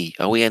SRV?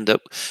 Are we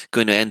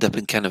going to end up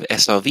in kind of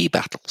SRV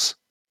battles?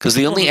 Because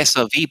the only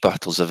SRV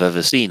battles I've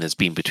ever seen has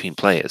been between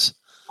players.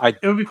 It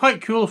would be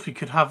quite cool if we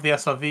could have the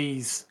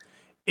SRVs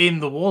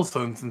in the war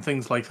zones and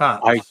things like that.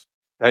 I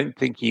don't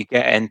think you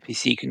get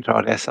NPC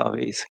controlled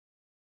SRVs.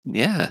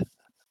 Yeah.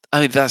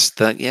 I mean,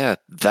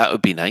 that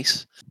would be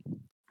nice.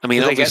 I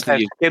mean, they get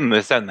obviously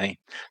skimmers, don't they?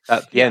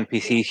 The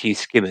NPCs use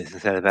skimmers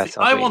instead of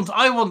SRVs.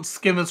 I want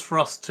skimmers for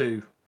us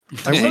too.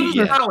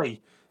 Yeah.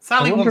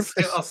 Sally wants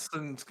us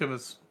and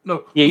skimmers.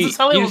 No, Yeah, was it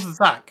Sally or was it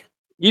Zach?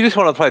 You just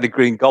want to play the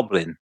Green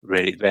Goblin,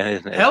 really, Ben,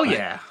 isn't it? Hell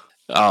yeah.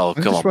 Oh, I'm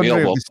come just on. We all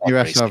wondering if want this new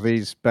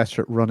SRV's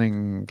better at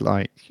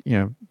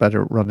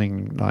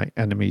running,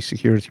 enemy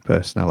security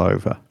personnel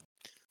over.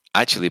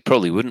 Actually, it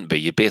probably wouldn't be.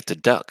 You'd be able to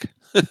duck.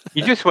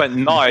 You just went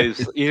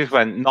knives. You just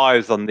went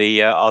knives on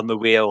the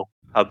wheel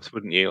hubs,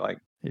 wouldn't you? Like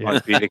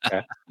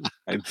Boudica.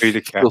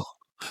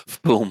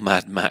 Full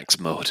Mad Max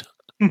mode.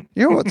 You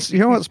know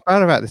what's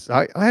bad about this?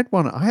 I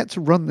had to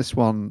run this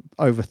one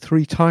over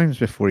 3 times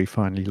before he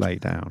finally lay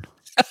down.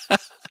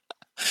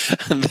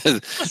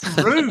 That's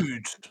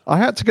rude. I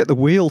had to get the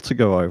wheel to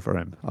go over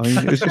him. I mean,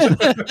 it was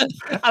just...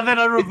 and then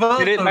I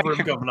reversed over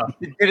him, Governor.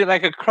 Did it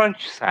make a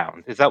crunch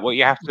sound? Is that what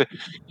you have to? Do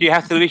you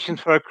have to listen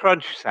for a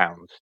crunch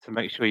sound to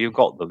make sure you've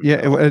got them? Yeah,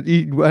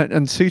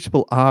 and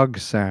suitable arg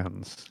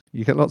sounds.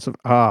 You get lots of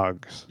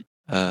args.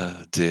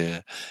 Oh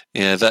dear.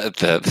 Yeah,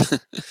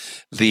 the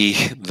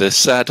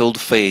sad old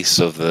face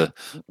of the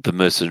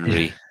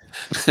mercenary.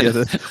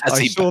 Yeah,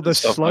 I saw the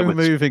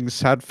slow-moving,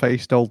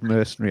 sad-faced old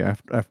mercenary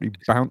after he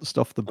bounced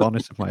off the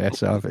bonnet of my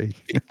SRV.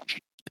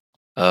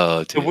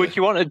 Oh, dear. So would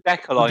you want a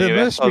decal on the your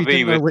mercenary SRV?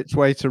 didn't know which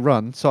way to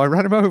run, so I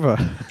ran him over.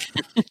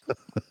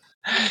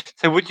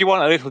 So would you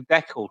want a little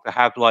decal to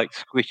have like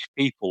squished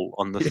people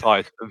on the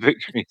side for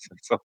victories or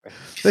something?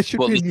 There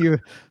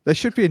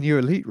should be a new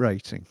elite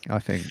rating, I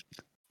think.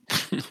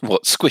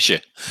 What,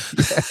 Squisher?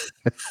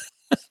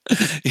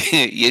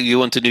 You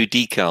want a new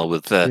decal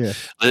with the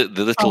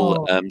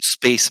little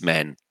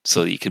spacemen,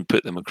 so you can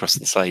put them across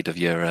the side of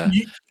your.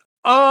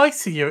 Oh, I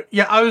see you.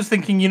 Yeah, I was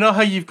thinking. You know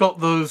how you've got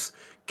those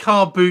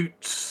car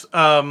boot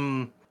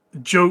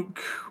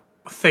joke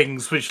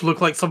things, which look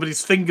like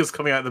somebody's fingers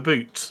coming out of the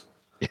boot.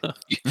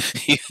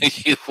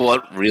 You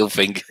want real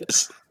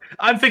fingers?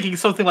 I'm thinking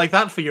something like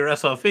that for your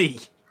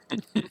SRV.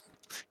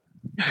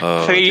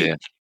 Oh, dear.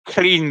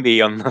 Clean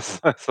me on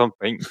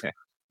something.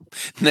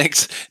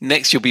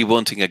 Next, you'll be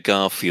wanting a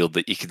Garfield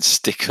that you can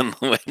stick on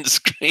the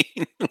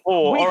windscreen.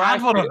 Or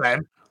have one of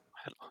them.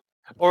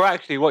 Or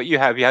actually, what you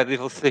have a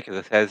little sticker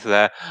that says,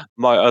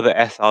 "My other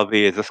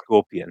SRV is a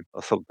Scorpion"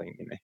 or something.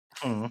 You know.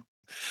 Mm.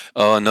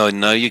 Oh no!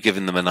 Now you're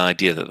giving them an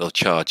idea that they'll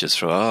charge us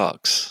for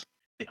arcs.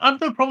 I've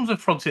no problems with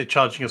Frontier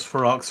charging us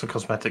for arcs for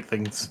cosmetic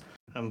things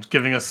and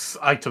giving us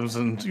items,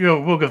 and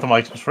we'll give them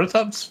items for it.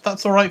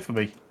 That's all right for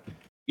me.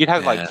 You'd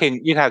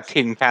have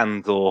tin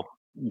cans or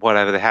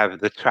whatever they have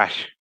the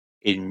trash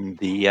in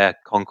the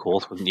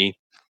concourse, wouldn't you? You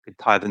could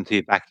tie them to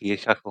your back of your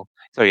shuttle.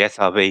 Sorry,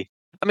 SRV.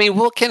 I mean,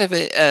 what kind of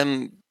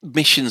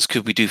missions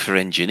could we do for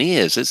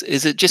engineers?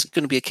 Is it just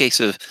going to be a case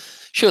of?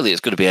 Surely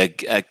it's going to be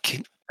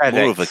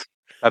more of a.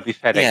 That'd be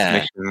FedEx Yeah.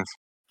 missions.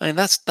 I mean,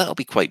 that'll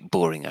be quite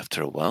boring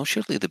after a while.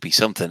 Surely there'll be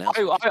something else.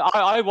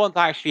 I want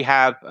to actually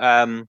have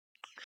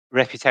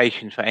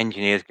reputation for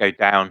engineers go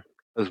down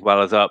as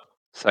well as up.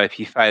 So if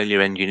you fail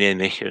your engineer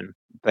mission,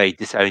 they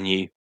disown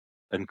you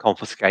and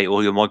confiscate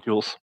all your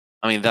modules.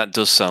 I mean, that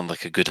does sound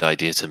like a good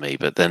idea to me,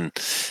 but then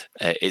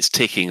it's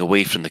taking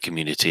away from the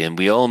community, and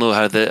we all know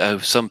how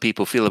some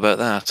people feel about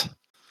that.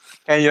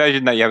 Can you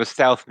imagine that you have a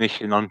stealth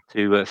mission on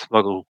to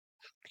smuggle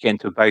to get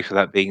into a base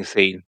without being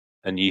seen,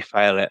 and you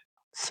fail it?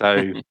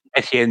 So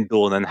SEN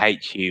Dawn then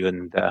hates you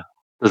and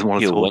doesn't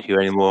want to talk to you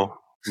anymore.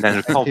 And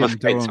then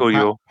confiscates all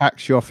your...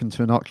 packs you off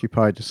into an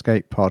occupied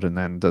escape pod and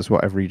then does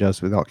whatever he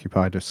does with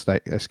occupied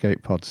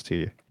escape pods to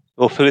you.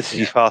 Or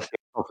Felicity Fasting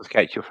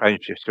confiscates your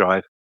friendship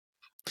drive.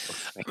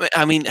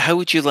 I mean, how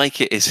would you like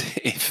it is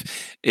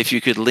if you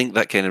could link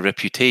that kind of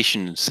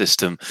reputation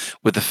system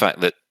with the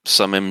fact that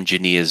some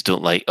engineers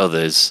don't like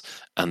others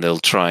and they'll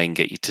try and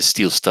get you to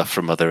steal stuff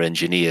from other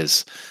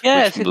engineers.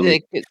 Yeah,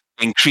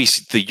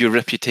 increase your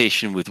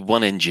reputation with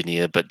one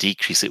engineer but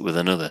decrease it with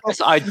another. Yes,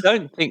 I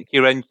don't think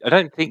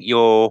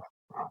your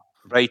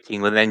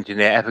rating with an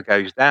engineer ever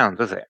goes down,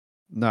 does it?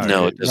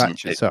 No, it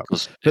doesn't. It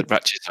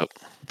ratchets up.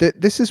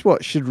 This is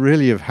what should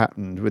really have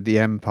happened with the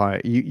Empire.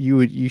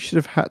 You should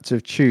have had to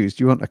choose: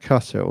 do you want a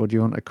cutter or do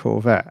you want a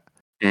Corvette?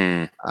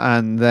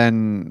 And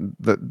then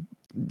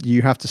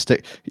you have to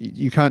stick.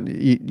 You can't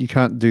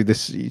do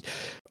this.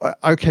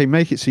 Okay,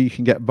 make it so you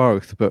can get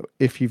both. But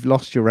if you've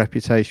lost your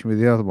reputation with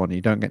the other one,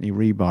 you don't get any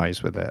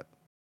rebuys with it,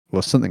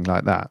 or something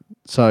like that.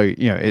 So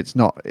it's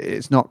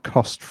not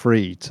cost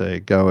free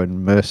to go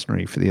and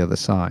mercenary for the other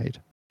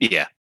side.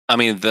 Yeah, I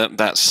mean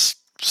that's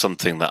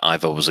something that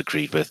I've always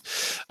agreed with,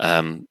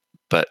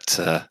 but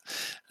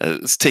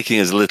it's taking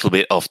us a little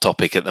bit off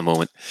topic at the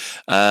moment.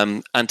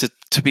 And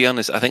to be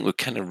honest, I think we've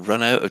kind of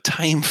run out of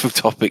time for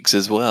topics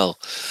as well.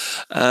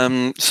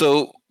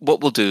 So what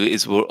we'll do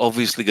is we're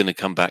obviously going to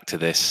come back to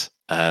this.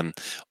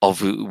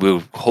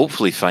 We'll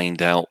hopefully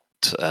find out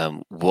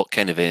what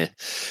kind of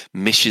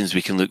missions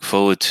we can look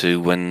forward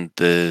to when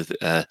the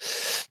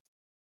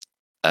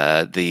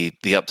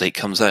update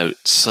comes out.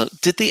 So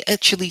did they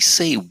actually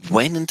say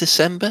when in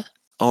December?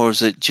 Or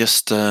is it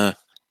just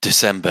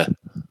December?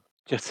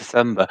 Just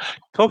December.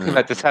 Talking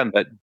about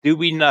December, do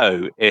we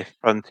know if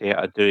Frontier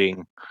are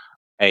doing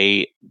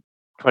a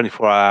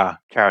 24-hour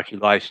charity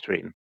live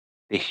stream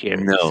this year?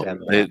 No.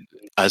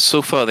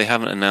 So far, they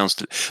haven't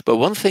announced it. But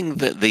one thing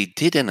that they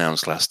did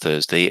announce last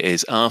Thursday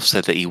is Arf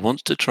said that he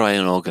wants to try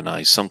and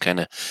organise some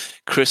kind of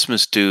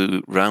Christmas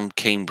do round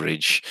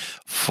Cambridge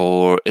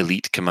for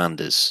elite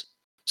commanders.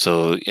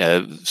 So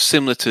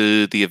similar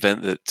to the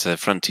event that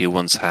Frontier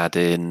once had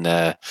in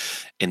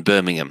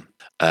Birmingham,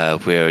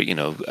 where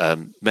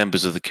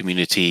members of the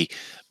community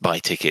buy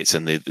tickets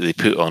and they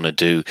put on a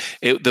do.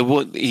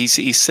 He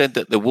said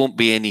that there won't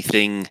be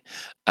anything,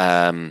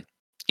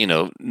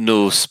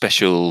 no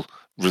special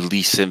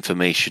release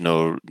information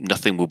or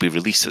nothing will be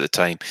released at the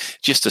time.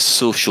 Just a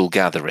social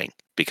gathering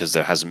because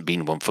there hasn't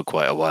been one for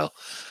quite a while.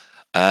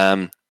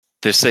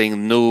 They're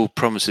saying no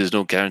promises,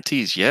 no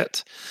guarantees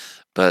yet.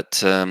 But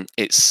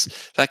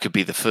that could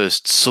be the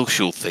first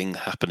social thing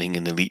happening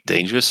in Elite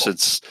Dangerous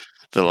since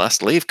the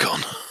last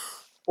LaveCon.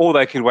 Or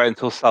they could wait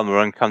until summer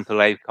and come to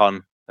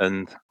LaveCon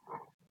and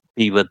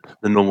be with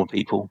the normal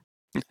people.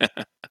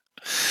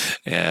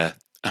 Yeah.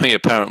 I mean,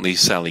 apparently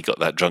Sally got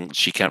that drunk.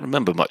 She can't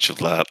remember much of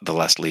the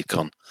last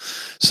LaveCon.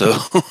 So...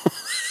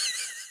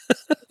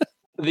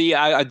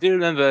 I do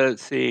remember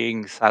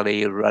seeing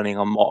Sally running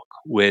amok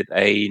with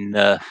a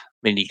Nerf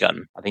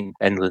minigun. I think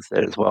Ben was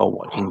there as well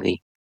watching the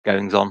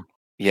goings-on.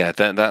 Yeah,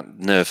 that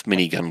Nerf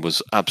minigun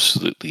was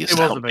absolutely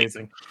astounding. It was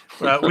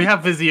amazing. We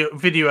have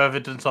video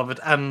evidence of it,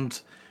 and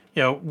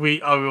I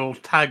will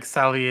tag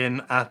Sally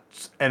in at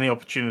any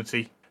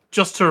opportunity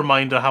just to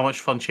remind her how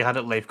much fun she had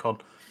at LaveCon,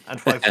 and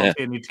why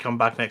Frontier need to come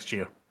back next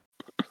year.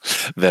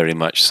 Very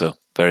much so.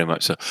 Very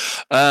much so.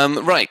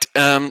 Right,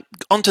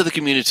 onto the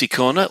community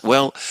corner.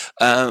 Well,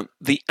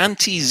 the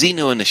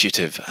Anti-Xeno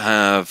Initiative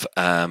have...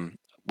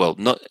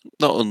 not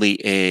only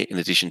in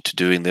addition to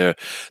doing their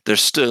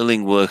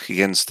sterling work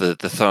against the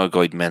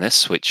Thargoid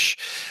menace, which,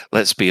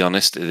 let's be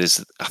honest,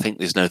 I think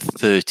there's now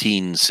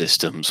 13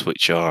 systems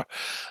which have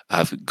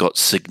got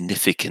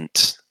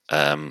significant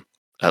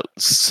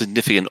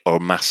or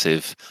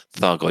massive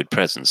Thargoid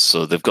presence.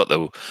 So they've got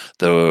their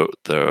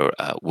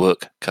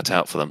work cut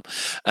out for them.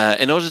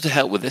 In order to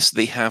help with this,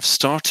 they have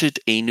started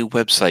a new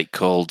website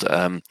called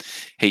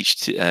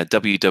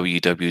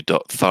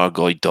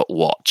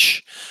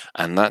www.thargoid.watch,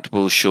 and that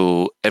will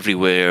show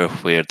everywhere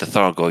where the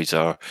Thargoids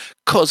are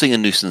causing a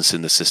nuisance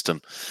in the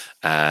system.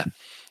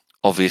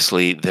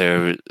 Obviously,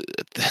 the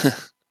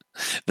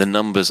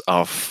numbers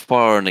are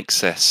far in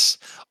excess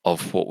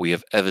of what we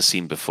have ever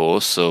seen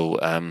before. So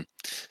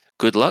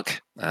good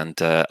luck, and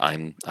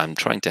I'm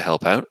trying to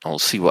help out. I'll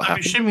see what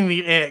happens. I'm assuming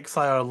the AXI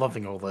are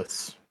loving all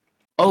this.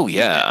 Oh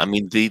yeah, I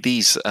mean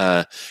these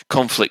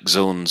conflict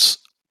zones.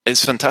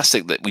 It's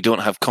fantastic that we don't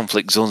have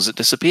conflict zones that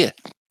disappear.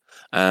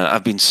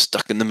 I've been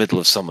stuck in the middle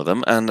of some of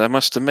them, and I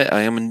must admit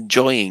I am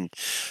enjoying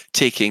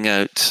taking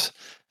out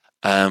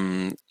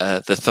the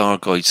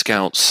Thargoid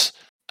scouts.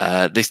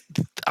 I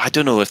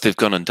don't know if they've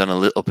gone and done a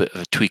little bit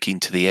of tweaking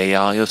to the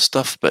AI or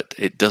stuff, but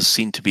it does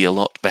seem to be a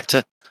lot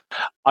better.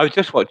 I was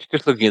just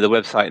looking at the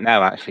website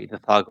now, actually, the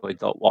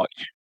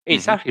Thargoid.watch.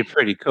 It's actually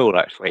pretty cool,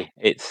 actually.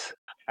 It's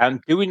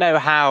do we know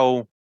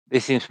how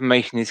this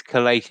information is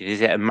collated?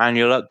 Is it a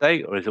manual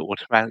update, or is it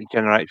automatically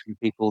generated from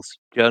people's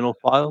journal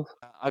files?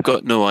 I've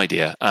got no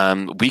idea.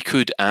 We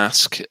could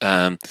ask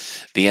the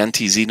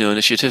Anti-Xeno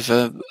Initiative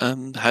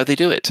how they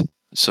do it.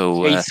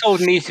 So It sort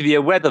of needs to be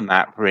a weather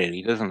map,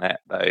 really, doesn't it?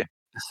 Though,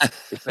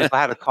 if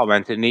I had a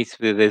comment, it needs to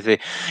be. There's a,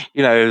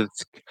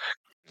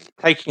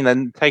 taking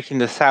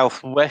the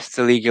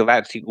southwesterly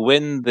galactic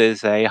wind.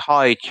 There's a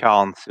high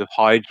chance of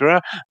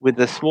Hydra, with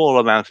a small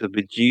amount of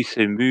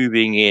Medusa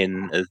moving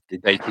in as the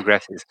day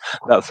progresses.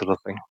 That sort of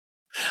thing.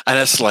 And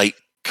a slight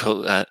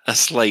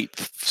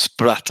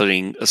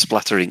splattering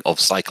of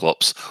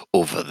Cyclops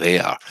over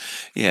there.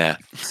 Yeah.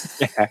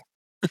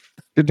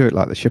 Could do it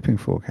like the shipping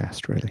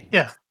forecast, really.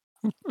 Yeah.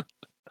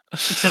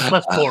 Except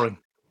less boring.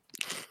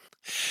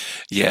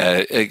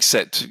 Yeah,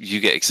 except you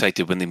get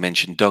excited when they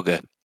mention Dogger.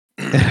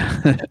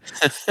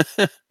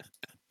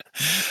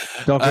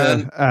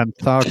 Dogger and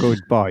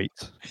Thargoid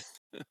bite.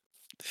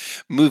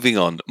 Moving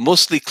on,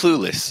 mostly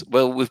clueless.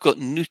 Well, we've got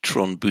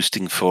neutron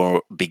boosting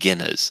for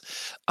beginners.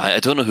 I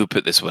don't know who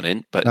put this one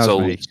in, but That it's was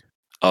all. me.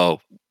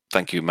 Oh,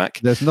 thank you, Mac.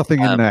 There's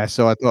nothing in there,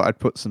 so I thought I'd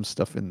put some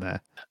stuff in there.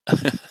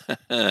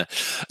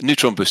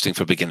 Neutron boosting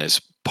for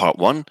beginners. Part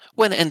 1.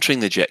 When entering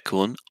the jet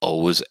cone,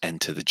 always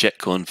enter the jet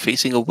cone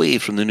facing away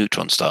from the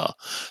neutron star.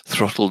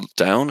 Throttle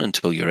down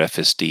until your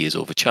FSD is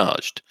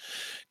overcharged.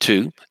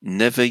 2.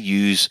 Never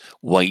use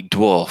white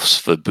dwarfs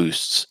for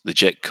boosts. The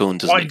jet cone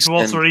doesn't White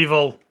dwarfs are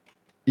evil.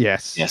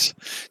 Yes. Yes.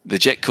 The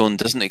jet cone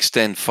doesn't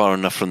extend far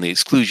enough from the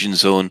exclusion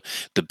zone,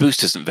 the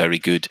boost isn't very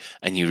good,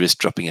 and you risk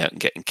dropping out and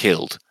getting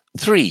killed.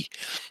 3.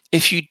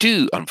 If you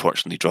do,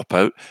 unfortunately, drop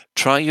out,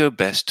 try your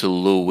best to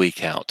low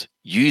wake out.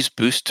 Use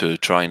boost to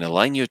try and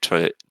align your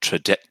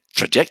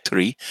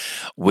trajectory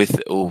with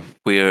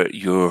where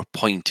you're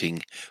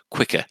pointing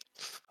quicker.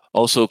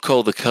 Also,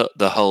 call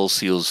the hull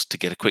seals to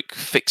get a quick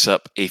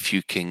fix-up if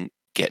you can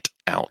get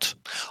out.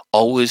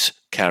 Always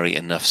carry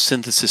enough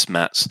synthesis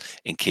mats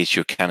in case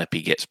your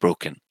canopy gets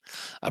broken.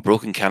 A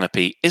broken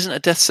canopy isn't a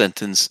death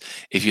sentence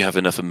if you have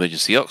enough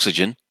emergency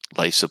oxygen,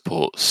 life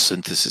support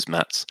synthesis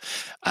mats,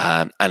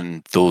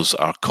 and those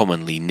are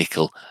commonly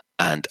nickel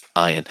and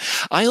iron.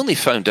 I only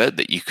found out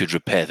that you could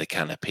repair the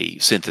canopy,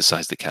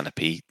 synthesize the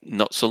canopy,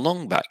 not so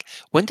long back.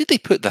 When did they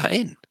put that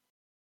in?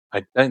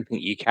 I don't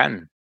think you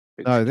can.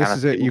 No, this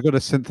is it. You've got to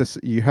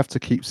synthesize. You have to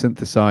keep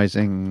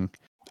synthesizing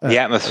the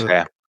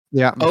atmosphere.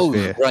 The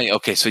atmosphere. Oh, right.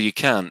 Okay, so you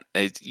can.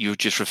 You're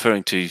just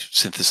referring to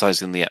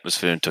synthesizing the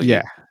atmosphere until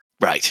Yeah.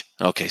 Right.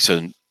 Okay.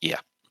 So yeah,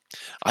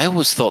 I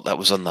always thought that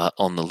was on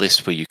the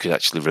list where you could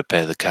actually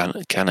repair the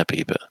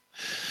canopy, but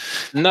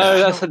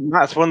no,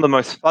 that's one of the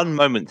most fun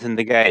moments in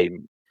the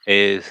game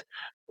is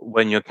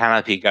when your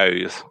canopy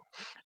goes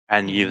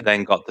and you've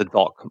then got to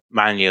dock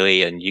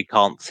manually and you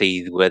can't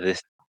see where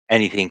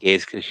anything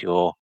is because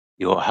your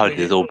HUD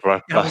is all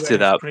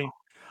busted up. Yeah.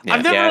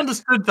 I've never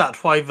understood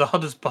that, why the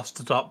HUD is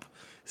busted up,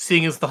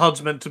 seeing as the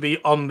HUD's meant to be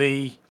on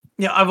the...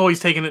 Yeah, I've always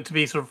taken it to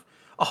be sort of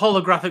a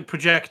holographic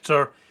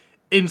projector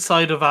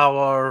inside of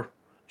our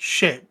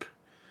ship.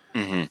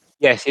 Mm-hmm.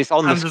 Yes, it's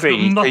on the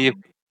screen.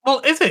 Well,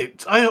 is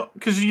it?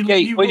 Because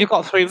you've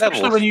got 3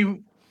 levels.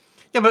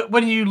 But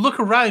when you look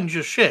around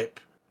your ship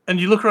and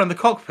you look around the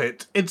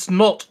cockpit, it's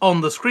not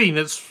on the screen.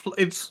 It's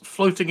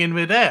floating in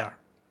midair.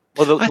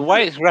 Well, the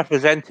way it's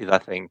represented, I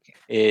think,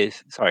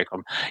 is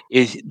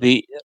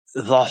the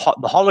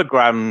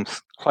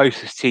holograms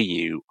closest to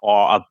you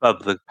are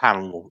above the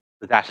panel,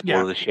 the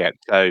dashboard of the ship.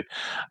 So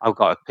I've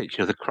got a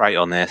picture of the crate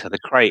on there. So the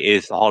crate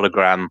is the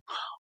hologram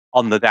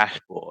on the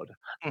dashboard,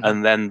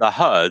 and then the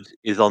HUD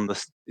is on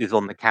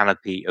the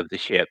canopy of the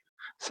ship.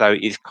 So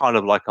it's kind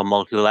of like a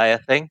multi-layer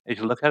thing. If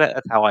you look at it,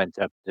 that's how I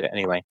interpret it.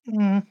 Anyway.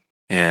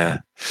 Yeah.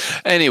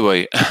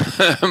 Anyway,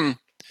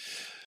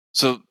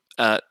 so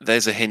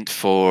there's a hint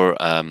for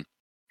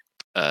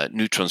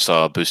neutron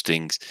star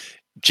boostings.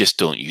 Just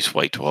don't use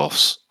white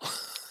dwarfs.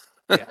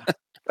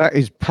 That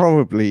is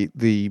probably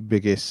the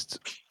biggest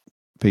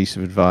piece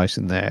of advice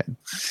in there.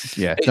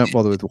 Yeah, don't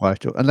bother with the white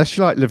dwarf unless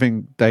you like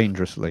living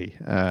dangerously.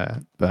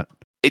 But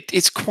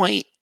it's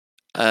quite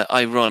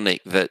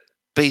ironic that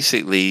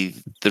basically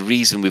the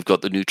reason we've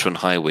got the neutron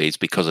highway is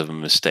because of a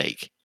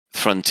mistake.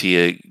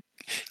 Frontier,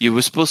 you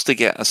were supposed to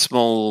get a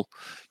small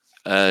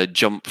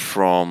jump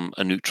from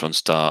a neutron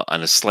star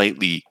and a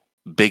slightly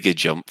bigger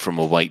jump from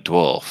a white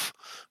dwarf,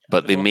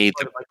 but they made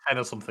it by 10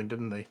 or something,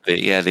 didn't they?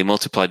 They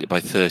multiplied it by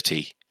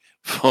 30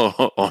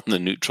 on the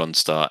neutron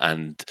star,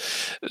 and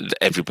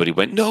everybody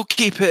went, "No,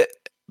 keep it."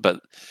 But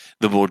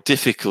the more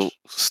difficult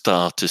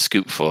star to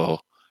scoop for,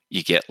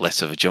 you get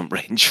less of a jump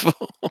range for.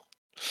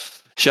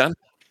 Shan?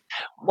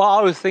 Well,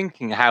 I was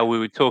thinking how we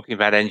were talking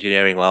about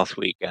engineering last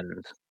week,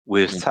 and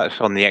we've touched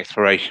on the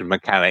exploration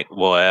mechanic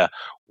where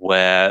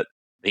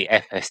the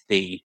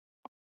FSD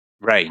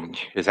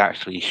range has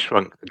actually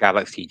shrunk the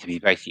galaxy to be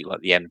basically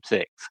like the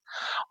M6.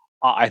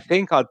 I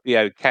think I'd be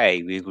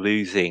okay with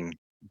losing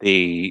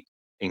the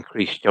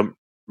increased jump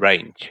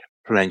range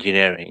from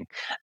engineering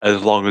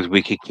as long as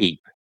we could keep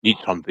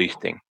neutron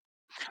boosting.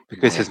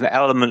 Because there's an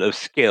element of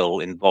skill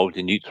involved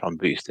in neutron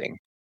boosting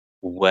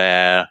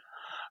where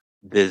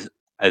there's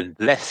a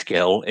less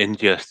skill in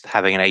just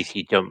having an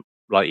AC jump,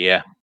 like,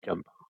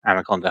 jump,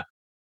 Anaconda.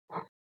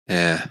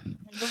 Yeah. I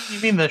know what you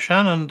mean there,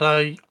 Shan, and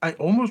I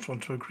almost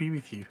want to agree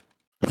with you.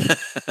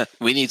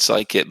 We need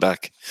Psykit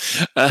back.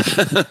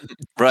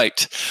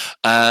 Right.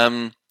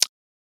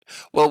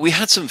 Well, we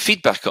had some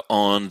feedback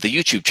on the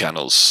YouTube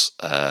channels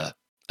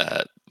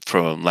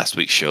from last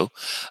week's show.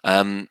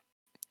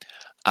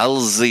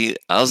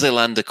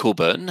 Alzelander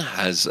Coburn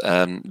has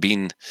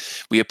been...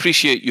 We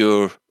appreciate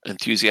your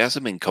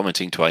enthusiasm in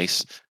commenting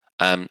twice.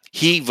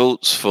 He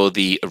votes for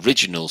the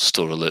original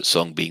Store Alert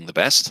song being the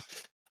best.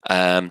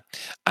 And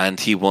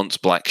he wants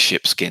black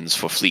ship skins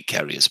for fleet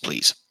carriers,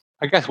 please.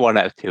 I guess 1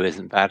 out of 2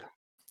 isn't bad.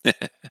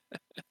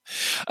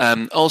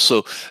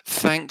 Also,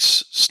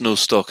 thanks,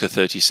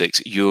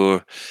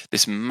 Snowstalker36.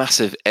 This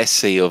massive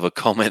essay of a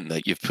comment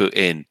that you've put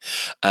in.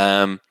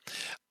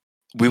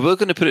 We were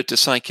going to put it to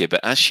Psyche,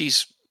 but as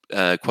she's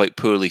quite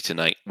poorly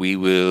tonight, we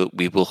will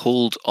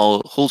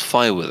hold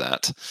fire with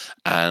that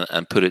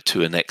and put it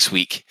to her next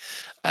week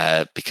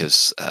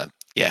because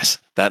yes,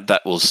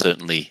 that will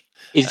certainly.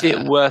 Is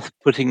it worth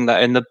putting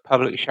that in the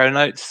public show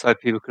notes so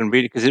people can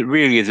read it? Because it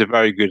really is a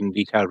very good and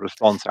detailed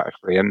response,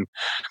 actually. And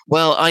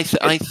well, I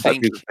think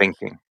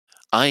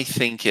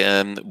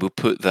we'll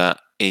put that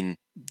in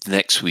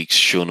next week's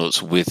show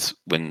notes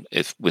when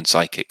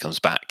Psychic comes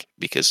back,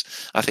 because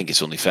I think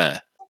it's only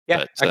fair.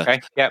 Yeah. But,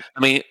 okay. Yeah. I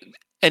mean,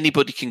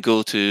 anybody can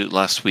go to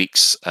last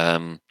week's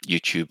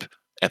YouTube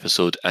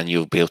episode and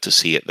you'll be able to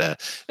see it there.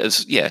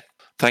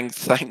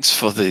 Thanks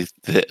for the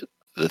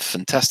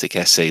fantastic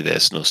essay there,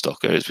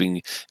 Snowstalker.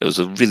 It was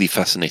a really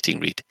fascinating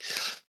read.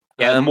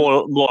 Yeah,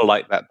 more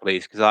like that,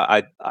 please, because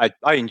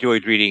I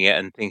enjoyed reading it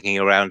and thinking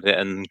around it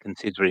and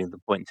considering the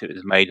points it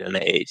was made, and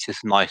it's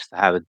just nice to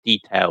have a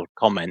detailed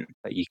comment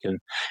that you can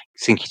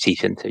sink your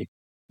teeth into.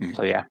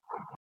 So yeah.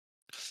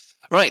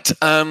 Right.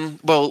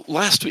 Well,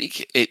 last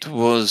week it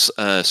was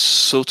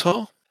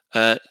SOTOR.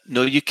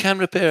 No, you can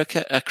repair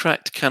a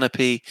cracked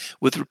canopy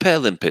with repair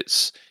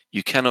limpets.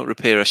 You cannot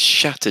repair a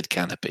shattered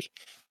canopy.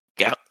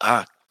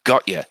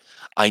 Got you.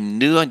 I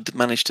knew I'd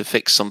managed to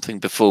fix something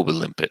before with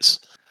limpets.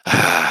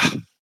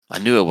 I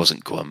knew I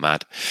wasn't going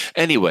mad.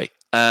 Anyway,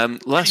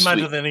 last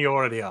madder week... than you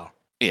already are.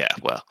 Yeah,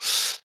 well.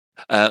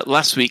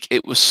 Last week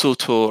it was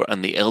SOTOR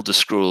and the Elder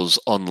Scrolls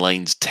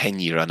Online's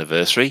 10-year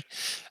anniversary.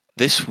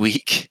 This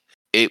week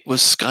it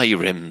was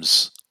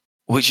Skyrim's,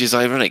 which is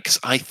ironic because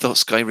I thought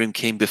Skyrim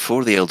came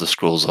before the Elder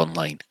Scrolls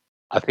Online.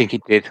 I think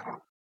it did.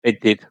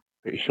 It did.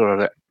 Pretty sure of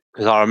it.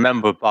 Because I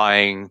remember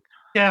buying...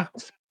 Yeah.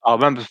 I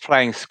remember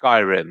playing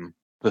Skyrim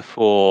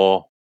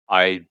before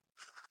I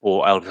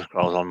bought Elder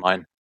Scrolls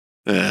Online.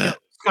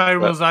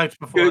 Skyrim was out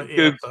before.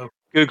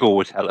 Google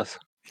would tell us.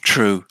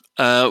 True.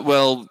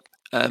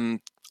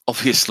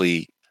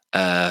 Obviously,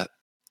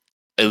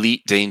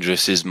 Elite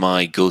Dangerous is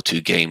my go-to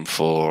game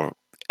for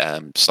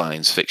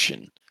science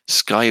fiction.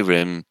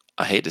 Skyrim,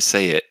 I hate to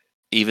say it,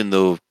 even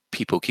though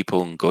people keep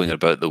on going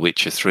about The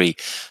Witcher 3,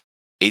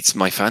 it's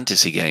my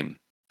fantasy game.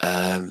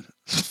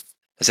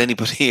 Has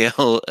anybody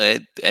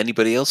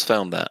else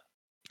found that?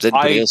 Is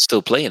anybody else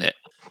still playing it?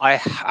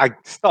 I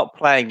stopped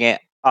playing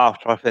it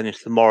after I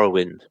finished the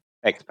Morrowind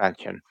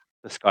expansion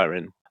for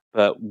Skyrim.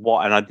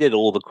 And I did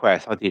all the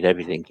quests. I did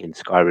everything in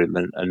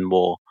Skyrim and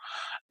more.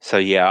 So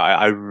yeah,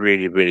 I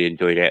really, really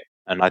enjoyed it.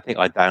 And I think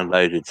I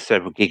downloaded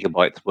several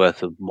gigabytes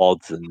worth of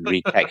mods and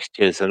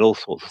retextures and all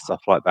sorts of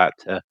stuff like that.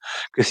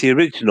 Because the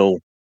original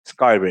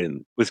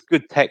Skyrim was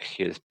good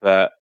textures,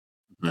 but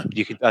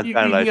you could download you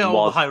can get mods.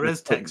 all the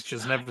high-res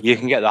textures and everything. You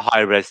can get the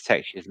high-res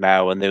textures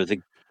now, and there was a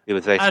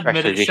Admit special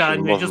it, edition.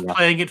 Shan, you're just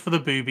playing it for the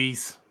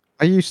boobies.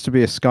 I used to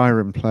be a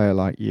Skyrim player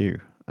like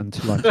you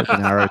until I took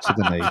an arrow to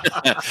the knee.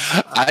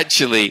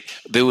 Actually,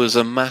 there was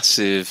a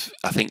massive,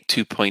 I think,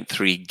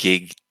 2.3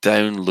 gig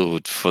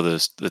download for the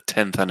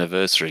 10th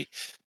anniversary,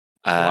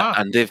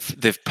 and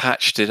they've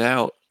patched it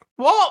out.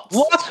 What?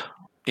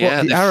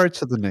 Yeah, the arrow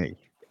to the knee.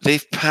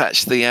 They've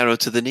patched the arrow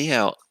to the knee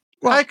out.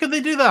 How could they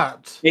do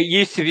that? It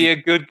used to be a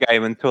good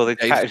game until they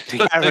patched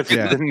the arrow to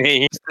the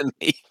knee.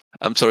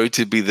 I'm sorry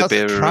to be the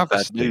bearer of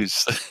bad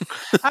news.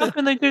 How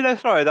can they do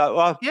that? Sorry,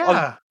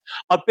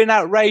 I've been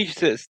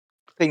outraged at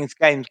things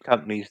games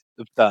companies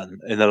have done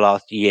in the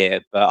last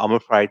year, but I'm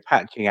afraid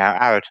patching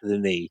out arrow to the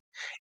knee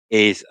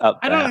is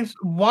up there. I don't know.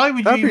 Why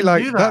would you do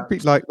that?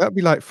 That'd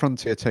be like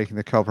Frontier taking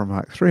the Cobra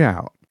Mark 3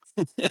 out.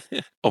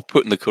 Or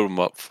putting the Cobra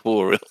Mark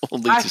 4.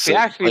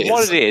 Actually,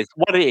 what it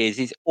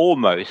is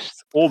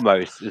almost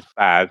as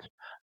bad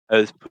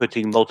as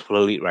putting multiple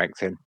elite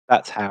ranks in.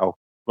 That's how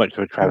much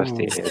of a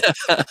travesty it is.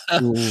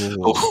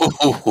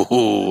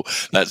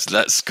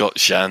 That's got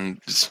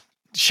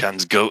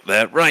Shan's goat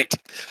there. Right.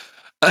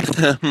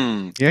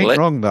 You ain't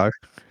wrong, though.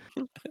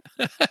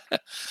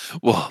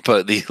 What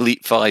about the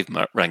Elite 5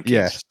 rankings?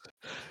 Yes.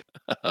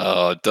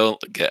 Oh,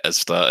 don't get us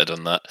started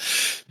on that.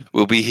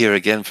 We'll be here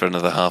again for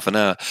another half an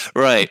hour.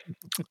 Right.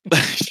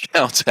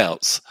 Shout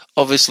outs.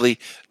 Obviously,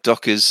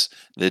 Dockers,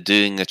 they're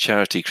doing a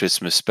charity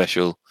Christmas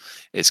special.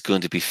 It's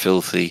going to be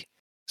filthy.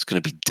 It's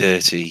going to be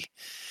dirty.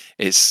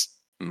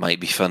 Might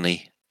be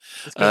funny.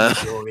 It's going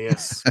to be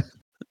glorious.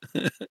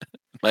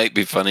 Might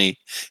be funny.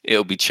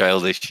 It'll be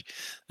childish.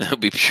 It'll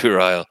be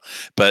puerile.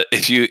 But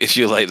if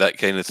you like that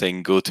kind of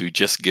thing, go to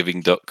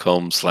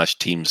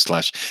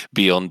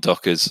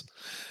justgiving.com/team/beyonddockers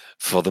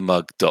for the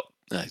mug.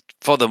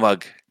 For the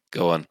mug.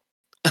 Go on.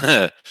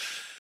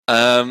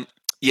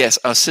 Yes,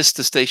 our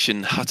sister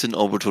station, Hutton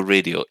Orbital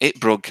Radio. It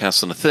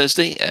broadcasts on a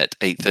Thursday at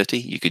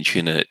 8:30. You can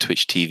tune in at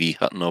Twitch TV,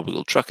 Hutton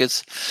Orbital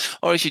Truckers.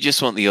 Or if you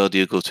just want the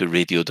audio, go to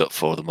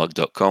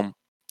radio.forthemug.com.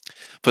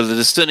 For the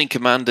discerning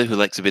commander who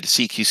likes a bit of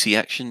CQC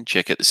action,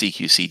 check out the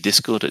CQC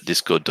Discord at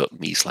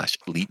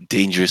discord.me/Elite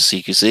Dangerous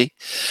CQC.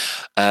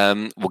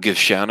 We'll give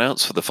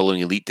shout-outs for the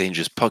following Elite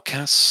Dangerous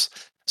podcasts.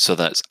 So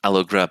that's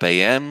Allograb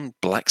AM,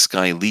 Black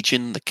Sky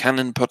Legion, the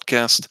Canon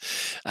podcast.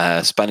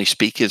 Spanish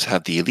speakers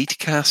have the Elite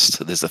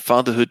Cast. There's the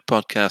Fatherhood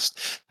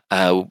podcast.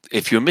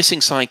 If you're missing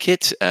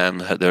Psykit,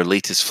 their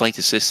latest Flight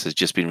Assist has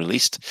just been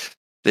released.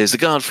 There's the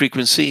Guard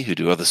Frequency, who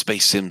do other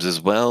space sims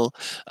as well.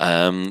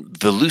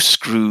 The Loose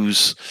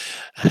Screws,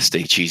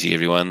 stay cheesy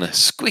everyone,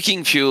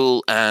 Squeaking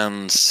Fuel,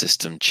 and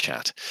System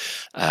Chat.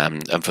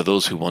 And for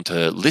those who want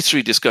a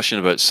literary discussion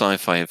about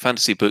sci-fi and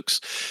fantasy books,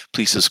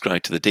 please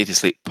subscribe to the Data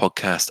Slate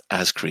podcast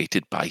as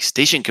created by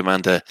Station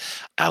Commander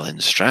Alan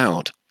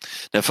Stroud.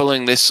 Now,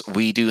 following this,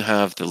 we do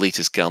have the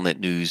latest Galnet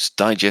News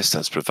digest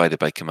as provided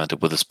by Commander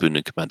Witherspoon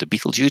and Commander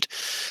Beetlejude.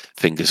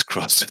 Fingers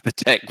crossed the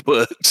tech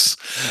works.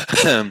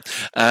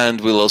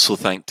 And we'll also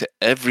thank to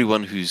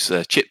everyone who's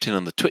chipped in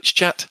on the Twitch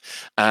chat.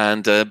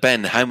 And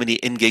Ben, how many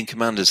in-game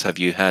commanders have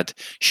you had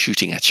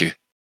shooting at you?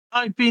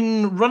 I've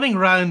been running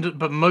around,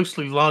 but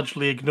mostly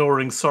largely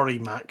ignoring Sorry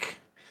Mac.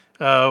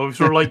 We've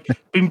sort of like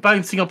been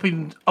bouncing up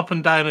and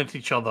down at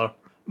each other.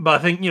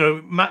 But I think,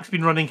 Mac's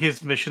been running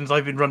his missions,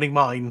 I've been running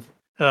mine.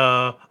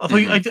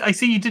 I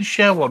see you did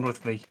share one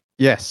with me.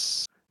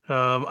 Yes.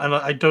 And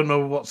I don't know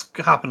what's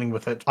happening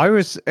with it. I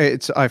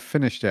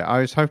finished it.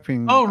 I was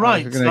hoping. Oh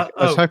right. I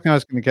was hoping I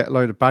was going to get a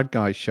load of bad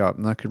guys shot up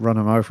and I could run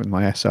them over with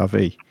my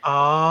SRV.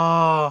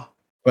 Ah.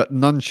 But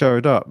none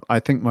showed up. I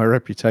think my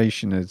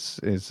reputation is.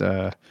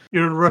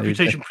 Your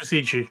reputation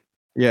precedes you.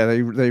 Yeah,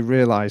 they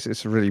realise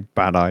it's a really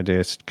bad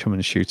idea to come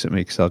and shoot at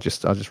me because I'll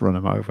just run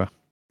them over.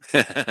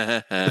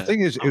 The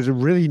thing is, it was a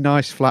really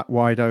nice, flat,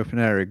 wide open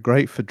area,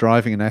 great for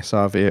driving an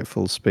SRV at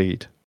full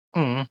speed.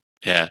 Mm.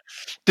 Yeah.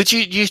 Did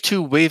you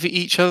two wave at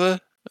each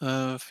other?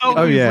 We've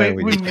yeah,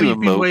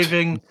 been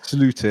waving.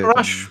 Saluted.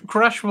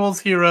 Crash was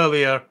here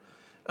earlier,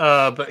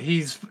 but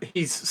he's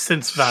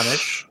since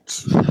vanished.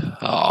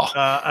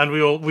 And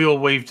we all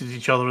waved at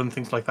each other and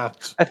things like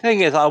that. The thing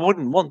is, I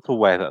wouldn't want to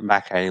wave at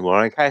Mac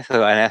anymore in case I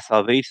got an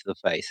SRV to the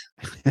face.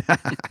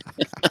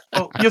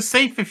 Well, you're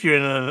safe if you're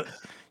in a.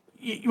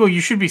 Well, you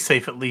should be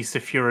safe at least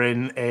if you're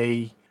in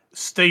a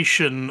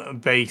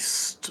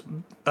station-based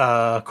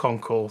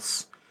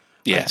concourse.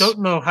 Yes. I don't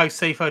know how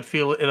safe I'd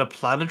feel in a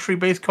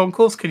planetary-based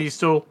concourse. Can you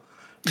still?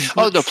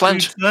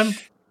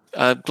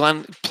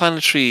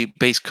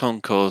 Planetary-based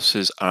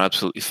concourses are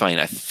absolutely fine.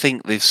 I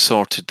think they've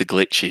sorted the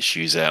glitch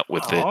issues out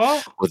with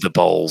the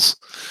balls,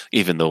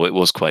 even though it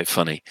was quite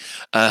funny.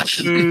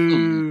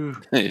 Boo.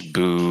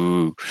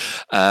 Boo.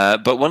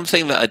 But one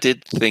thing that I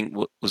did think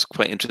was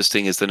quite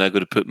interesting is they're now going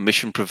to put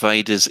mission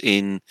providers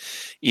in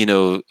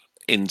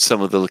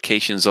some of the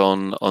locations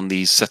on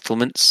these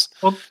settlements.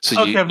 Well,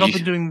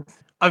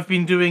 I've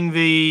been doing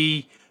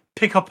the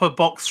pick up a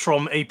box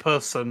from a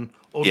person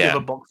or give a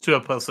box to a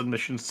person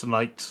missions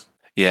tonight.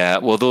 Yeah,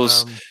 well,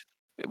 those.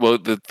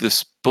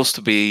 There's supposed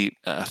to be.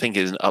 I think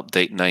in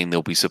update 9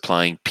 they'll be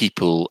supplying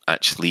people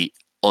actually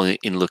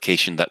in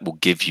location that will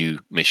give you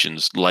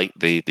missions like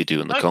they do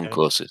in the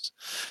concourses.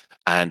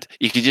 And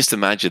you can just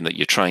imagine that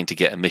you're trying to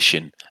get a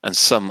mission, and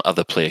some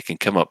other player can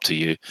come up to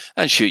you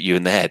and shoot you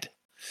in the head.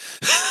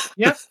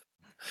 Yeah.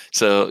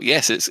 So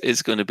yes,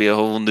 it's going to be a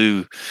whole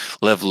new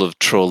level of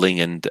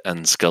trolling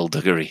and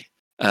skullduggery.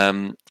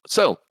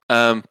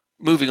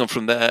 Moving on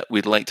from there,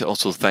 we'd like to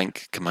also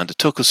thank Commander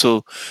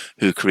Tokuso,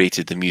 who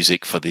created the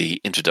music for the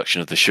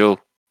introduction of the show.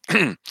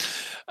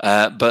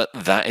 But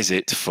that is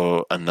it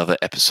for another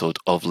episode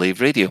of Lave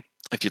Radio.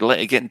 If you'd like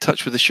to get in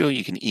touch with the show,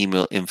 you can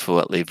email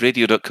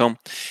info@laveradio.com,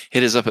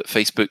 hit us up at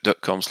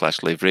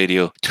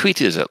facebook.com/laveradio,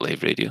 tweet us at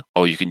laveradio,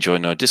 or you can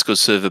join our Discord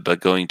server by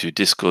going to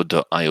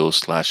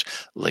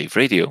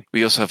discord.io/laveradio.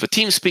 We also have a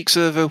TeamSpeak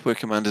server where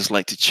commanders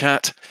like to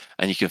chat,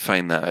 and you can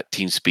find that at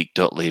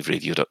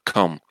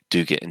teamspeak.laveradio.com.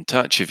 Do get in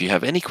touch if you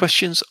have any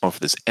questions or if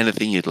there's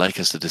anything you'd like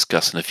us to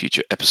discuss in a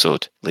future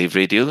episode. Lave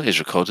Radio is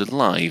recorded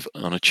live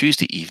on a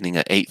Tuesday evening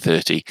at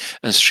 8:30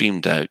 and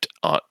streamed out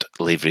at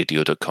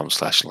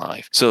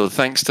laveradio.com/live. So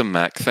thanks to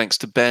Mac, thanks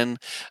to Ben,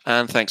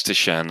 and thanks to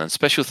Shan. And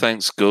special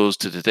thanks goes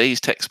to today's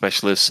tech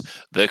specialist,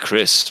 the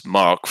Chris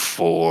Mark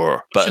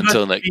IV. But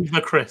until next,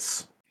 the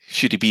Chris.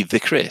 Should he be the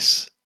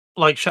Chris?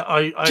 Like just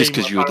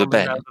because you're the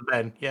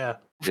Ben. Yeah.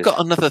 We've got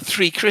another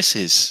 3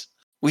 Chris's.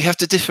 We have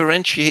to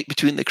differentiate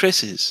between the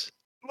Chris's.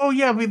 Oh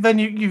yeah, but then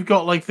you've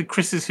got like the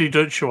Chris's who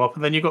don't show up,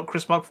 and then you've got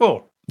Chris Mark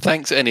IV.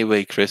 Thanks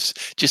anyway, Chris.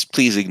 Just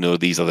please ignore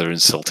these other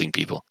insulting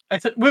people.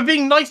 We're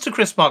being nice to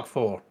Chris Mark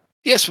IV.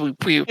 Yes, we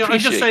appreciate. I'm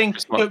just saying,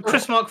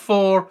 Chris Mark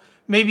IV.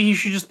 Maybe he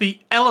should just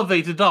be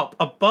elevated up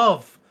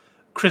above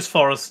Chris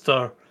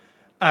Forrester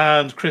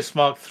and Chris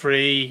Mark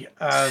III,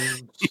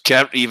 and you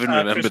can't even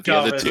remember the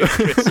other 2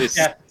 Chris's.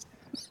 Yeah,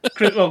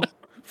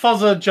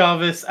 Fozzer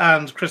Jarvis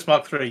and Chris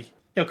Mark III.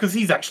 Because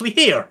he's actually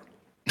here.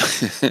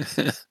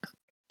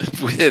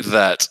 With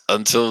that,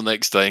 until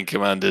next time,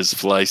 Commanders,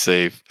 fly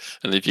safe.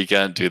 And if you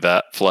can't do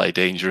that, fly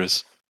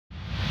dangerous.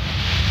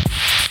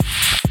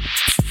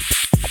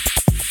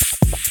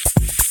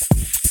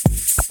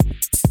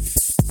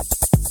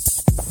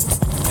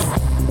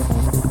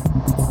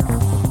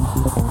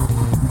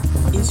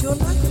 Is your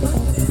life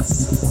like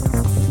this?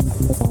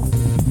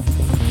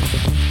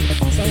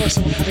 Sounds like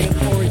someone having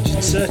an orange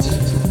inserted.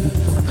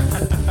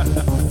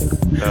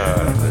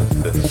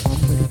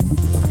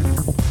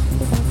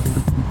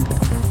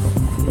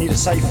 Need a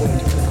safe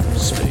word.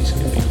 Space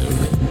can be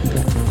lonely.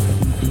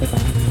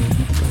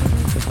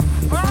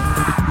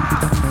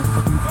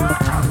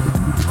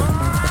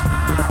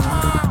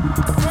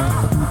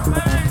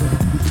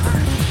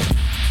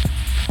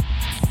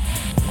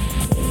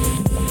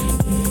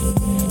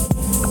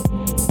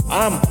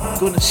 I'm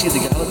going to see the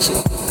galaxy.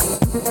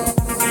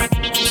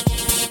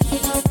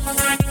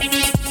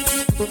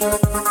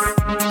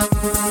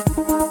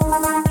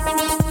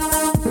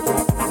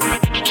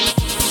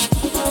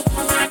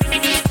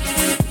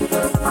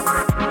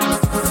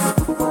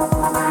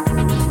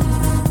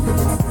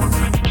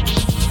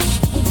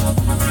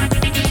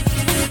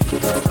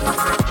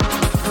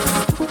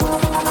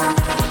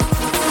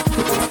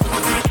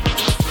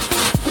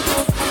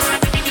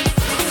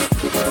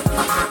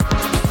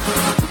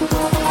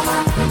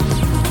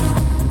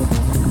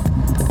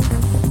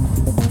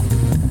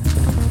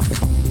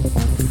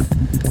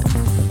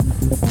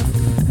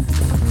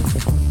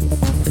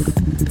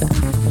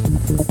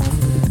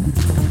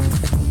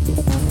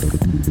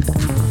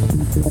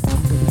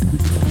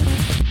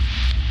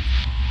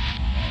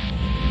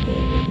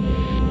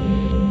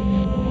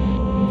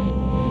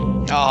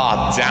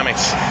 Ah, damn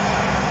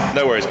it.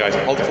 No worries, guys.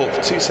 Hold the fort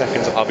for 2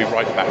 seconds. I'll be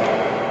right back.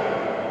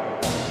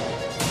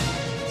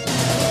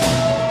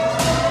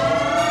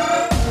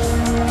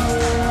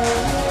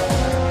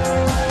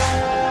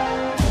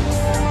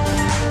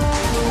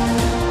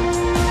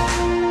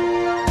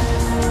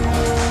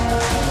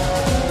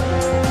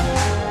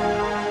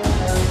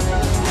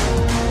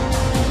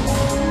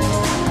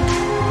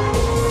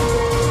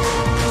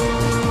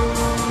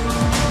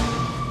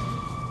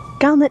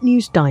 Galnet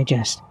News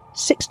Digest,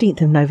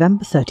 16th of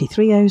November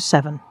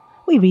 3307.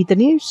 We read the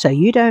news so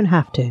you don't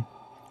have to.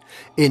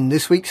 In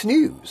this week's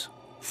news,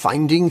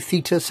 Finding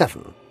Theta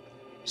 7.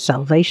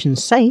 Salvation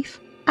safe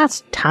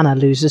as Tanner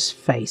loses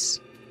face.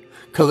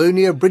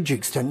 Colonia Bridge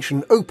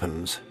Extension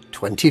opens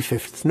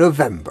 25th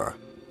November.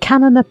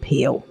 Canon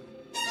appeal.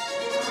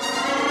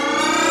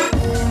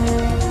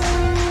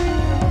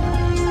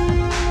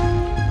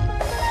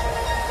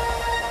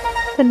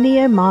 The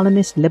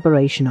Neo-Marlinist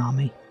Liberation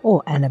Army,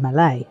 or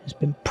NMLA, has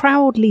been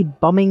proudly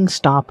bombing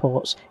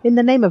starports in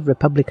the name of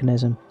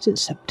republicanism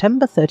since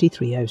September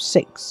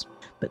 3306.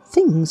 But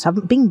things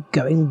haven't been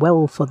going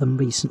well for them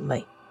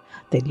recently.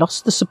 They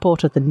lost the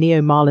support of the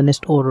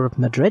Neo-Marlinist Order of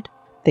Madrid,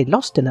 they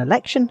lost an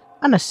election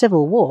and a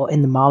civil war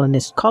in the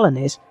Marlinist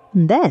colonies,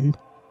 and then,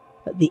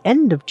 at the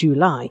end of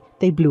July,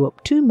 they blew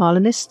up 2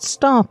 Marlinist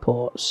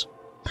starports.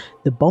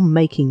 The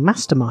bomb-making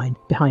mastermind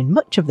behind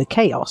much of the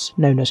chaos,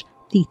 known as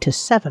Theta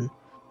 7,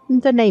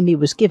 the name he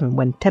was given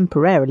when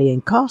temporarily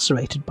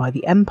incarcerated by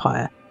the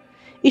Empire,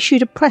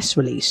 issued a press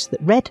release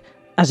that read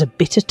as a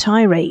bitter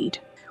tirade.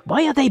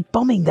 Why are they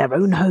bombing their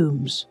own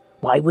homes?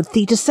 Why would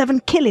Theta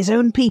 7 kill his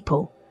own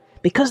people?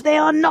 Because they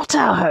are not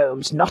our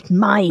homes, not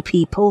my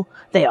people.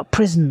 They are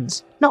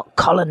prisons, not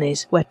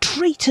colonies, where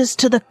traitors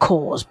to the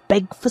cause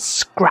beg for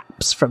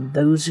scraps from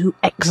those who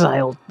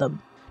exiled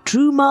them.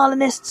 True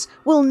Marlinists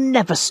will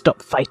never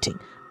stop fighting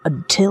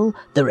until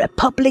the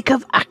Republic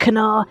of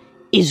Achenar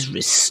is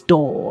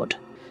restored.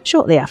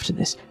 Shortly after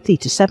this,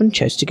 Theta 7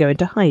 chose to go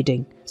into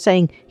hiding,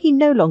 saying he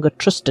no longer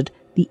trusted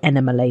the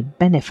NMLA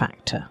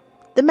benefactor.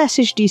 The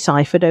message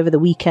deciphered over the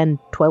weekend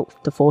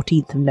 12th to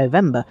 14th of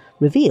November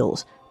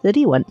reveals that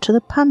he went to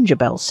the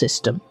Panjabel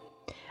system.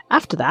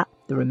 After that,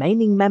 the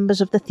remaining members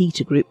of the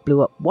Theta group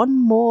blew up one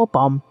more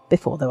bomb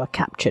before they were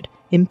captured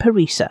in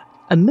Parisa,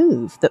 a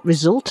move that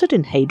resulted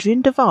in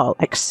Hadrian de Waal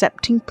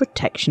accepting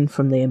protection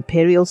from the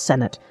Imperial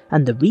Senate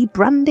and the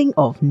rebranding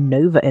of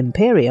Nova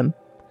Imperium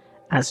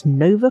as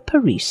Nova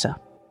Parisa.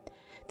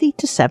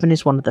 Theta 7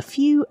 is one of the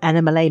few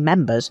NMLA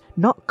members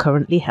not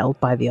currently held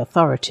by the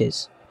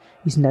authorities.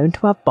 He's known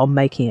to have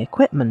bomb-making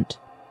equipment.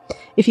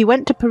 If he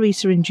went to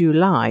Parisa in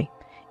July,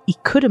 he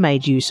could have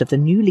made use of the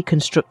newly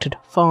constructed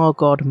Far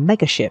God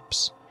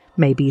megaships.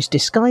 Maybe he's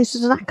disguised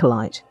as an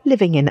acolyte,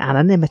 living in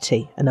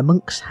anonymity and a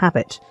monk's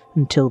habit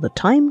until the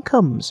time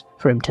comes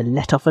for him to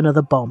let off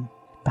another bomb.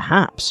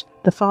 Perhaps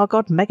the Far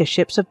God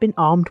megaships have been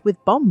armed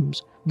with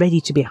bombs,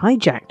 ready to be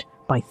hijacked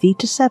by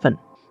Theta 7.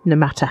 No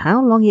matter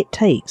how long it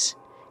takes,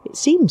 it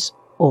seems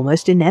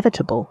almost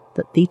inevitable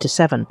that Theta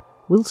 7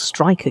 will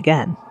strike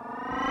again.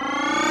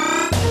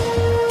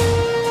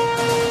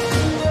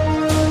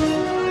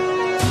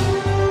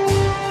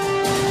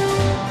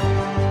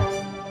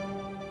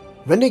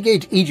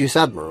 Renegade Aegis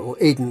Admiral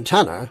Aidan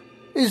Tanner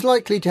is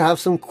likely to have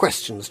some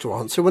questions to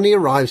answer when he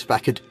arrives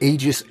back at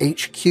Aegis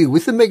HQ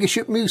with the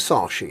megaship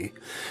Musashi,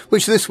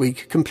 which this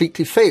week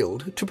completely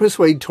failed to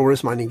persuade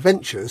Taurus Mining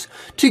Ventures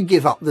to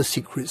give up the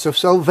secrets of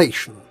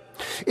salvation.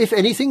 If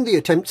anything, the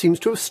attempt seems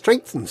to have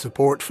strengthened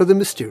support for the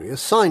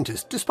mysterious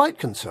scientist, despite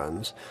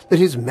concerns that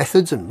his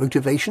methods and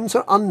motivations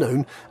are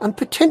unknown and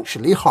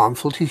potentially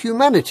harmful to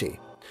humanity.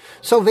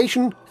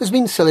 Salvation has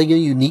been selling a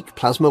unique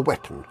plasma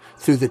weapon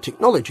through the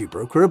technology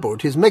broker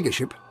aboard his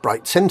megaship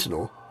Bright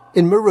Sentinel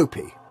in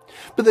Merope,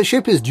 but the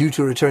ship is due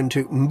to return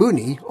to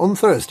Mbuni on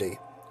Thursday.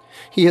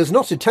 He has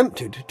not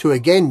attempted to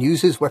again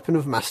use his weapon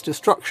of mass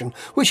destruction,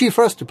 which he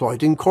first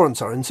deployed in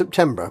Coronsar in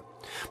September,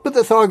 but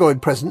the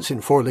Thargoid presence in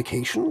 4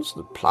 locations,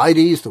 the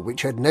Pleiades, the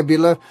Witchhead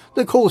Nebula,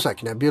 the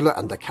Kozak Nebula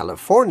and the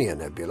California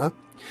Nebula,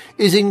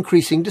 is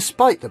increasing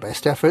despite the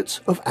best efforts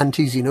of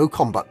anti-Xeno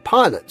combat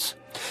pilots,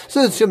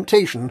 so the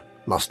temptation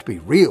must be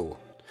real.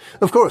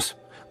 Of course,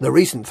 the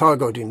recent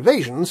Thargoid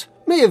invasions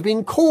may have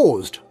been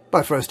caused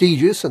by first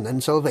Aegis and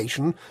then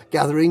Salvation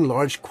gathering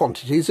large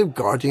quantities of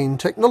Guardian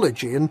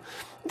technology, and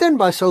then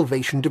by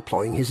Salvation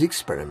deploying his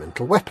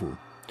experimental weapon.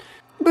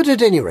 But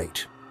at any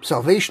rate,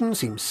 Salvation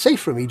seems safe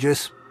from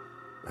Aegis,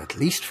 at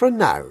least for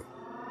now.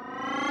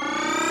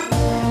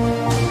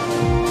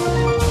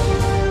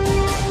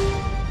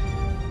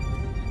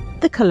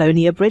 The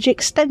Colonia Bridge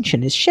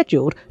extension is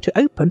scheduled to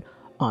open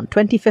on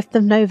 25th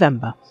of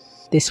November.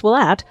 This will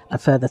add a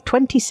further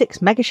 26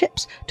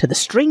 megaships to the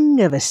string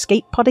of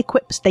escape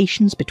pod-equipped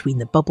stations between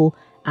the Bubble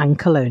and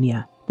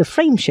Colonia. The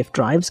frameshift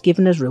drives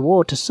given as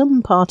reward to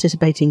some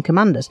participating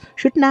commanders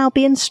should now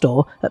be in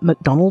store at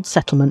McDonald's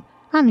Settlement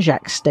and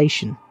Jacques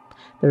Station.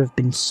 There have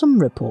been some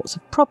reports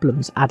of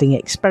problems adding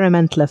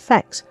experimental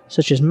effects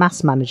such as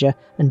Mass Manager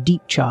and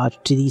Deep Charge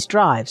to these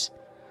drives,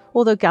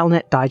 although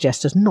Galnet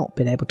Digest has not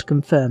been able to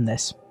confirm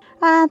this.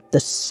 And the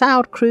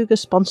Saud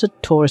Kruger-sponsored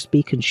Taurus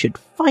beacons should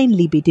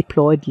finally be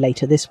deployed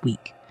later this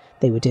week.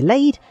 They were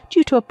delayed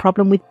due to a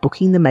problem with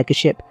booking the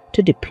megaship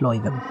to deploy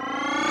them.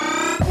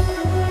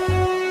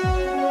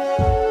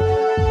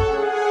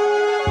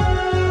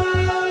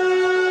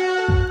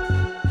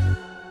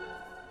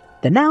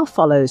 There now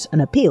follows an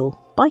appeal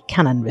by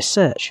Canon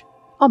Research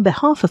on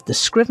behalf of the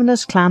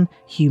Scriveners Clan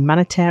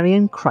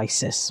humanitarian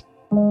crisis.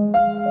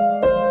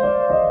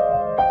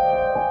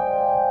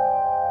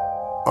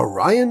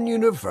 Orion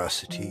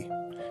University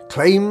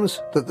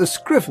claims that the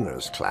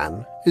Scriveners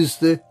clan is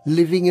the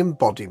living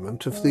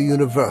embodiment of the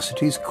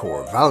university's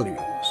core values.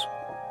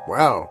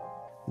 Well,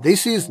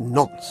 this is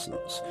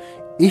nonsense.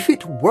 If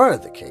it were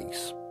the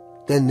case,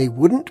 then they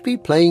wouldn't be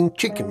playing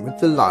chicken with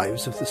the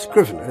lives of the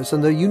Scriveners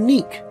and their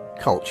unique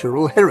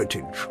cultural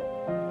heritage.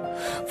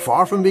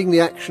 Far from being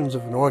the actions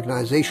of an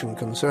organisation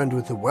concerned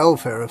with the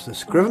welfare of the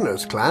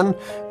Scriveners clan,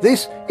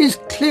 this is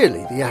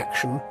clearly the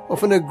action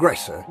of an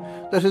aggressor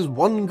that has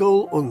one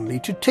goal only: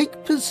 to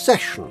take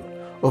possession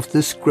of the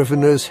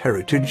Scriveners'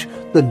 heritage,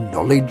 the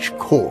knowledge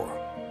core.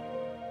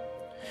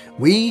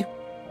 We,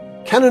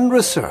 Canon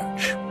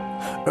Research,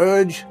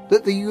 urge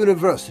that the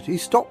university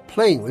stop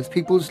playing with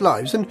people's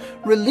lives and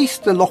release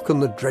the lock on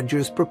the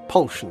Dredger's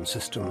propulsion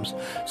systems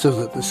so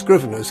that the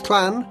Scriveners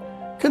clan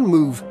can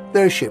move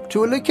their ship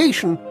to a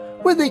location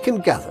where they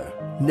can gather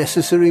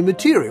necessary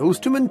materials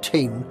to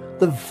maintain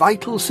the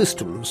vital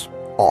systems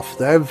of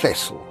their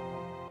vessel.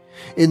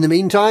 In the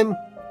meantime,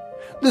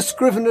 the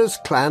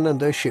Scriveners clan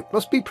and their ship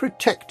must be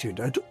protected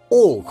at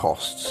all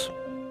costs.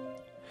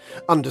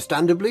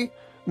 Understandably,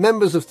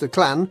 members of the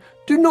clan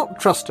do not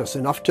trust us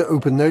enough to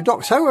open their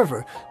docks.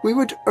 However, we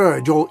would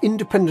urge all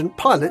independent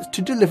pilots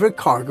to deliver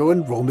cargo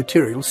and raw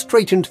materials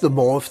straight into the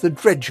maw of the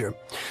Dredger,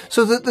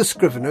 so that the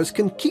Scriveners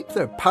can keep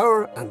their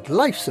power and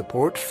life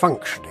support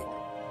functioning.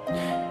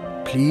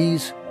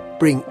 Please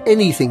bring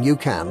anything you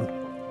can: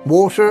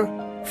 water,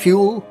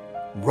 fuel,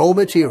 raw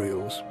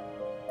materials.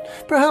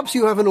 Perhaps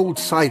you have an old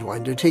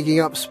Sidewinder taking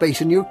up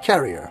space in your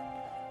carrier.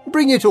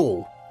 Bring it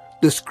all.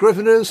 The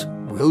Scriveners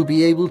will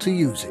be able to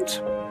use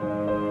it.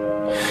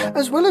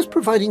 As well as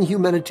providing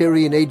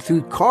humanitarian aid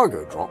through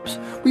cargo drops,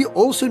 we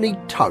also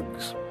need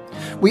tugs.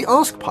 We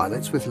ask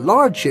pilots with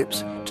large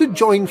ships to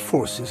join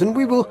forces, and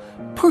we will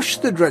push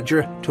the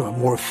dredger to a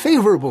more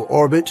favourable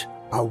orbit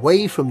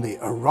away from the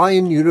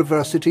Orion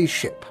University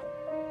ship.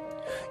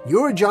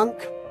 Your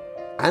junk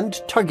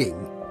and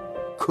tugging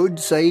could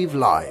save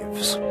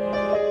lives.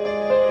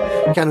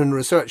 Canonn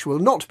Research will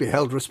not be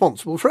held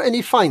responsible for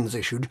any fines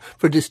issued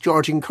for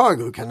discharging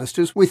cargo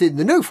canisters within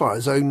the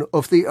no-fire zone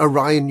of the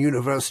Orion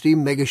University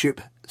megaship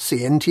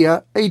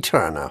Scientia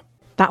Aeterna.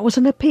 That was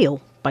an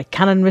appeal by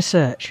Canonn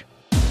Research.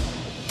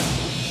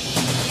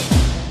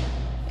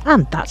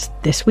 And that's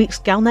this week's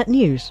Galnet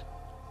News.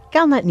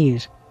 Galnet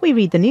News. We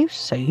read the news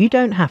so you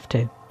don't have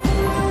to.